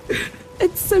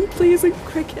simply as a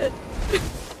cricket.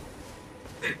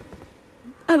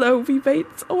 Hello, we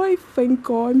mates. Oh, I think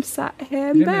I'm sat here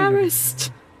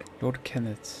embarrassed. Lord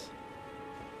Kenneth.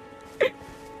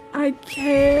 I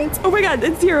can't. Oh my god,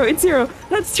 it's zero.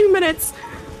 That's 2 minutes.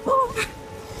 Oh.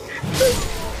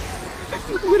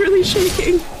 I'm literally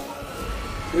shaking.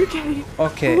 Okay.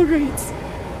 Okay. Alright.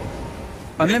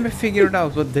 I never figured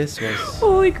out what this was.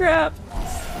 Holy crap.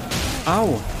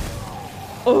 Ow.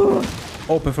 Oh.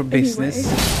 Open for business.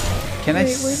 Anyway. Can I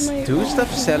Wait, do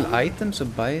stuff, sell items or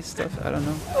buy stuff? I don't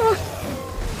know.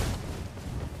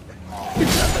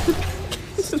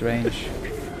 Strange.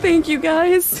 Thank you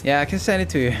guys. Yeah, I can send it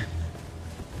to you.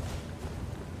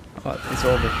 Oh, it's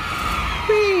over.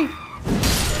 Whee!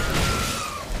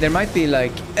 There might be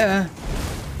like,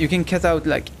 you can cut out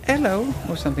like hello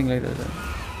or something like that.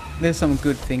 There's some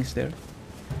good things there.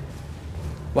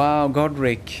 Wow,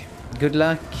 Godric. Good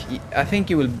luck. I think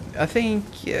you will. I think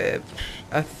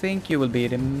you will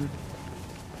beat him.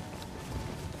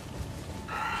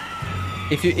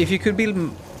 If you could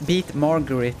beat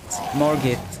Margit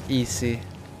easy,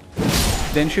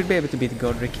 then you should be able to beat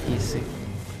Godric easy.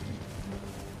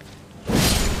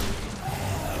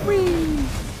 Whee!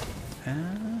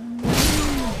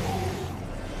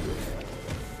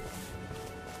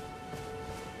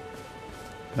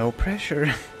 No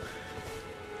pressure.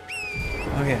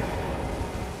 Okay.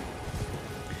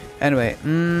 Anyway,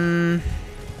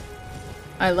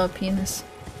 I love penis.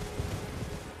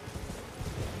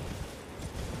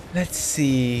 Let's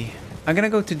see. I'm gonna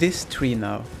go to this tree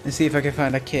now and see if I can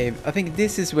find a cave. I think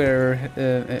this is where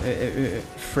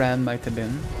Fran might have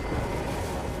been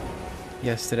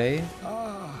yesterday.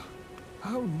 Ah,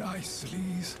 how nice,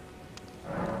 Lise.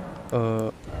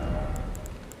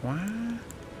 What?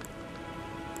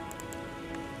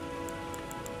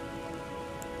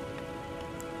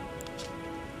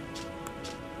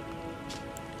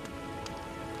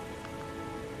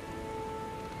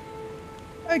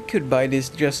 I could buy this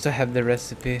just to have the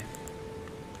recipe.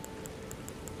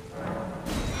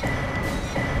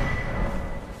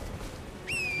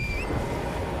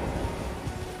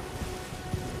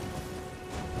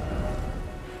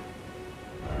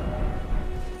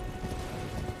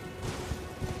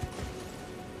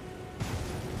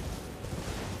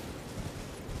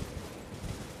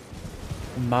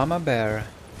 Mama bear.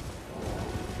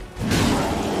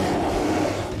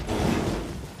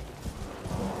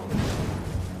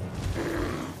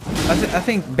 I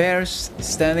think bears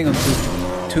standing on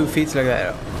two feet like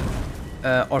that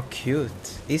are cute.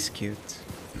 Is cute.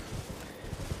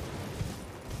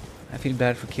 I feel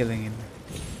bad for killing him.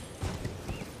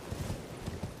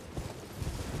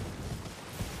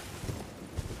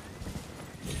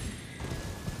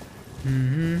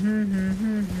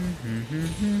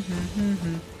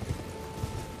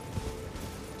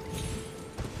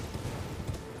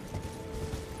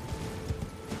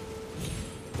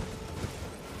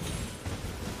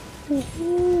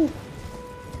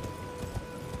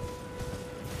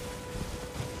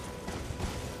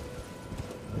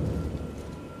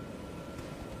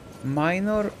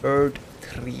 Minor Earth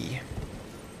 3.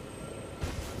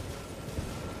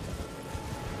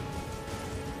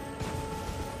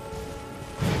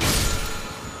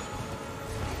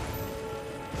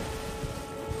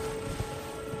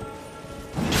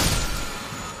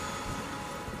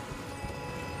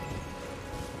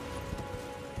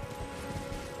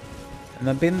 And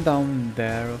I've been down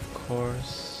there, of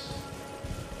course.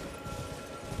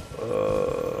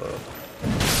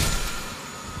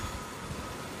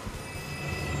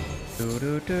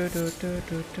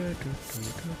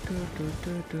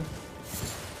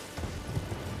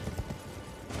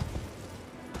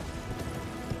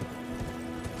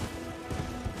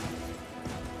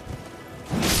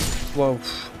 Whoa.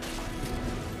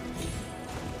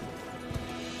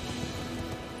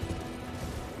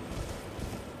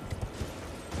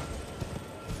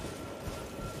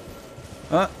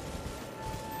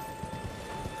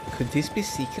 Could this be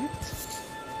secret?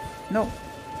 No.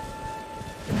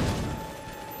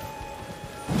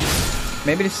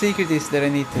 Maybe the secret is that I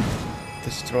need to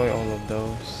destroy all of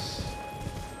those.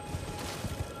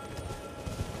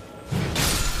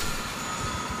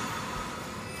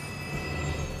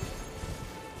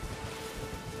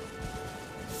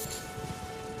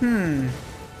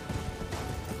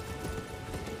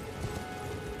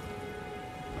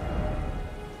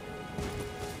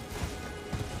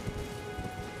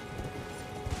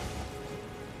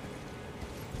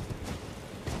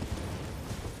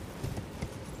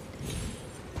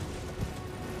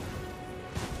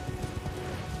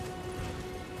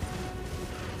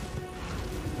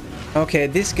 Okay,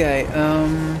 this guy,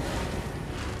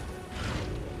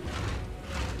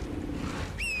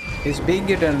 is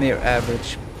bigger than your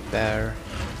average bear.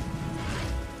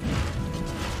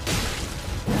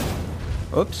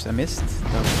 Oops, I missed.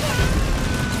 No.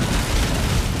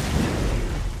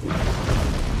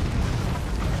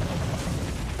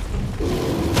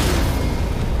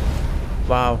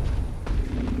 Wow.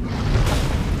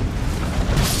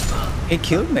 He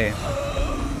killed me.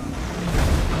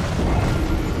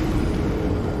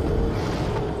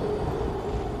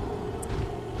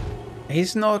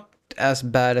 He's not as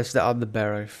bad as the other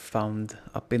bear I found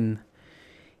up in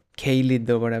Kalid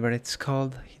or whatever it's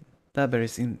called. That bear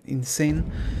is insane.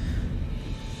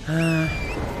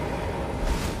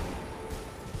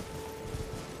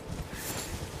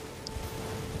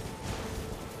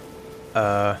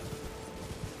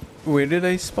 Where did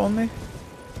they spawn me?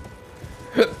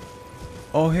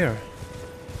 Oh, here.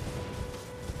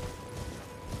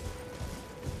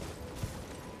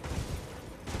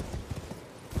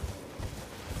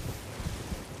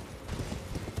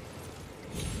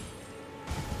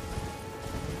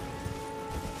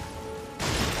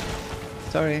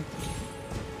 Sorry.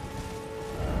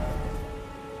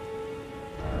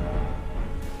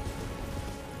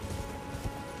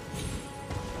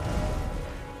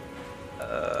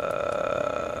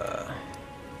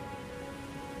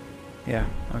 Yeah,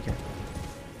 okay.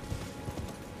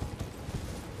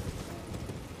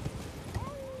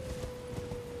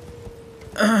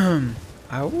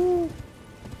 Ow.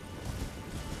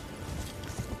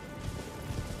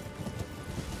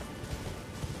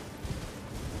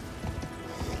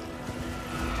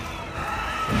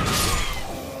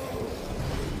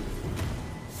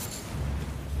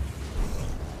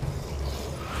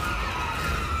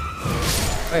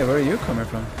 Hey, where are you coming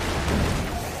from?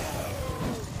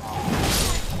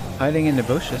 Hiding in the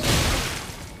bushes.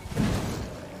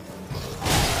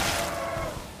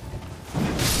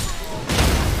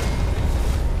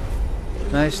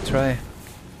 Nice try.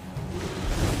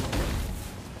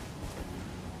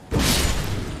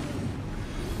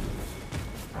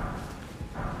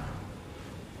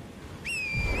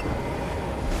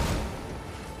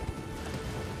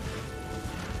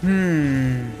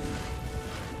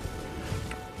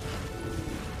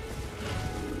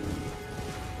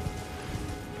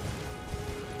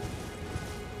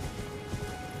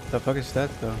 The fuck is that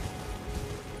though?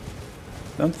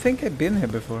 Don't think I've been here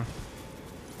before.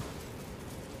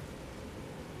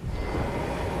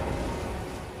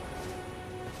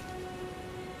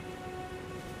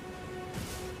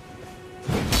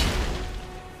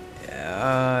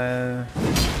 Yeah,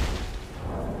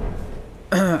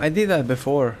 I did that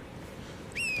before.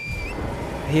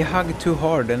 He hugged too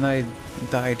hard and I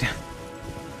died.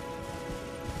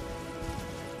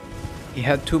 He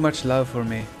had too much love for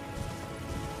me.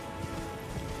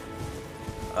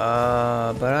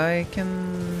 But I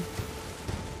can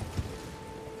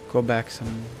go back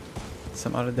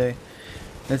some other day.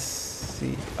 Let's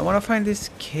see. I want to find this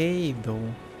cave though.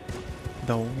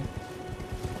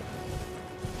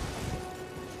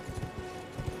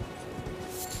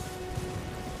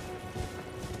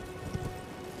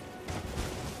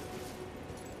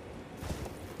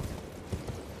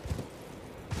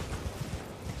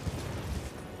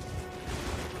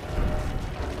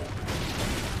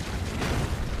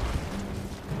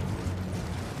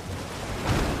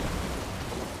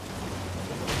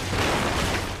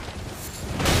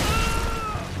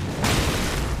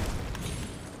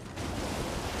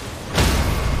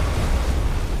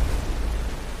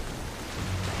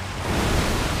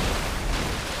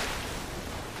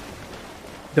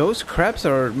 Those crabs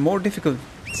are more difficult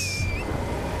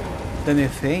than you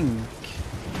think.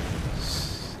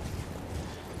 It's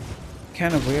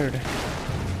kind of weird.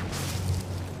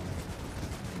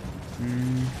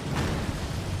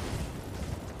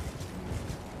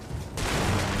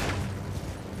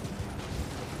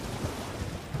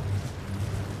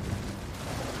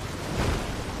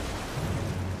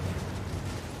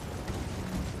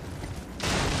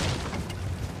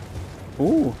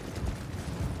 Ooh.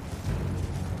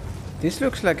 This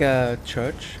looks like a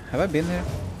church. Have I been there?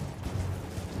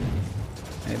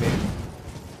 Maybe.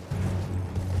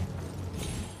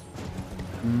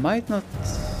 Might not.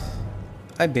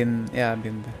 I've been there.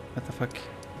 What the fuck?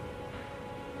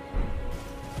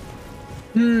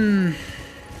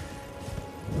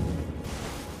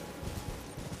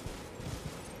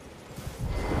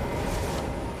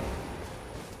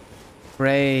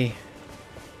 Ray.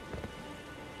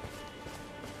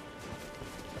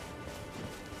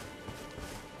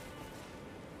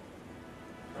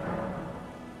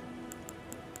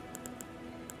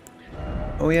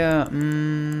 Oh yeah,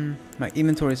 my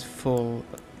inventory is full.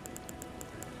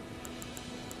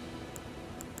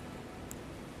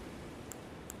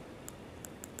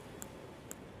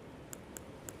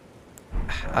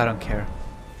 I don't care.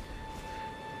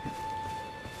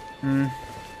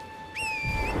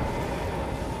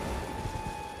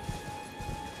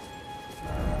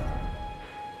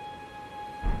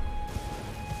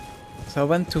 So I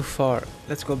went too far.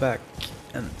 Let's go back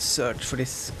and search for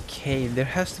this cave. There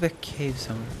has to be a cave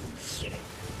somewhere.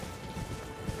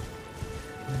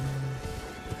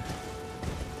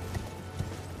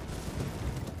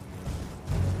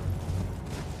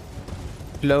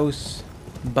 Close,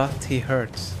 but he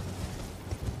hurts.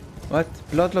 What?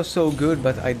 Blood loss so good,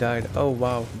 but I died. Oh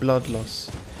wow, blood loss.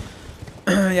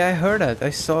 Yeah, I heard that. I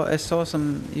saw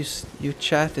some. You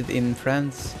chatted in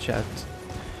friends chat.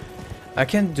 I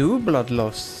can do blood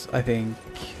loss, I think,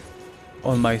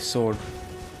 on my sword.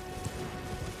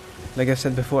 Like I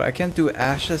said before, I can't do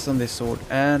ashes on this sword,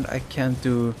 and I can't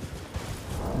do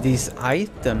these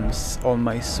items on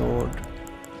my sword.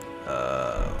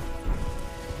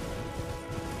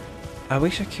 I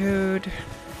wish I could.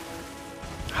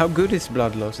 How good is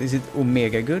blood loss? Is it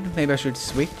omega good? Maybe I should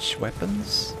switch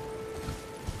weapons.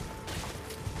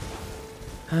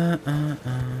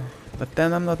 But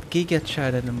then I'm not Giga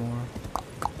Chad anymore.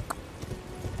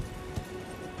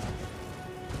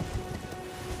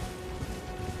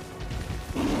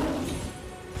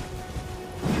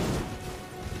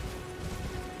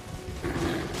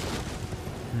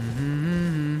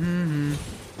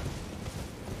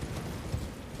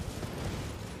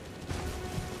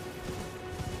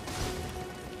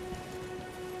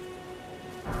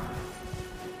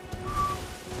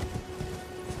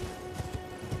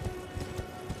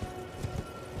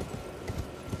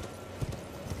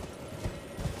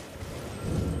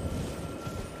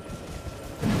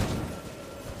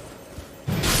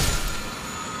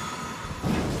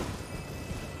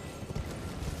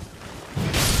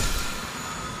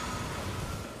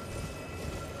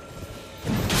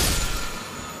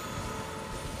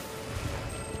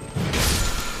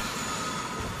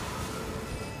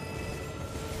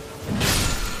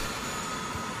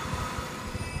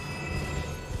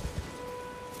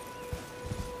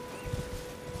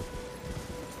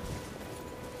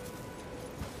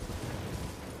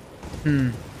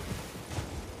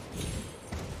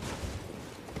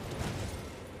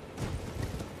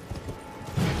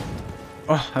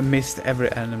 Oh, I missed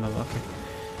every animal. Okay.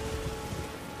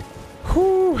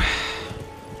 Whew.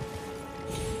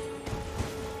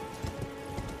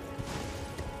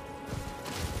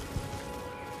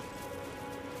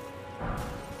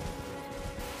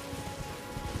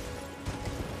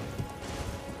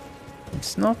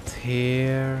 It's not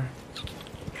here.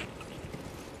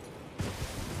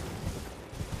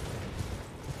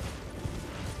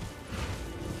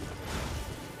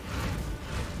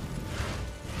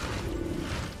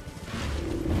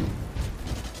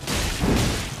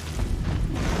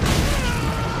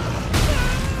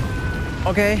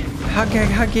 Okay,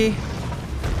 huggy.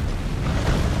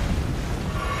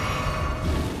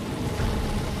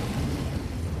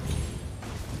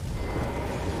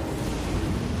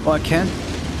 Oh, I can't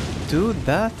do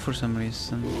that for some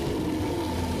reason.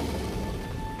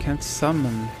 Can't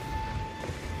summon.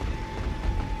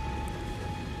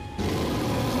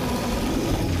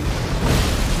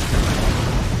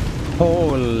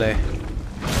 Holy.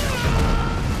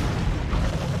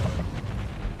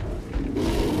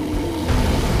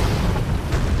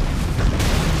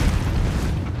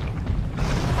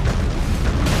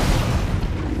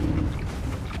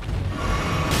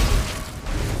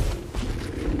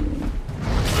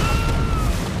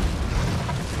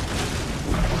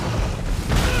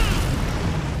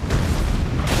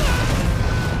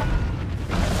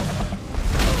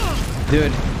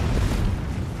 Dude.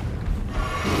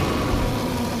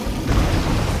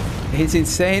 He's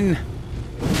insane.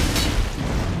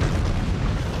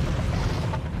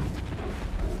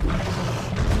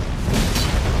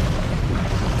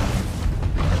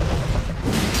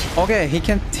 Okay, he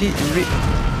can't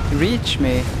reach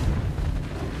me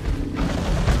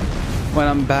when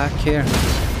I'm back here.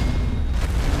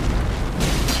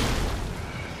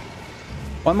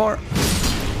 One more.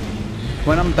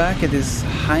 When I'm back at his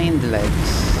hind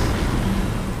legs.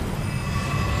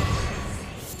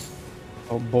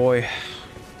 Oh boy.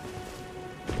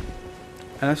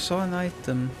 And I saw an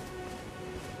item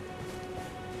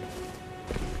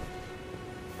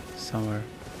somewhere.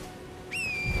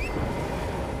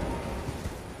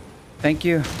 Thank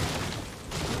you.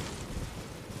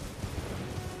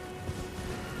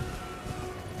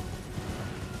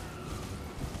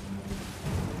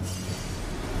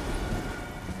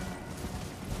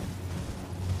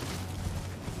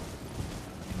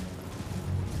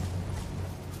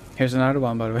 Here's another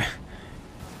one, by the way.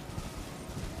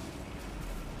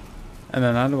 And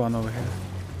another one over here.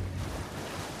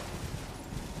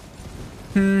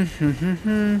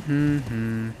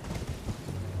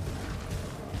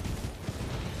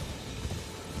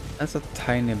 That's a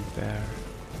tiny bear.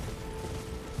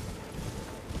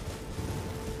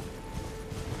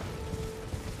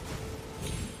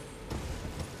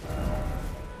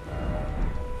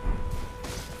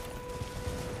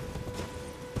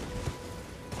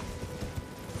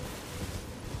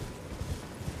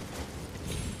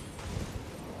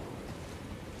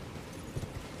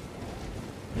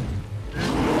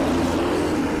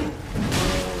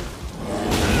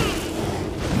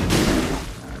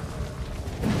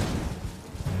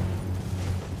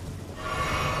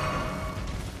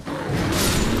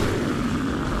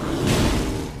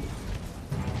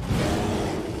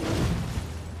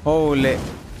 Holy.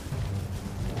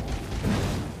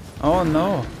 Oh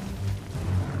no.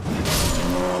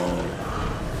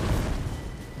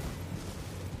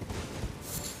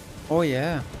 Oh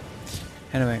yeah.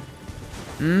 Anyway.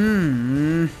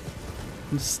 I'm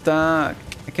stuck.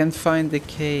 I can't find the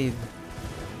cave.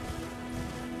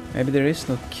 Maybe there is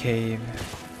no cave.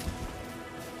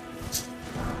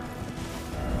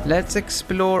 Let's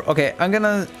explore. Okay, I'm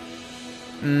gonna...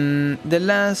 the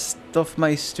last of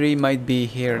my stream might be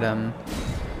here then.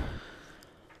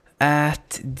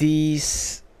 At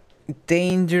these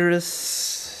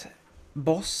dangerous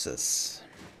bosses.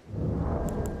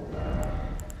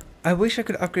 I wish I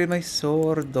could upgrade my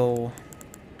sword though.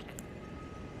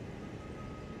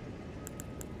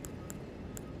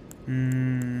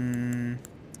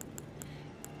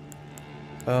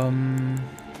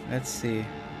 Let's see.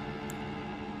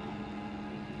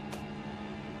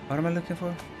 What am I looking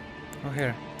for? Oh,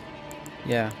 here.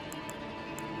 Yeah.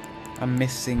 I'm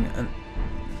missing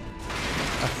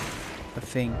a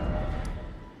thing.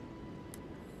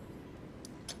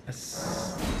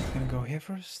 Let's gonna go here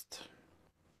first.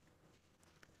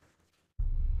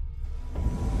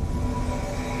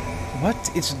 What?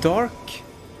 It's dark.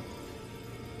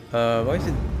 Why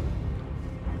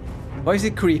is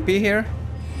it creepy here?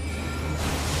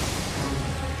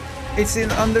 It's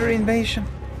under invasion.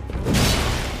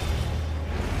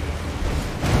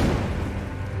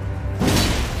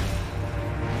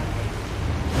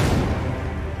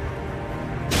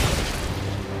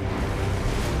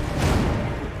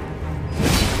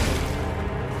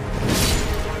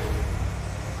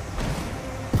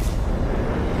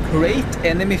 great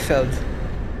enemy felled.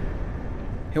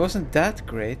 He wasn't that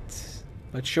great,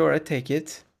 but sure, I take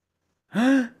it.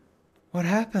 What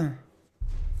happened?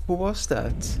 Who was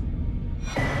that?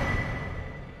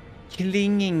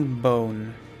 Clinging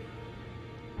bone.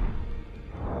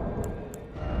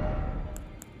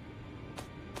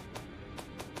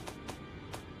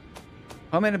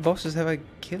 How many bosses have I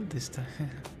killed this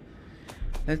time?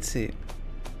 Let's see.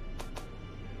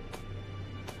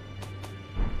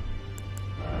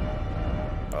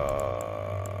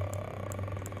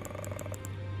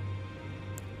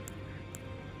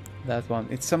 That one.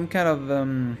 It's some kind of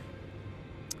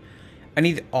I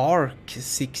need arc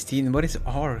 16. What is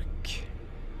arc?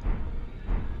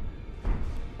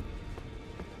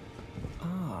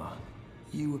 Ah,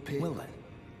 you appear. Well then.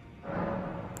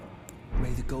 May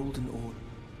the golden order.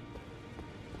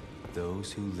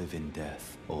 Those who live in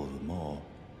death all the more.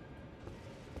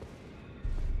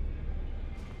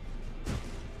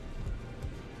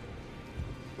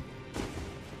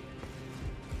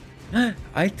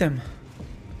 Item.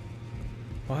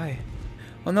 Why?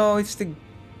 Oh no, it's the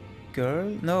girl?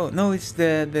 No, it's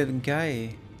the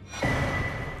guy.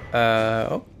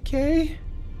 Okay.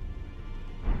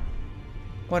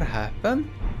 What happened?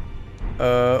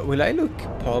 Will I look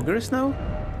poggers now?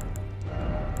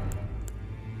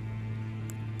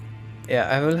 Yeah,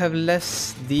 I will have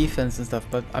less defense and stuff,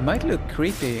 but I might look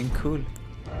creepy and cool.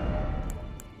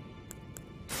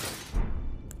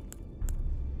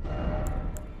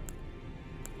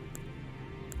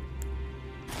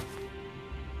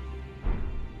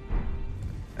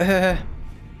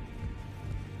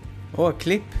 Oh, a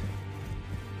clip.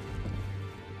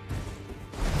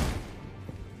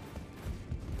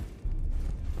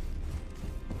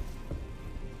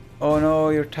 Oh no,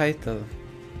 your title.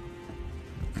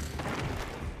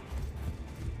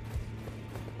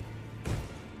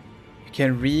 You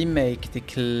can remake the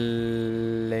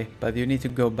clip, but you need to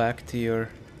go back to your...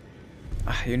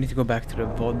 you need to go back to the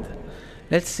VOD.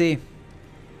 Let's see.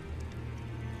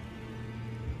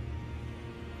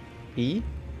 E?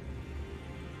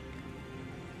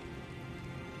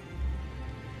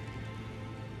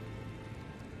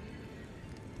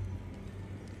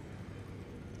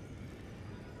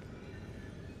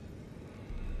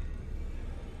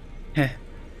 Heh.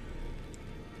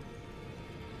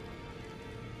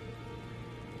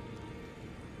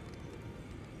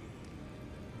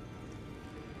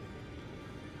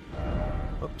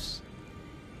 Oops.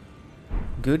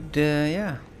 Good,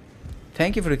 yeah.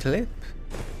 Thank you for the clip.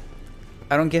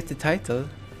 I don't get the title,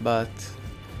 but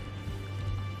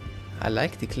I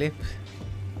like the clip.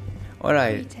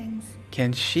 Alright.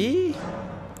 Can she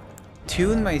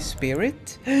tune my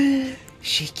spirit?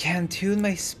 She can tune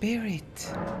my spirit.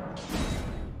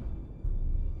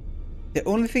 The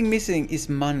only thing missing is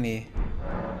money.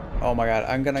 Oh my god,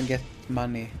 I'm gonna get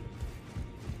money.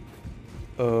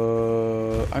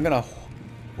 I'm gonna...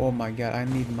 Oh my god, I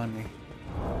need money.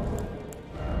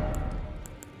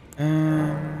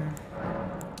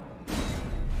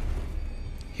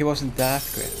 He wasn't that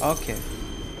great. Okay.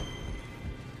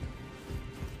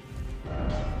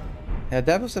 Yeah,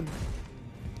 that was a...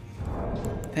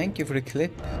 Thank you for the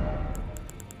clip.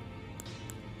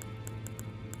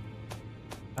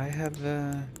 I have...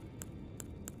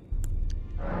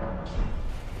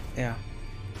 Yeah.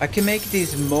 I can make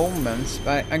these moments,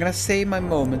 but I'm gonna save my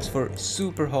moments for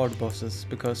super hard bosses,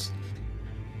 because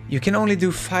you can only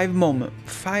do 5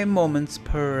 moments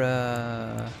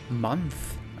per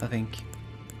month, I think.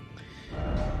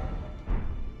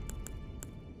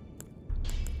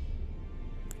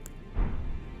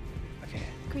 Okay.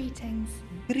 Greetings.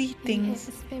 Greetings.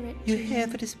 You here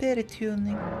for the spirit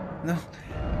tuning? No,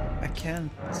 I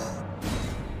can't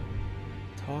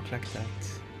talk like that.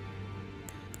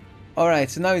 Alright,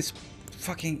 so now it's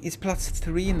it's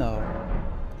 +3 now.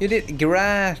 You did,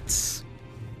 grats!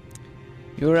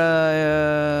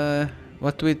 You're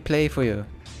what do we play for you?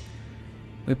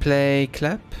 We play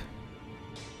clap?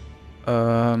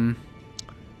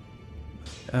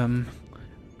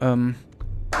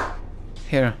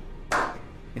 Here.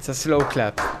 It's a slow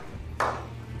clap.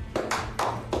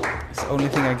 It's the only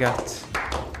thing I got.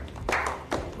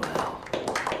 Well,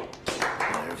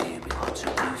 wherever you belong to,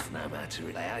 Ruth, no matter,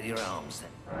 lay out your arms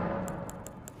then.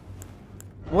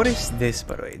 What is this,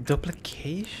 by the way?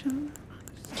 Duplication?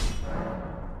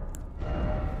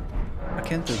 I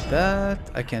can't do that.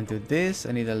 I can't do this.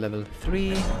 I need a level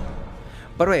 3.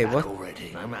 By the way, what?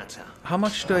 Already, no matter. How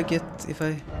much do I get if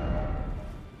I...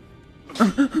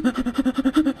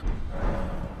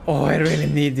 Oh, I really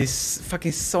need this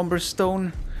fucking somber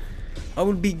stone. I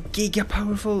will be giga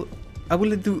powerful. I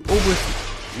will do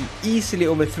easily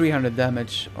over 300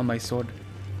 damage on my sword.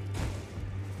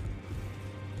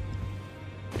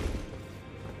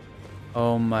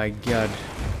 Oh my god.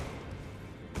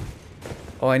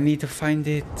 Oh, I need to find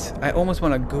it. I almost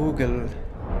want to Google.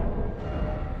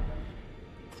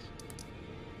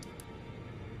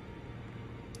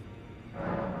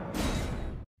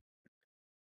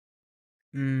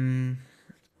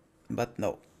 But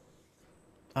no.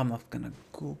 I'm not gonna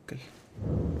Google.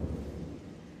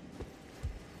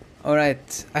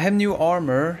 Alright, I have new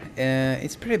armor.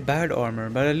 It's pretty bad armor,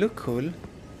 but I look cool.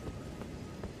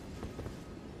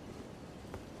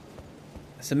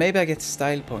 So maybe I get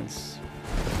style points.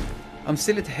 I'm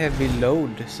still at heavy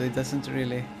load, so it doesn't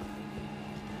really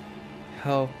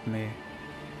help me.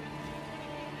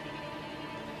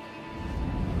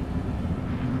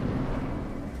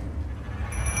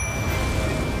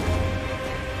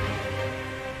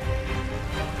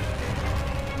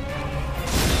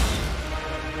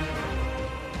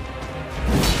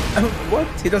 What?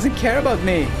 He doesn't care about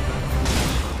me.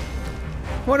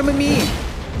 What about me?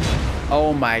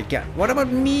 Oh my god. What about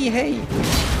me? Hey,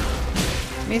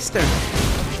 mister.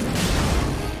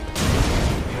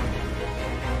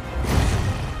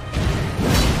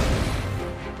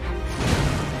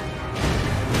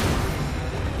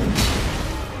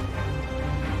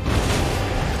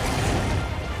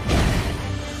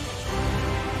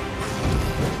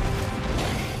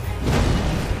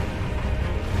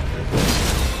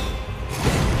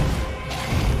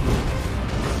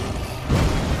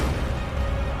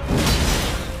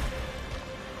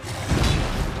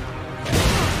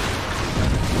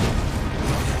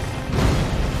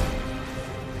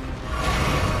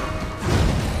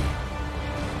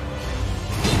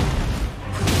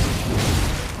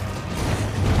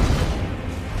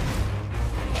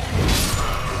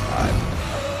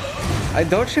 I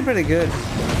dodged him pretty good.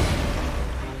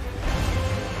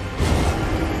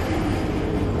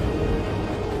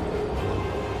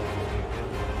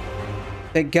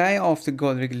 The guy after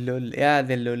Godric lull. Yeah,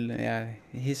 the lull. Yeah,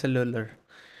 he's a luller.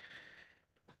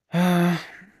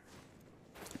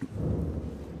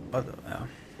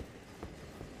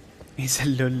 He's a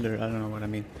luller. I don't know what I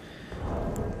mean.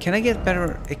 Can I get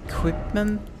better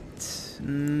equipment?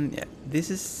 Yeah, this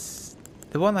is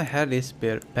the one I had is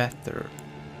better.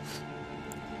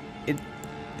 It.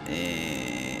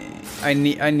 I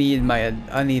need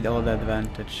all the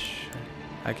advantage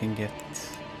I can get.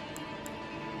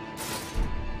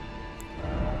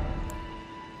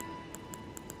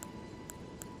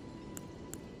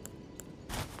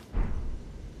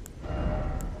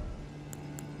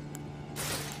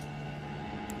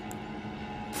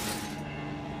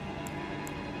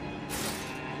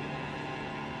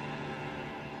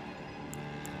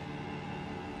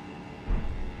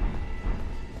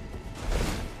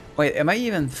 Wait, am I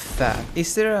even fat?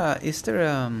 Is there a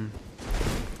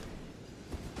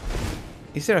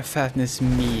fatness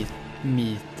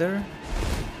meter?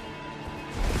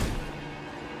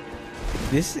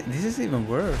 This is even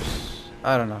worse.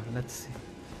 I don't know. Let's see.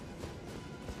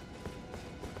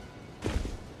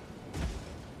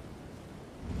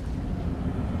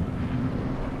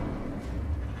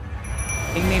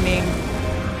 Ding ding ding.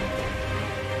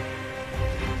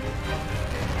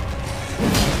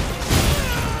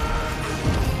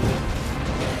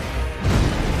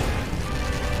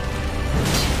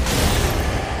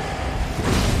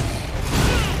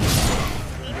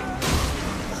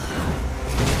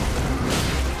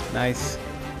 Nice.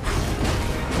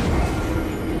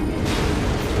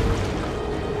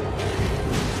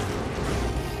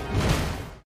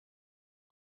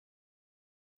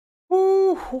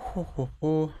 Ooh, ho, ho, ho,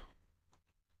 ho.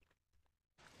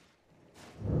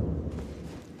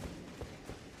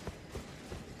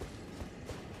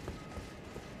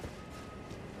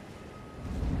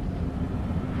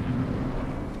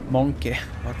 Monkey.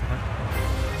 What the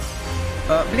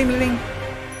heck? Bling bling bling.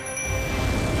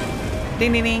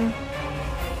 Ding ding ding.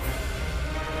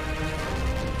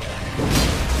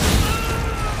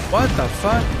 What the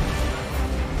fuck?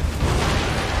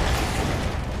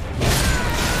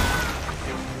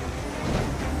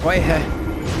 Why?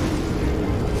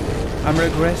 I'm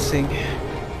regressing.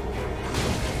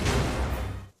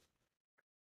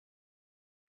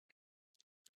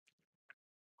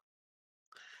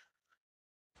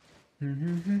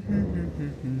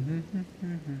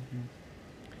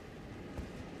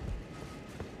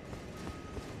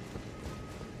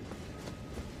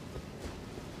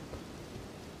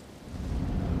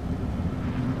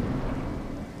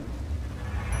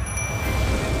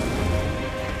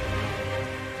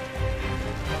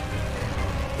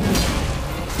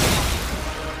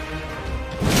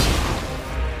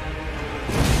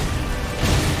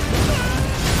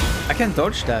 I can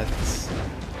dodge that,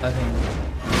 I think.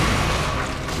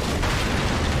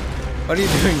 What are you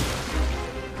doing?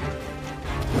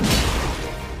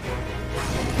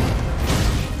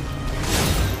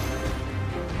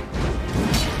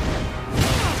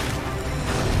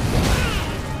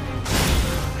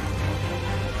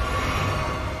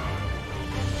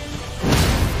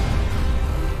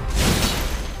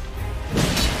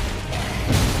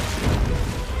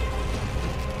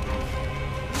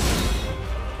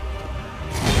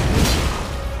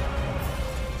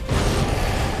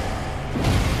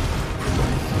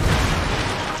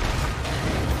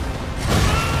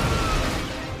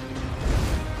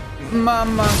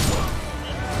 mama!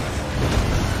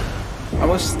 I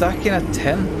was stuck in a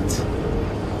tent.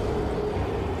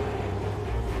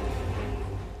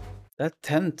 That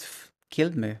tent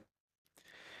killed me.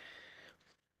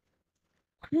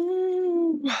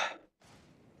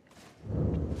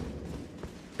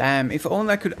 Damn, if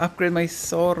only I could upgrade my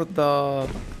sword. Oh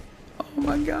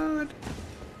my god.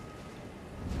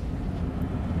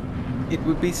 It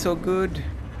would be so good.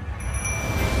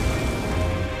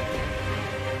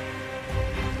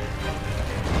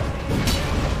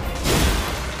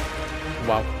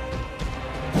 Wow.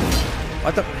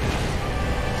 What the?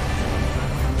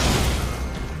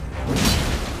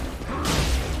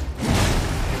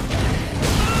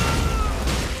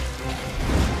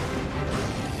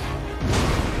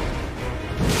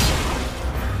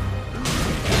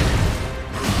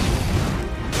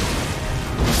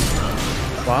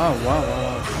 Wow, wow,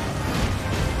 wow.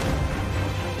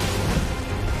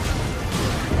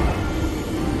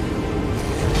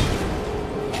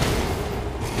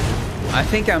 I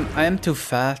think I am too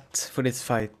fat for this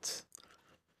fight.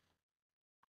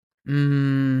 Wait,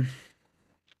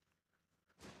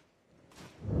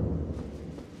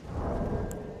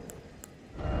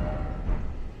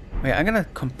 I'm gonna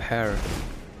compare.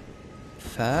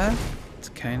 Fat,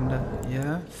 kinda,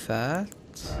 yeah, fat.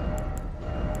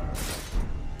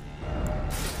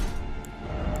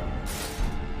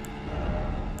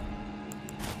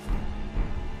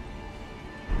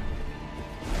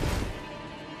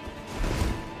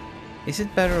 Is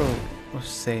it better or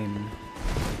same?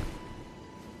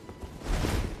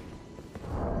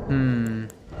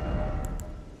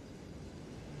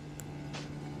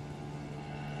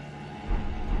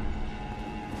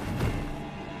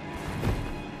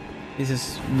 This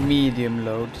is medium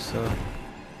load, so...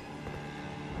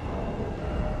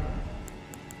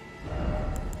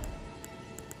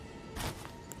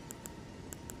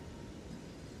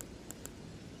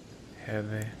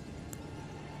 Heavy.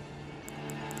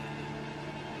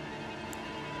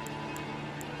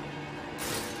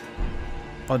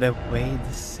 Oh, they weigh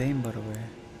the same, by the way.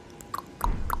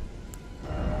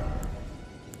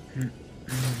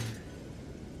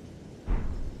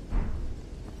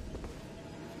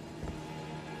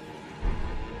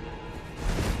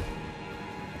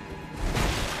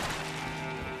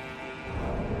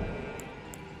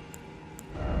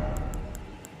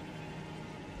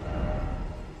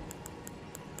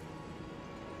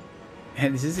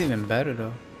 And this is even better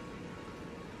though.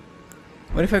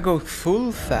 What if I go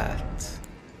full fat?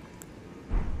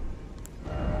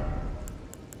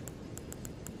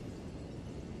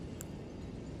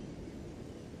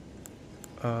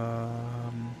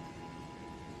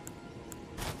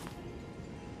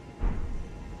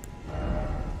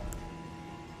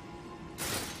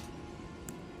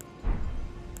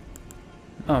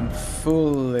 I'm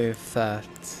fully fat.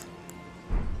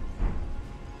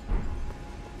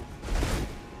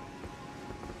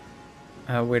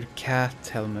 With cat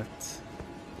helmet.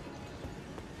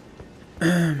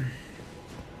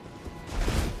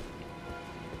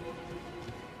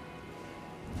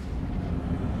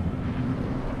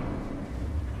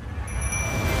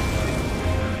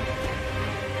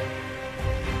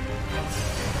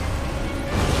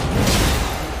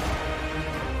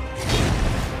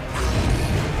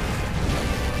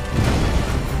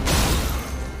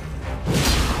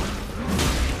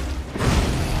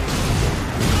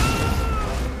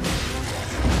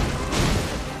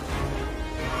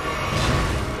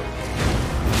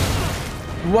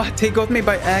 What? He got me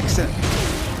by accident.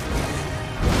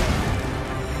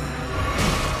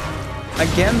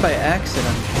 Again by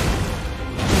accident.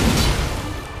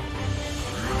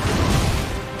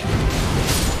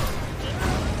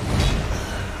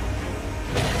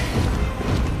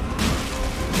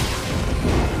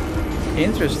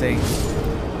 Interesting.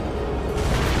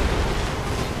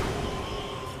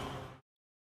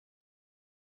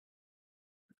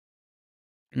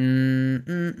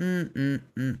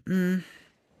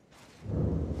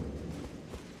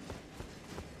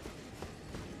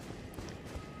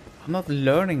 I'm not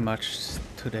learning much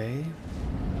today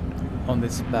on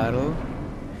this battle.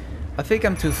 I think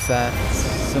I'm too fat,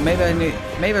 so maybe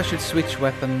I should switch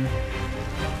weapon.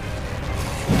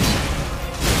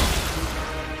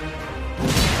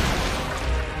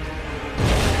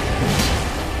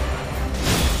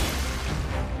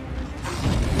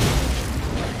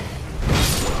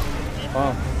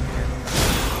 Wow.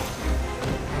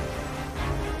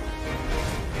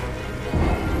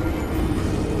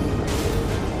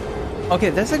 Okay,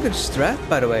 that's a good strat,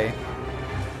 by the way.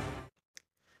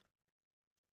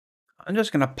 I'm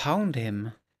just gonna pound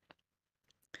him.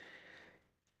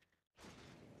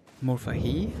 Morfah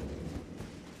he.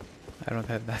 I don't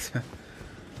have that.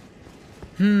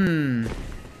 Hmm.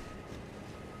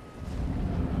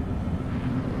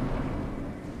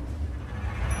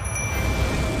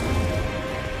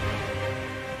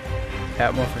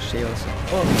 Yeah, more for shields.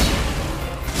 Oh.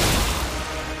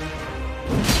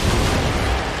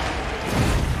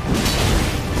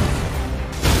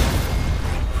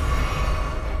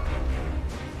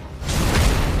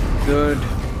 Good.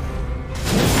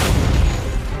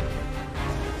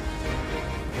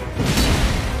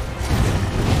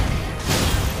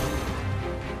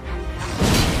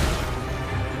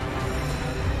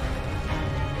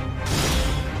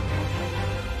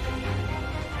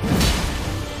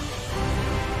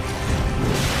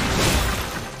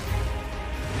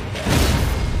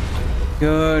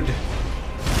 Good.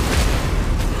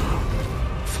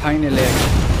 Finally.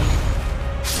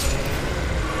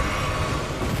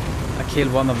 I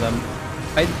killed one of them.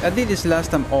 I did this last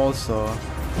time also.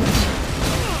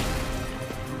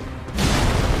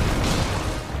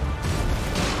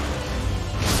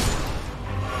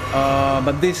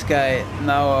 But this guy,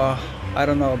 now I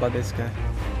don't know about this guy.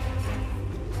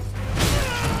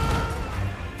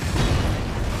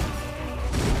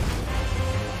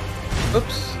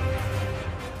 Oops.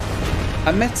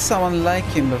 I met someone like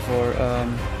him before.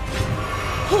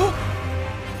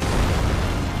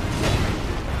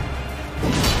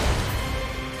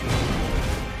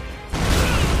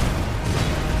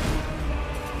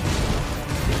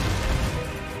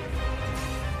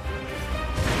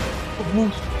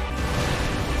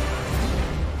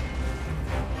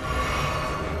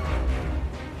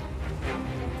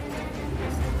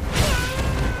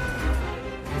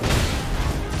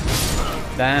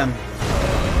 Damn.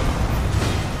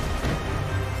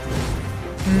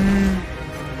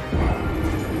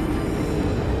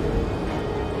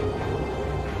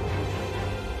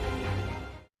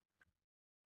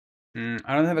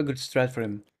 I don't have a good strat for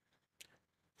him.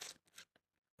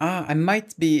 I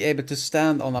might be able to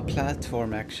stand on a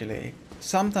platform actually.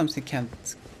 Sometimes he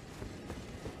can't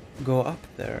go up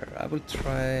there. I will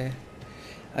try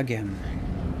again.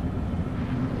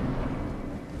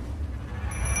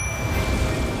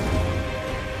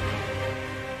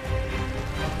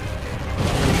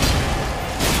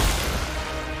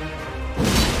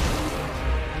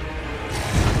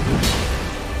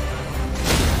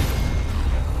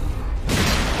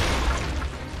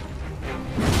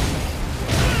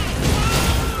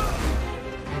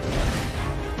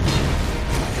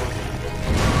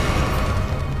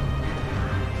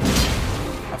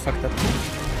 Fucked up.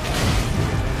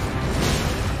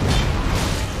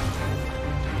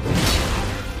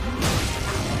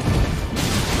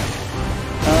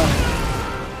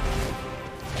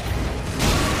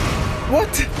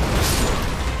 What?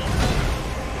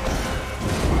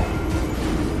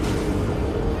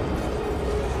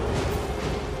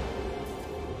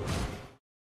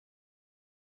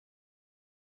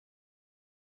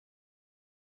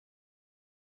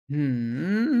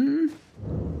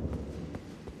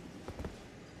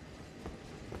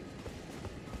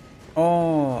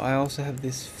 Oh, I also have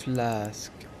this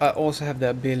flask. I also have the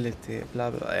ability,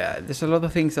 blah blah. Yeah, there's a lot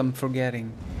of things I'm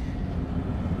forgetting.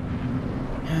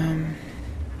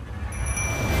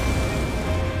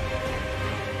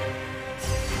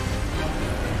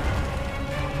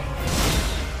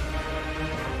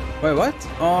 Wait, what?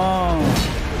 Oh,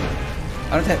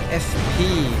 I don't have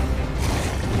FP.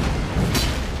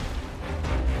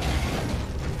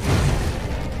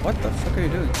 What the fuck are you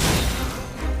doing?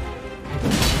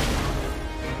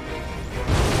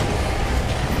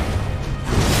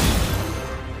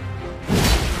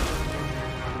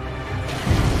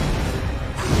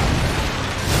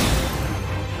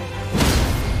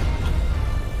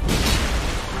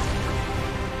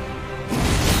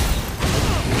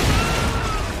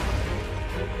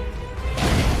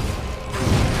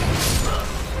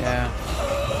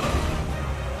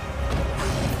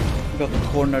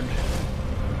 Cornered.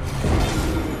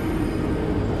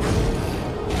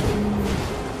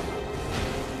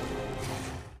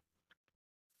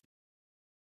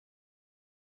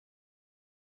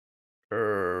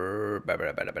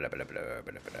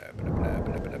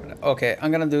 Okay,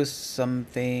 I'm gonna do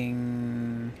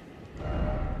something.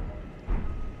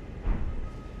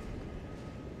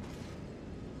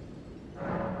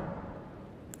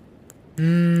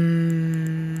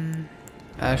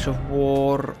 Ash of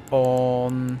War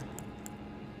on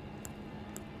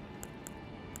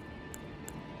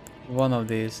one of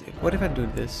these. What if I do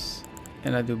this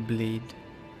and I do bleed?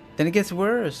 Then it gets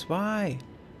worse. Why?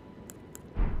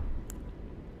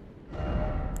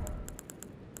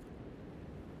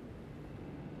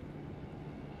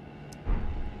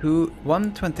 Who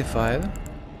 125?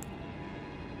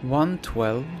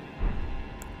 112.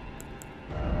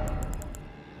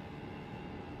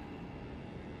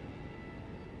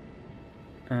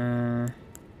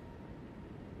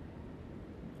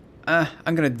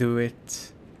 I'm gonna do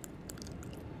it.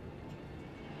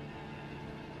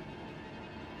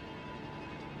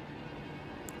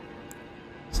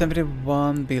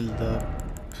 $71 build up.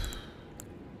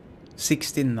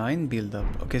 69 build up.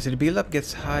 Okay, so the build up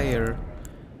gets higher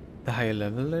the higher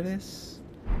level it is.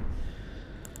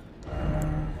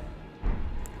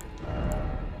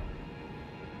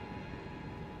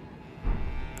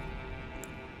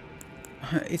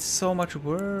 It's so much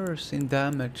worse in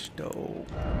damage though.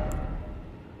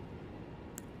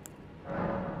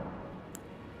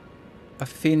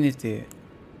 Affinity.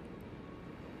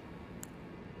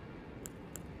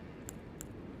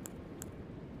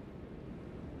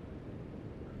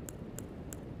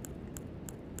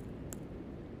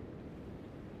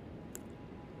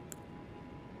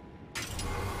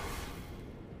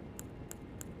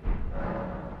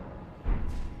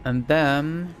 And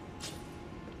then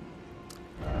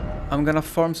I'm gonna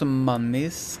farm some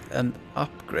monies and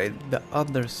upgrade the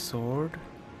other sword.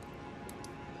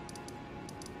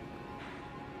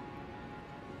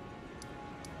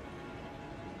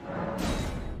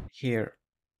 Here.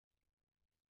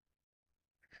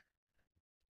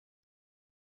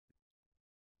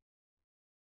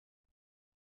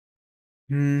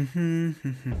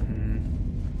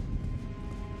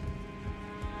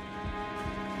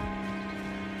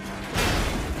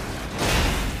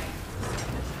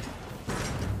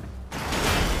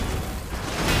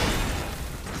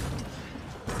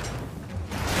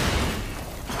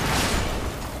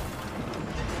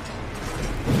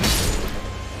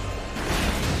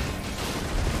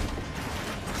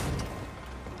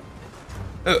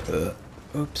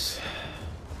 Oops.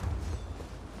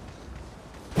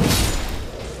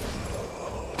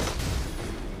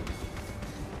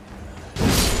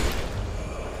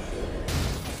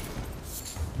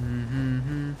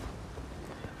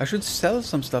 I should sell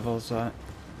some stuff also.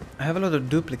 I have a lot of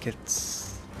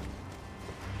duplicates.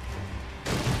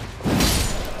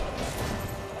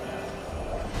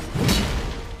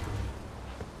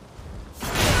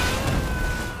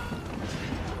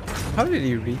 How did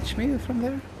he reach me from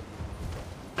there?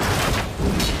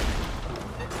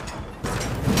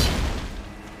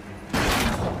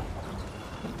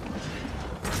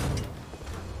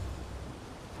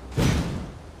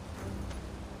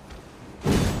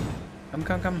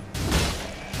 Come.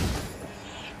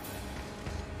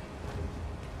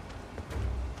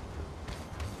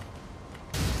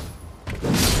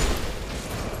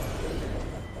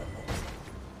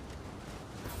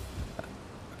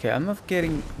 Okay, I'm not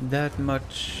getting that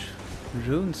much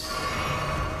runes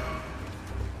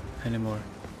anymore.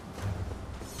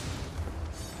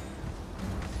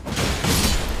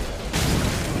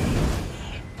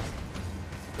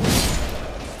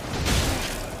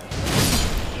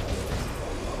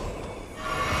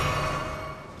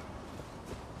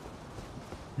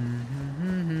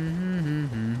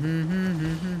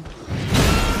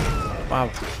 Wow.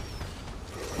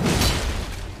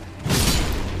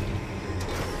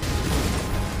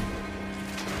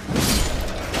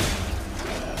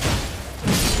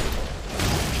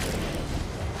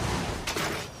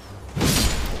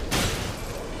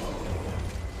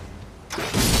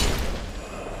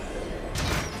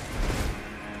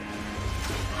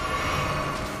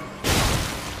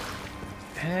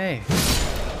 Hey.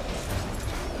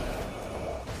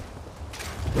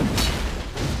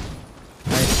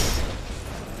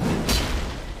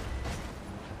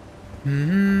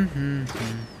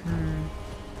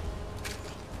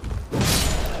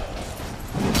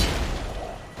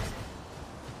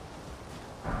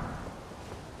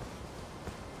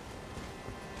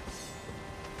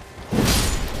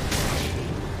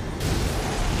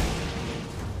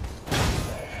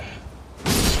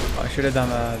 I should have done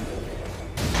a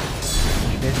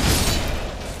this.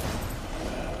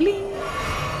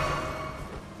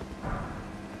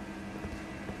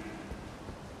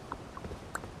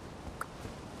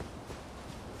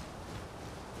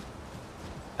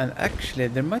 And actually,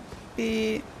 there might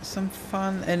be some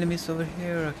fun enemies over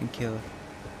here I can kill.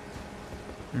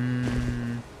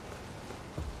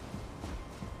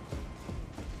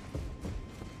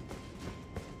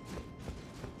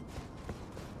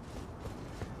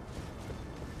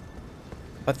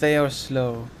 But they are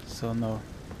slow, so no.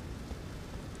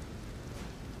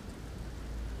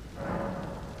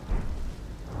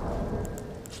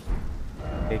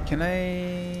 Okay, can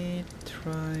I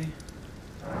try?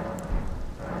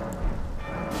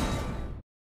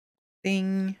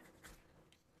 Ding.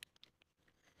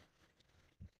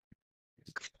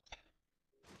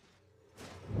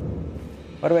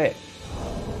 By the way,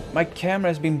 my camera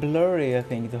has been blurry, I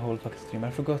think, the whole fucking stream.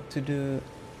 I forgot to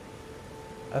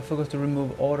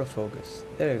remove autofocus.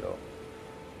 There you go.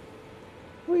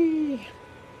 Whee!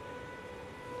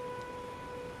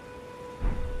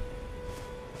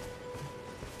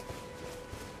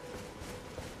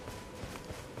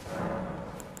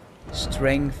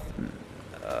 Strength.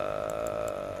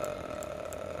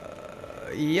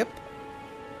 Yep.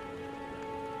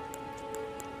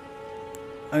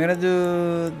 I'm gonna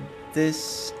do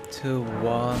this to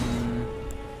 1.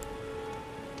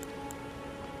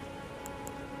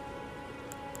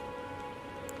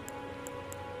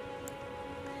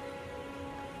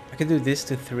 I can do this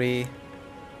to 3.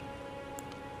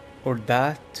 Or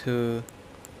that to...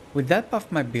 Would that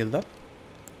buff my build up?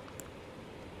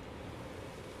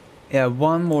 Yeah,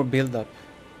 1 more build up.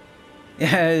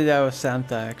 Yeah, that was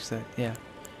Santa actually, yeah.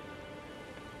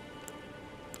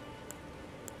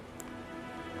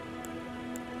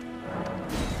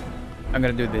 I'm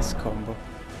gonna do this combo.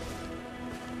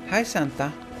 Hi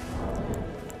Santa.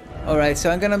 Alright, so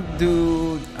I'm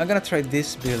gonna try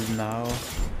this build now.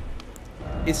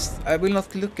 I will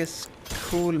not look as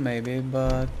cool maybe,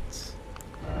 but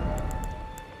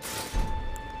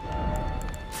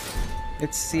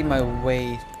let's see my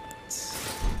weight.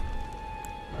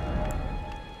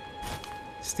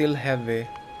 Still heavy.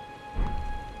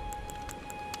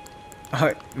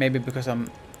 Oh, maybe because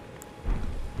I'm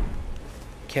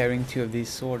carrying 2 of these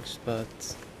swords,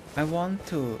 but I want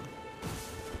to.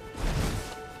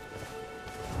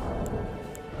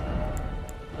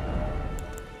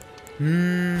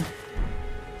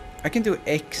 I can do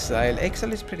Exile.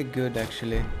 Exile is pretty good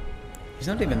actually. He's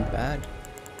not even bad.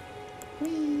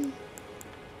 Whee.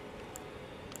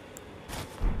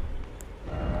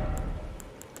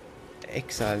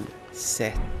 Exile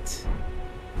set.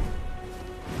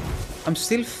 I'm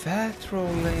still fat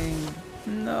rolling.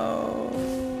 No.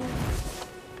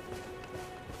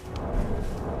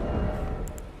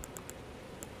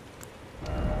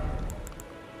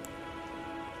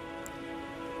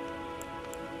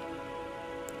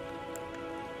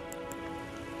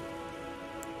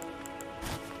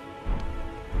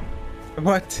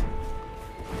 What?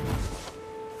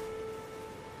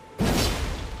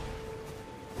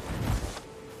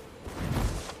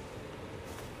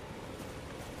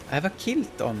 I have a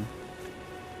kilt on.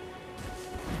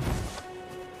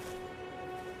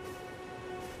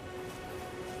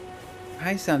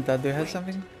 Hi Santa, do you have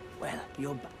something? Well,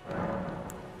 you're back.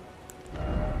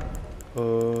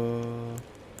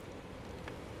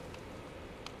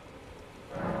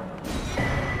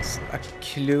 A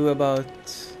clue about...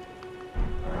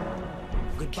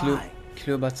 Goodbye.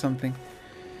 Clue about something.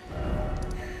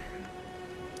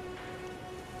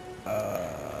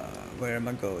 Where am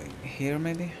I going? Here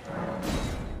maybe?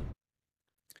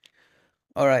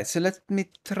 Alright, so let me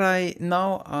try.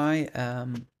 Now I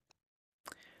am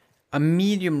a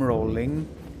medium rolling.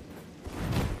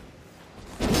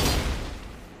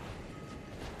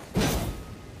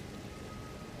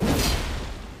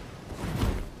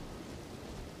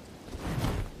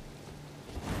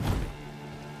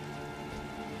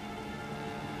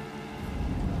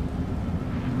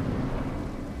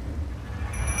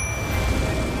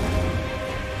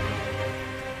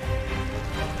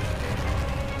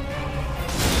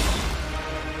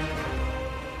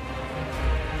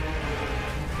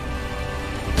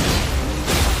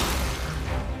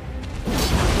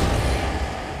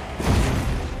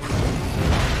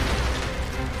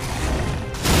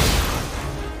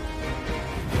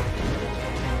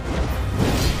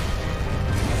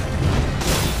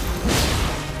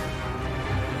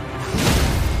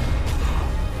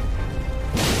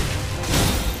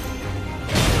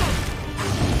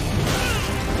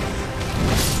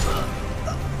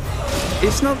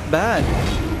 It's not bad.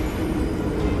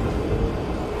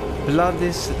 Blood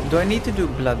is... Do I need to do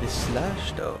bloody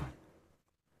slash though?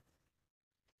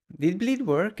 Did bleed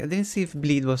work? I didn't see if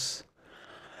bleed was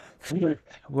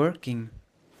working.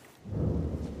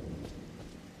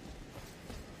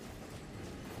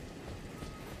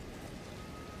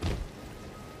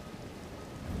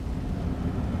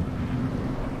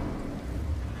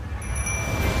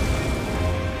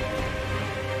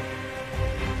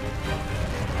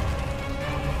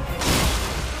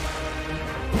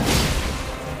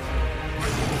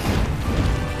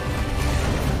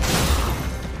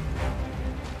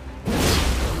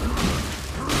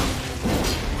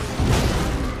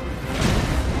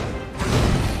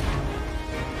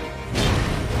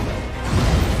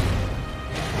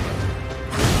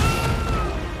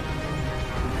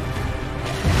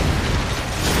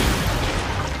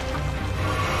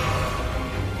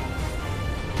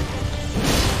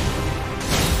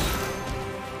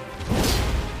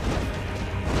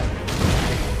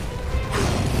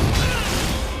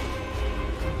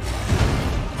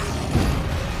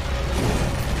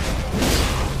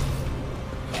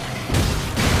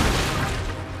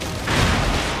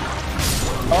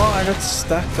 got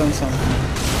stuck on something.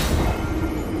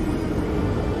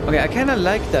 Okay, I kinda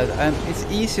like that. It's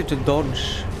easier to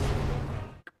dodge.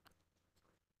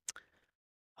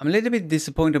 I'm a little bit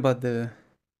disappointed about the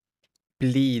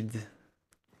bleed.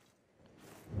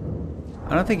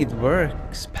 I don't think it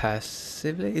works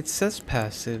passively. It says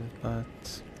passive,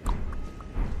 but...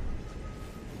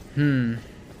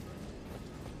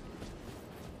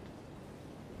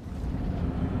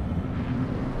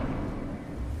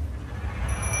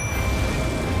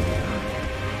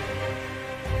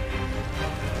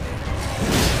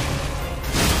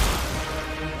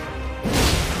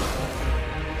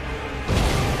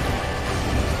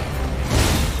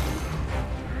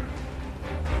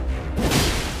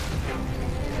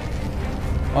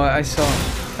 Oh, I saw.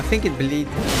 I think it bleed.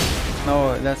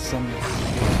 No, that's some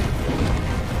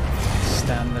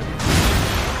standard.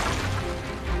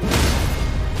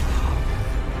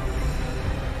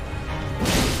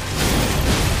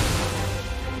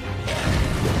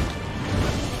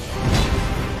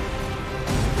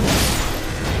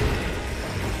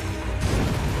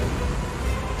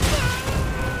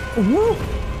 Woo!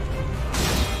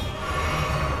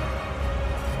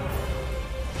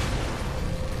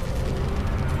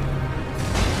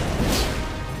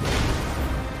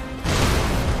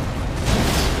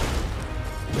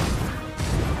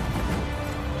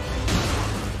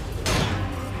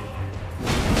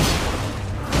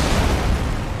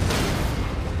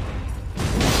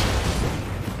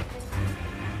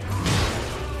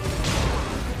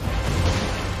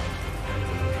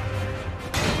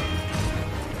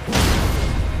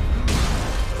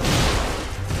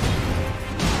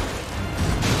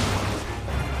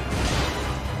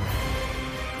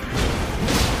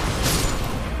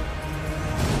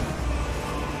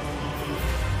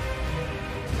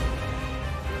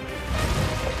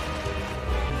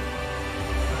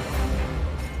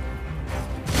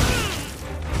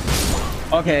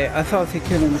 Okay, I thought he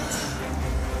couldn't...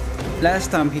 Last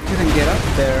time he couldn't get up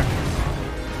there.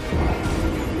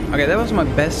 Okay, that was my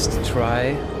best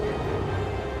try.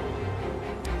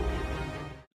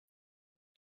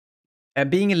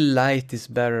 Being light is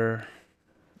better.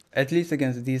 At least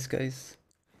against these guys.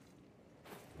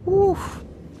 Woo.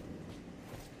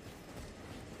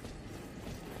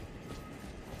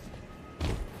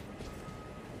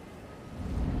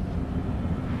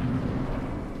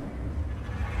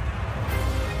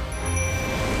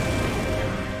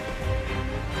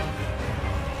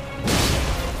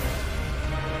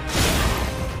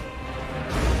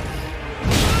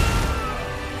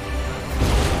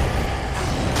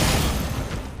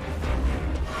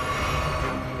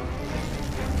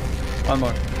 One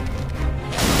more.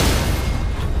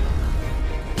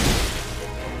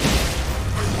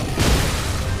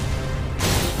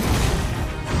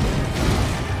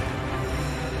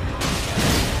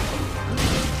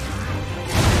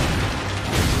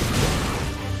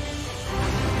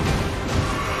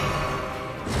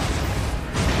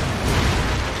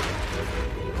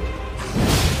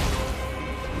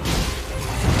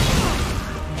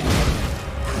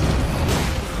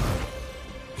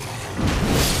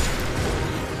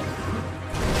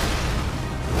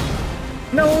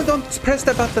 No, don't press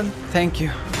that button. Thank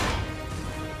you.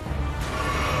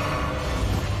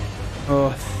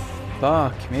 Oh,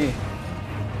 fuck me.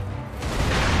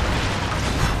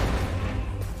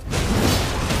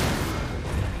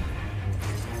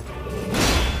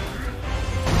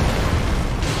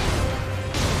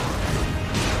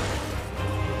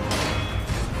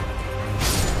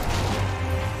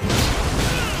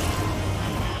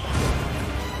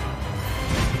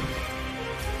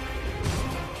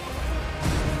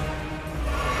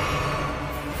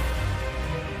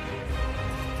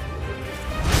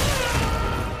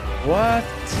 What?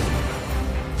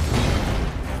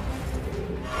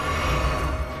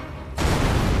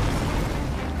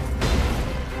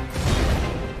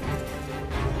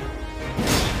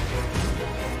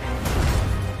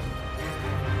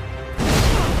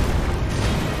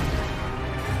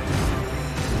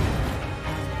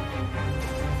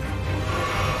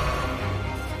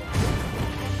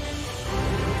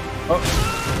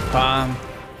 Oh, bam.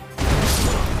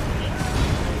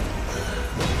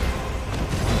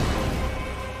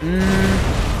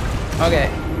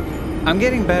 Okay, I'm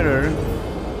getting better.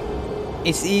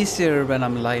 It's easier when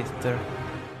I'm lighter.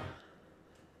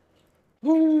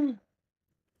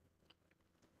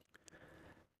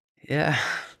 Yeah,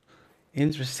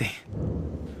 interesting.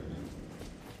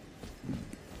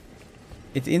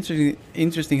 It's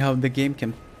interesting how the game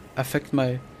can affect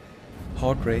my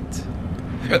heart rate.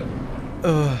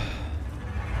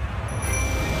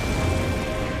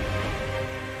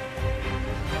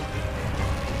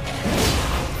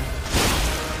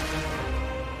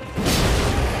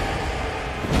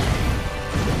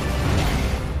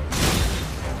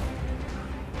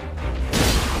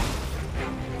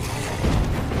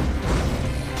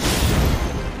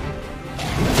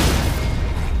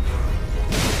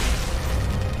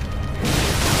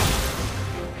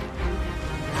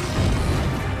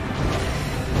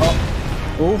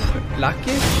 Oof,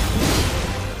 lucky.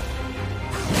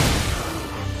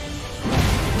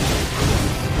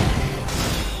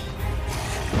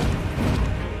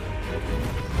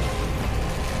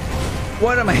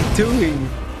 What am I doing?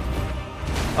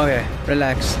 Okay,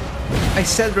 relax. I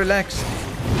said relax.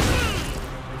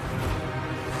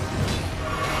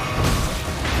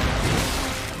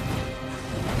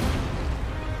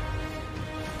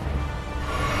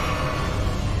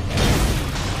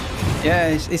 Yeah,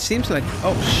 it seems like...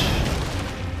 Oh,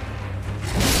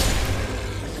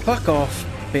 fuck off,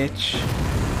 bitch.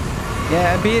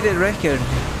 Yeah, I beat the record.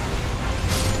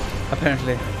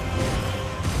 Apparently.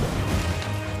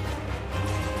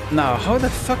 Now, how the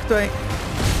fuck do I...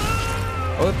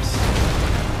 Oops.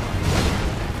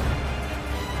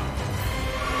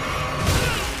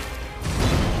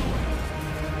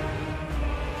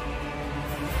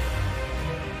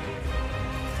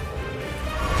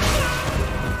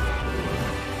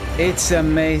 It's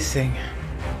amazing.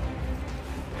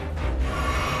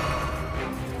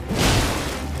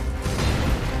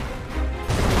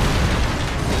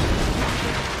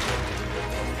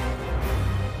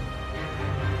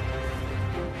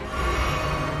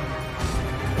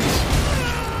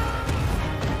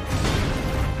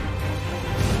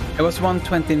 It was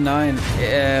 129,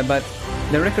 but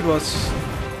the record was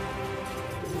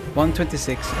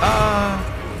 126.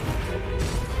 Ah!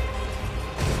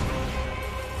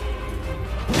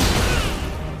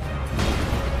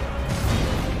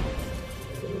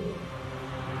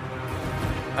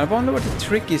 I wonder what the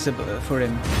trick is for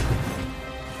him.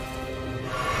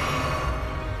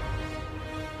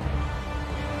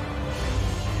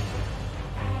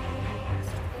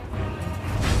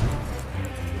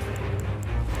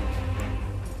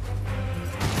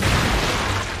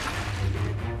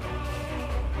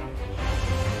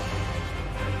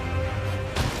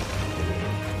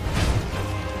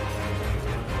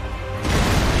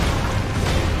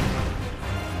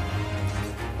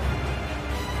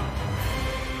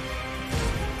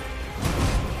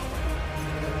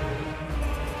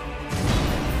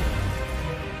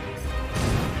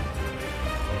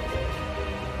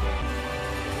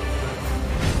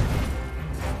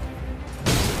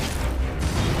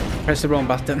 Press the wrong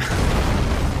button.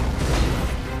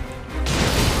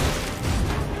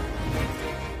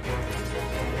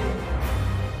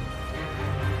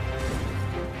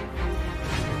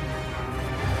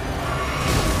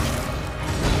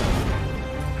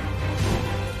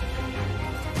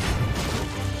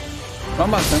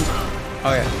 Wrong button.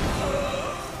 Oh yeah.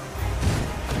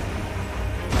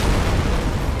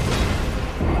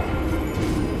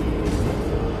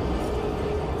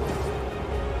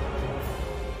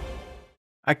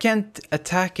 I can't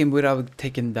attack him without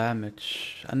taking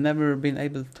damage. I've never been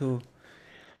able to.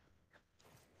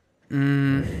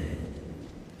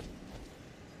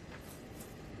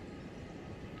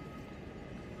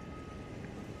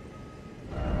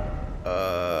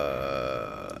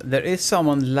 There is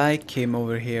someone like him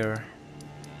over here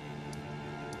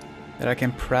that I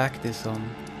can practice on.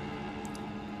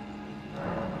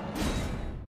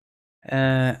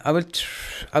 I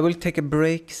will take a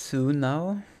break soon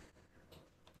now.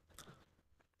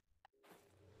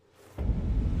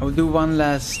 I will do one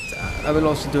last... I will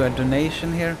also do a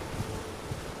donation here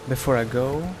before I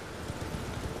go.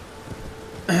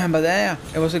 But yeah,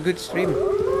 it was a good stream.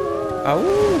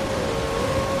 Oh!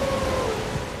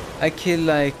 I killed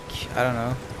like, I don't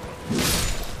know,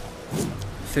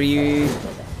 three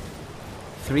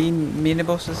mini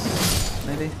bosses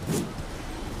maybe.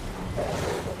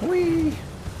 Whee!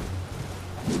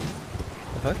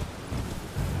 The fuck?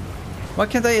 Why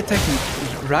can't I attack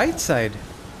the right side?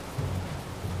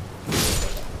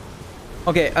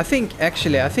 Okay, I think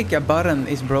a button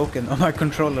is broken on my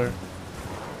controller.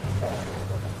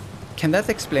 Can that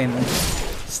explain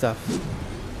stuff?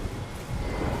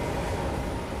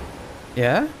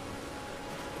 Yeah?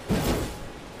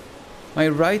 My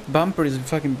right bumper is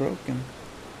fucking broken.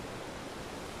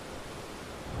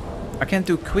 I can't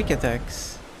do quick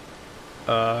attacks.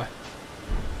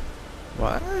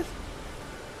 What?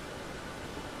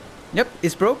 Yep,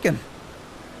 it's broken.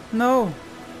 No.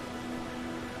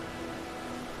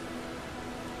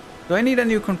 Do I need a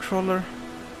new controller?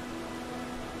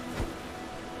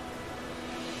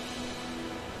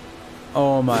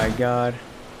 Oh my god.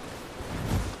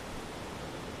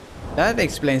 That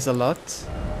explains a lot.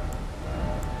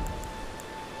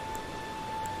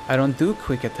 I don't do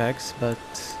quick attacks, but...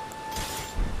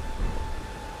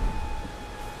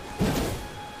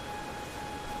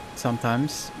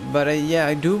 sometimes. But yeah,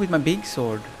 I do with my big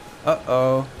sword.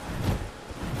 Uh-oh.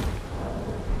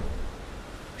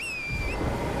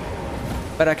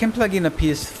 But I can plug in a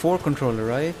PS4 controller,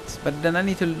 right? But then I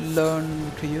need to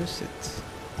learn to use it.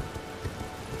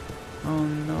 Oh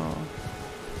no.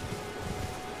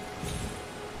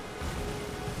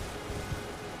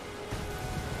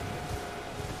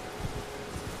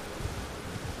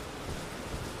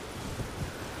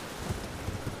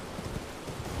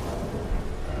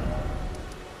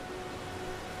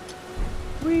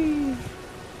 Whee!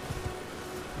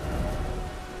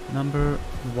 Number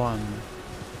 1.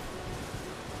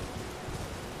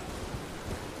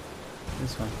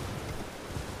 This one.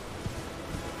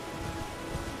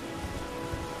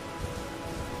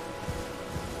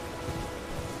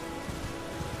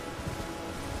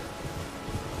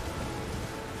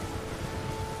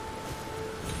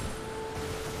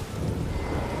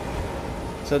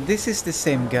 So this is the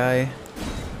same guy.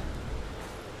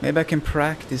 Maybe I can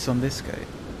practice on this guy.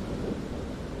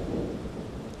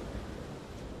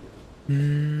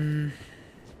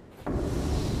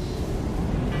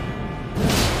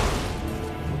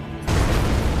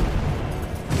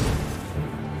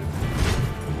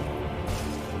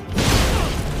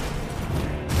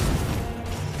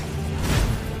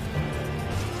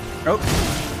 Oh.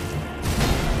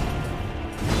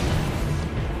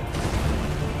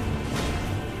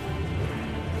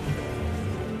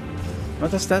 What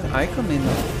does that icon mean?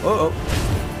 Oh, oh.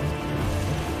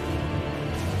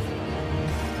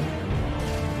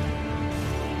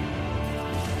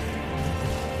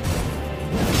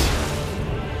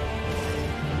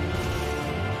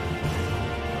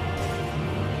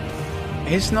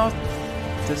 He's not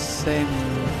the same.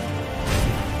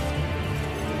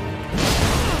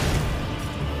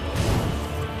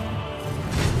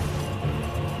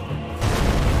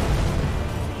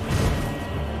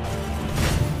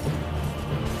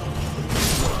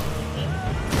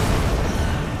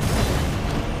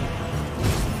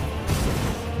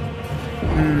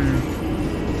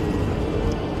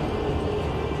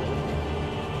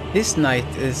 This knight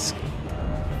is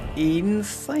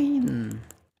insane.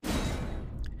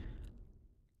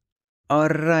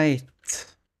 Alright.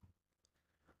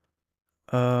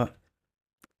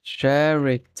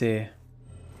 Charity.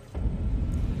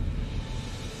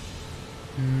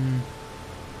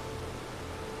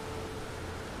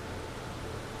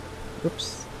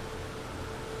 Oops.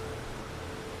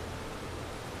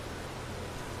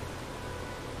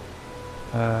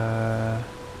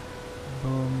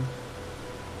 Boom.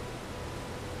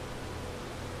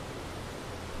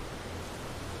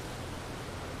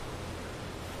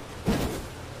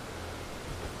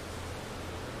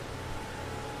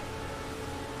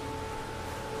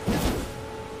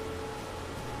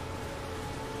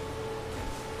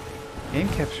 Game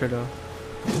capture though.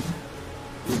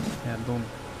 Yeah, boom.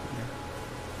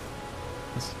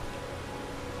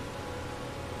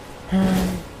 Yeah.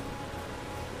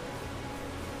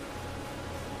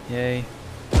 Yay.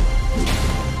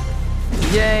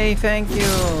 Yay, thank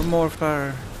you,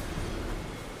 Morfah,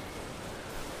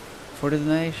 for the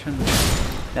donation.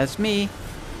 That's me.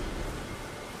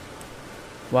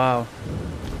 Wow.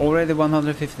 Already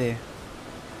 150.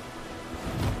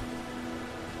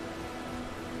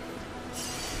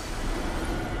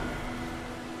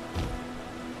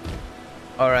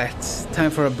 Alright, time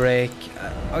for a break.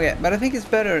 Okay, but I think it's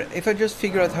better if I just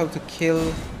figure out how to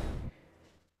kill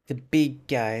the big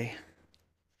guy.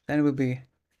 Then it will be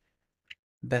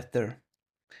better.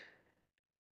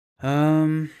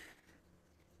 Boom.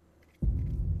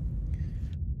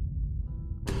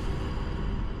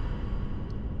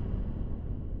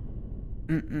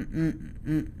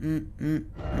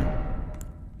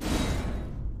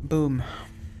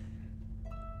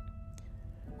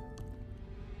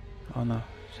 Oh no,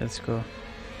 let's go.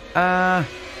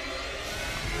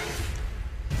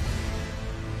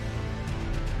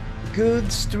 Good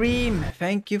stream.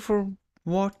 Thank you for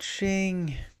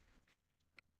watching.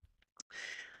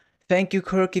 Thank you,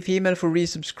 Quirky Female, for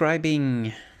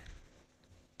resubscribing.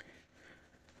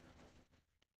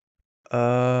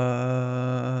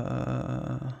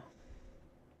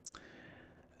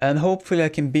 And hopefully I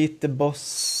can beat the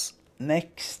boss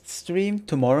next stream,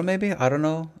 tomorrow maybe, I don't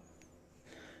know.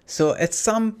 So at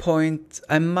some point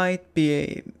I might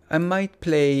play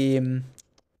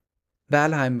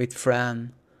Valheim with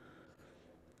Fran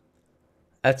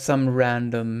at some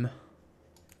random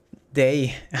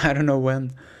day. I don't know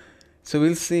when. So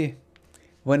we'll see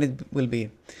when it will be.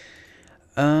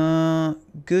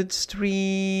 Good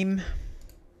stream.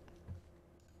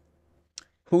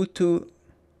 Who to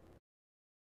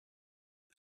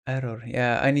error?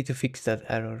 Yeah, I need to fix that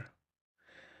error.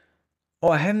 Oh,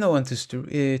 I have no one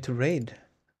to raid.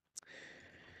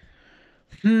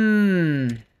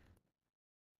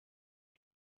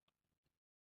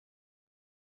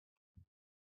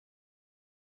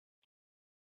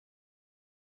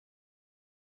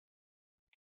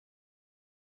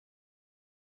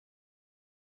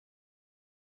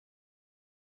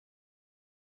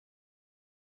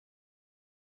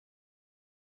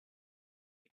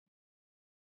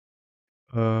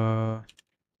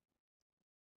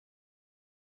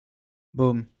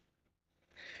 Boom.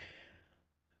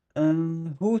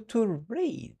 Who to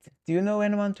raid? Do you know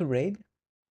anyone to raid?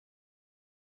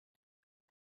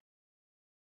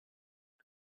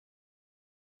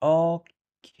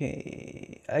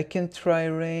 Okay, I can try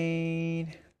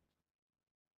raid.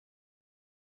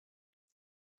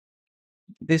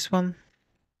 This one.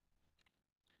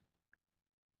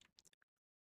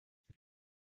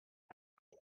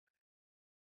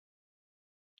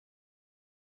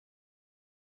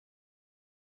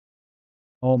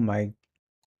 Oh my,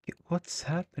 what's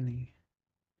happening?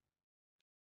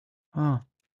 Ah,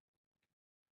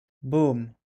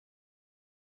 boom,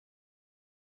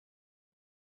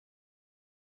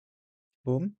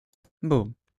 boom,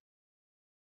 boom,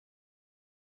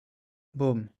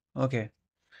 boom. Okay.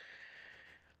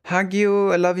 Hug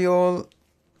you. I love you all.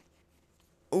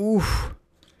 Oof.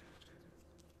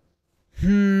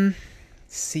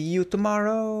 See you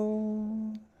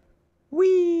tomorrow.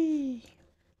 Wee.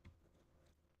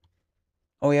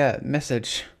 Oh yeah,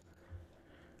 message.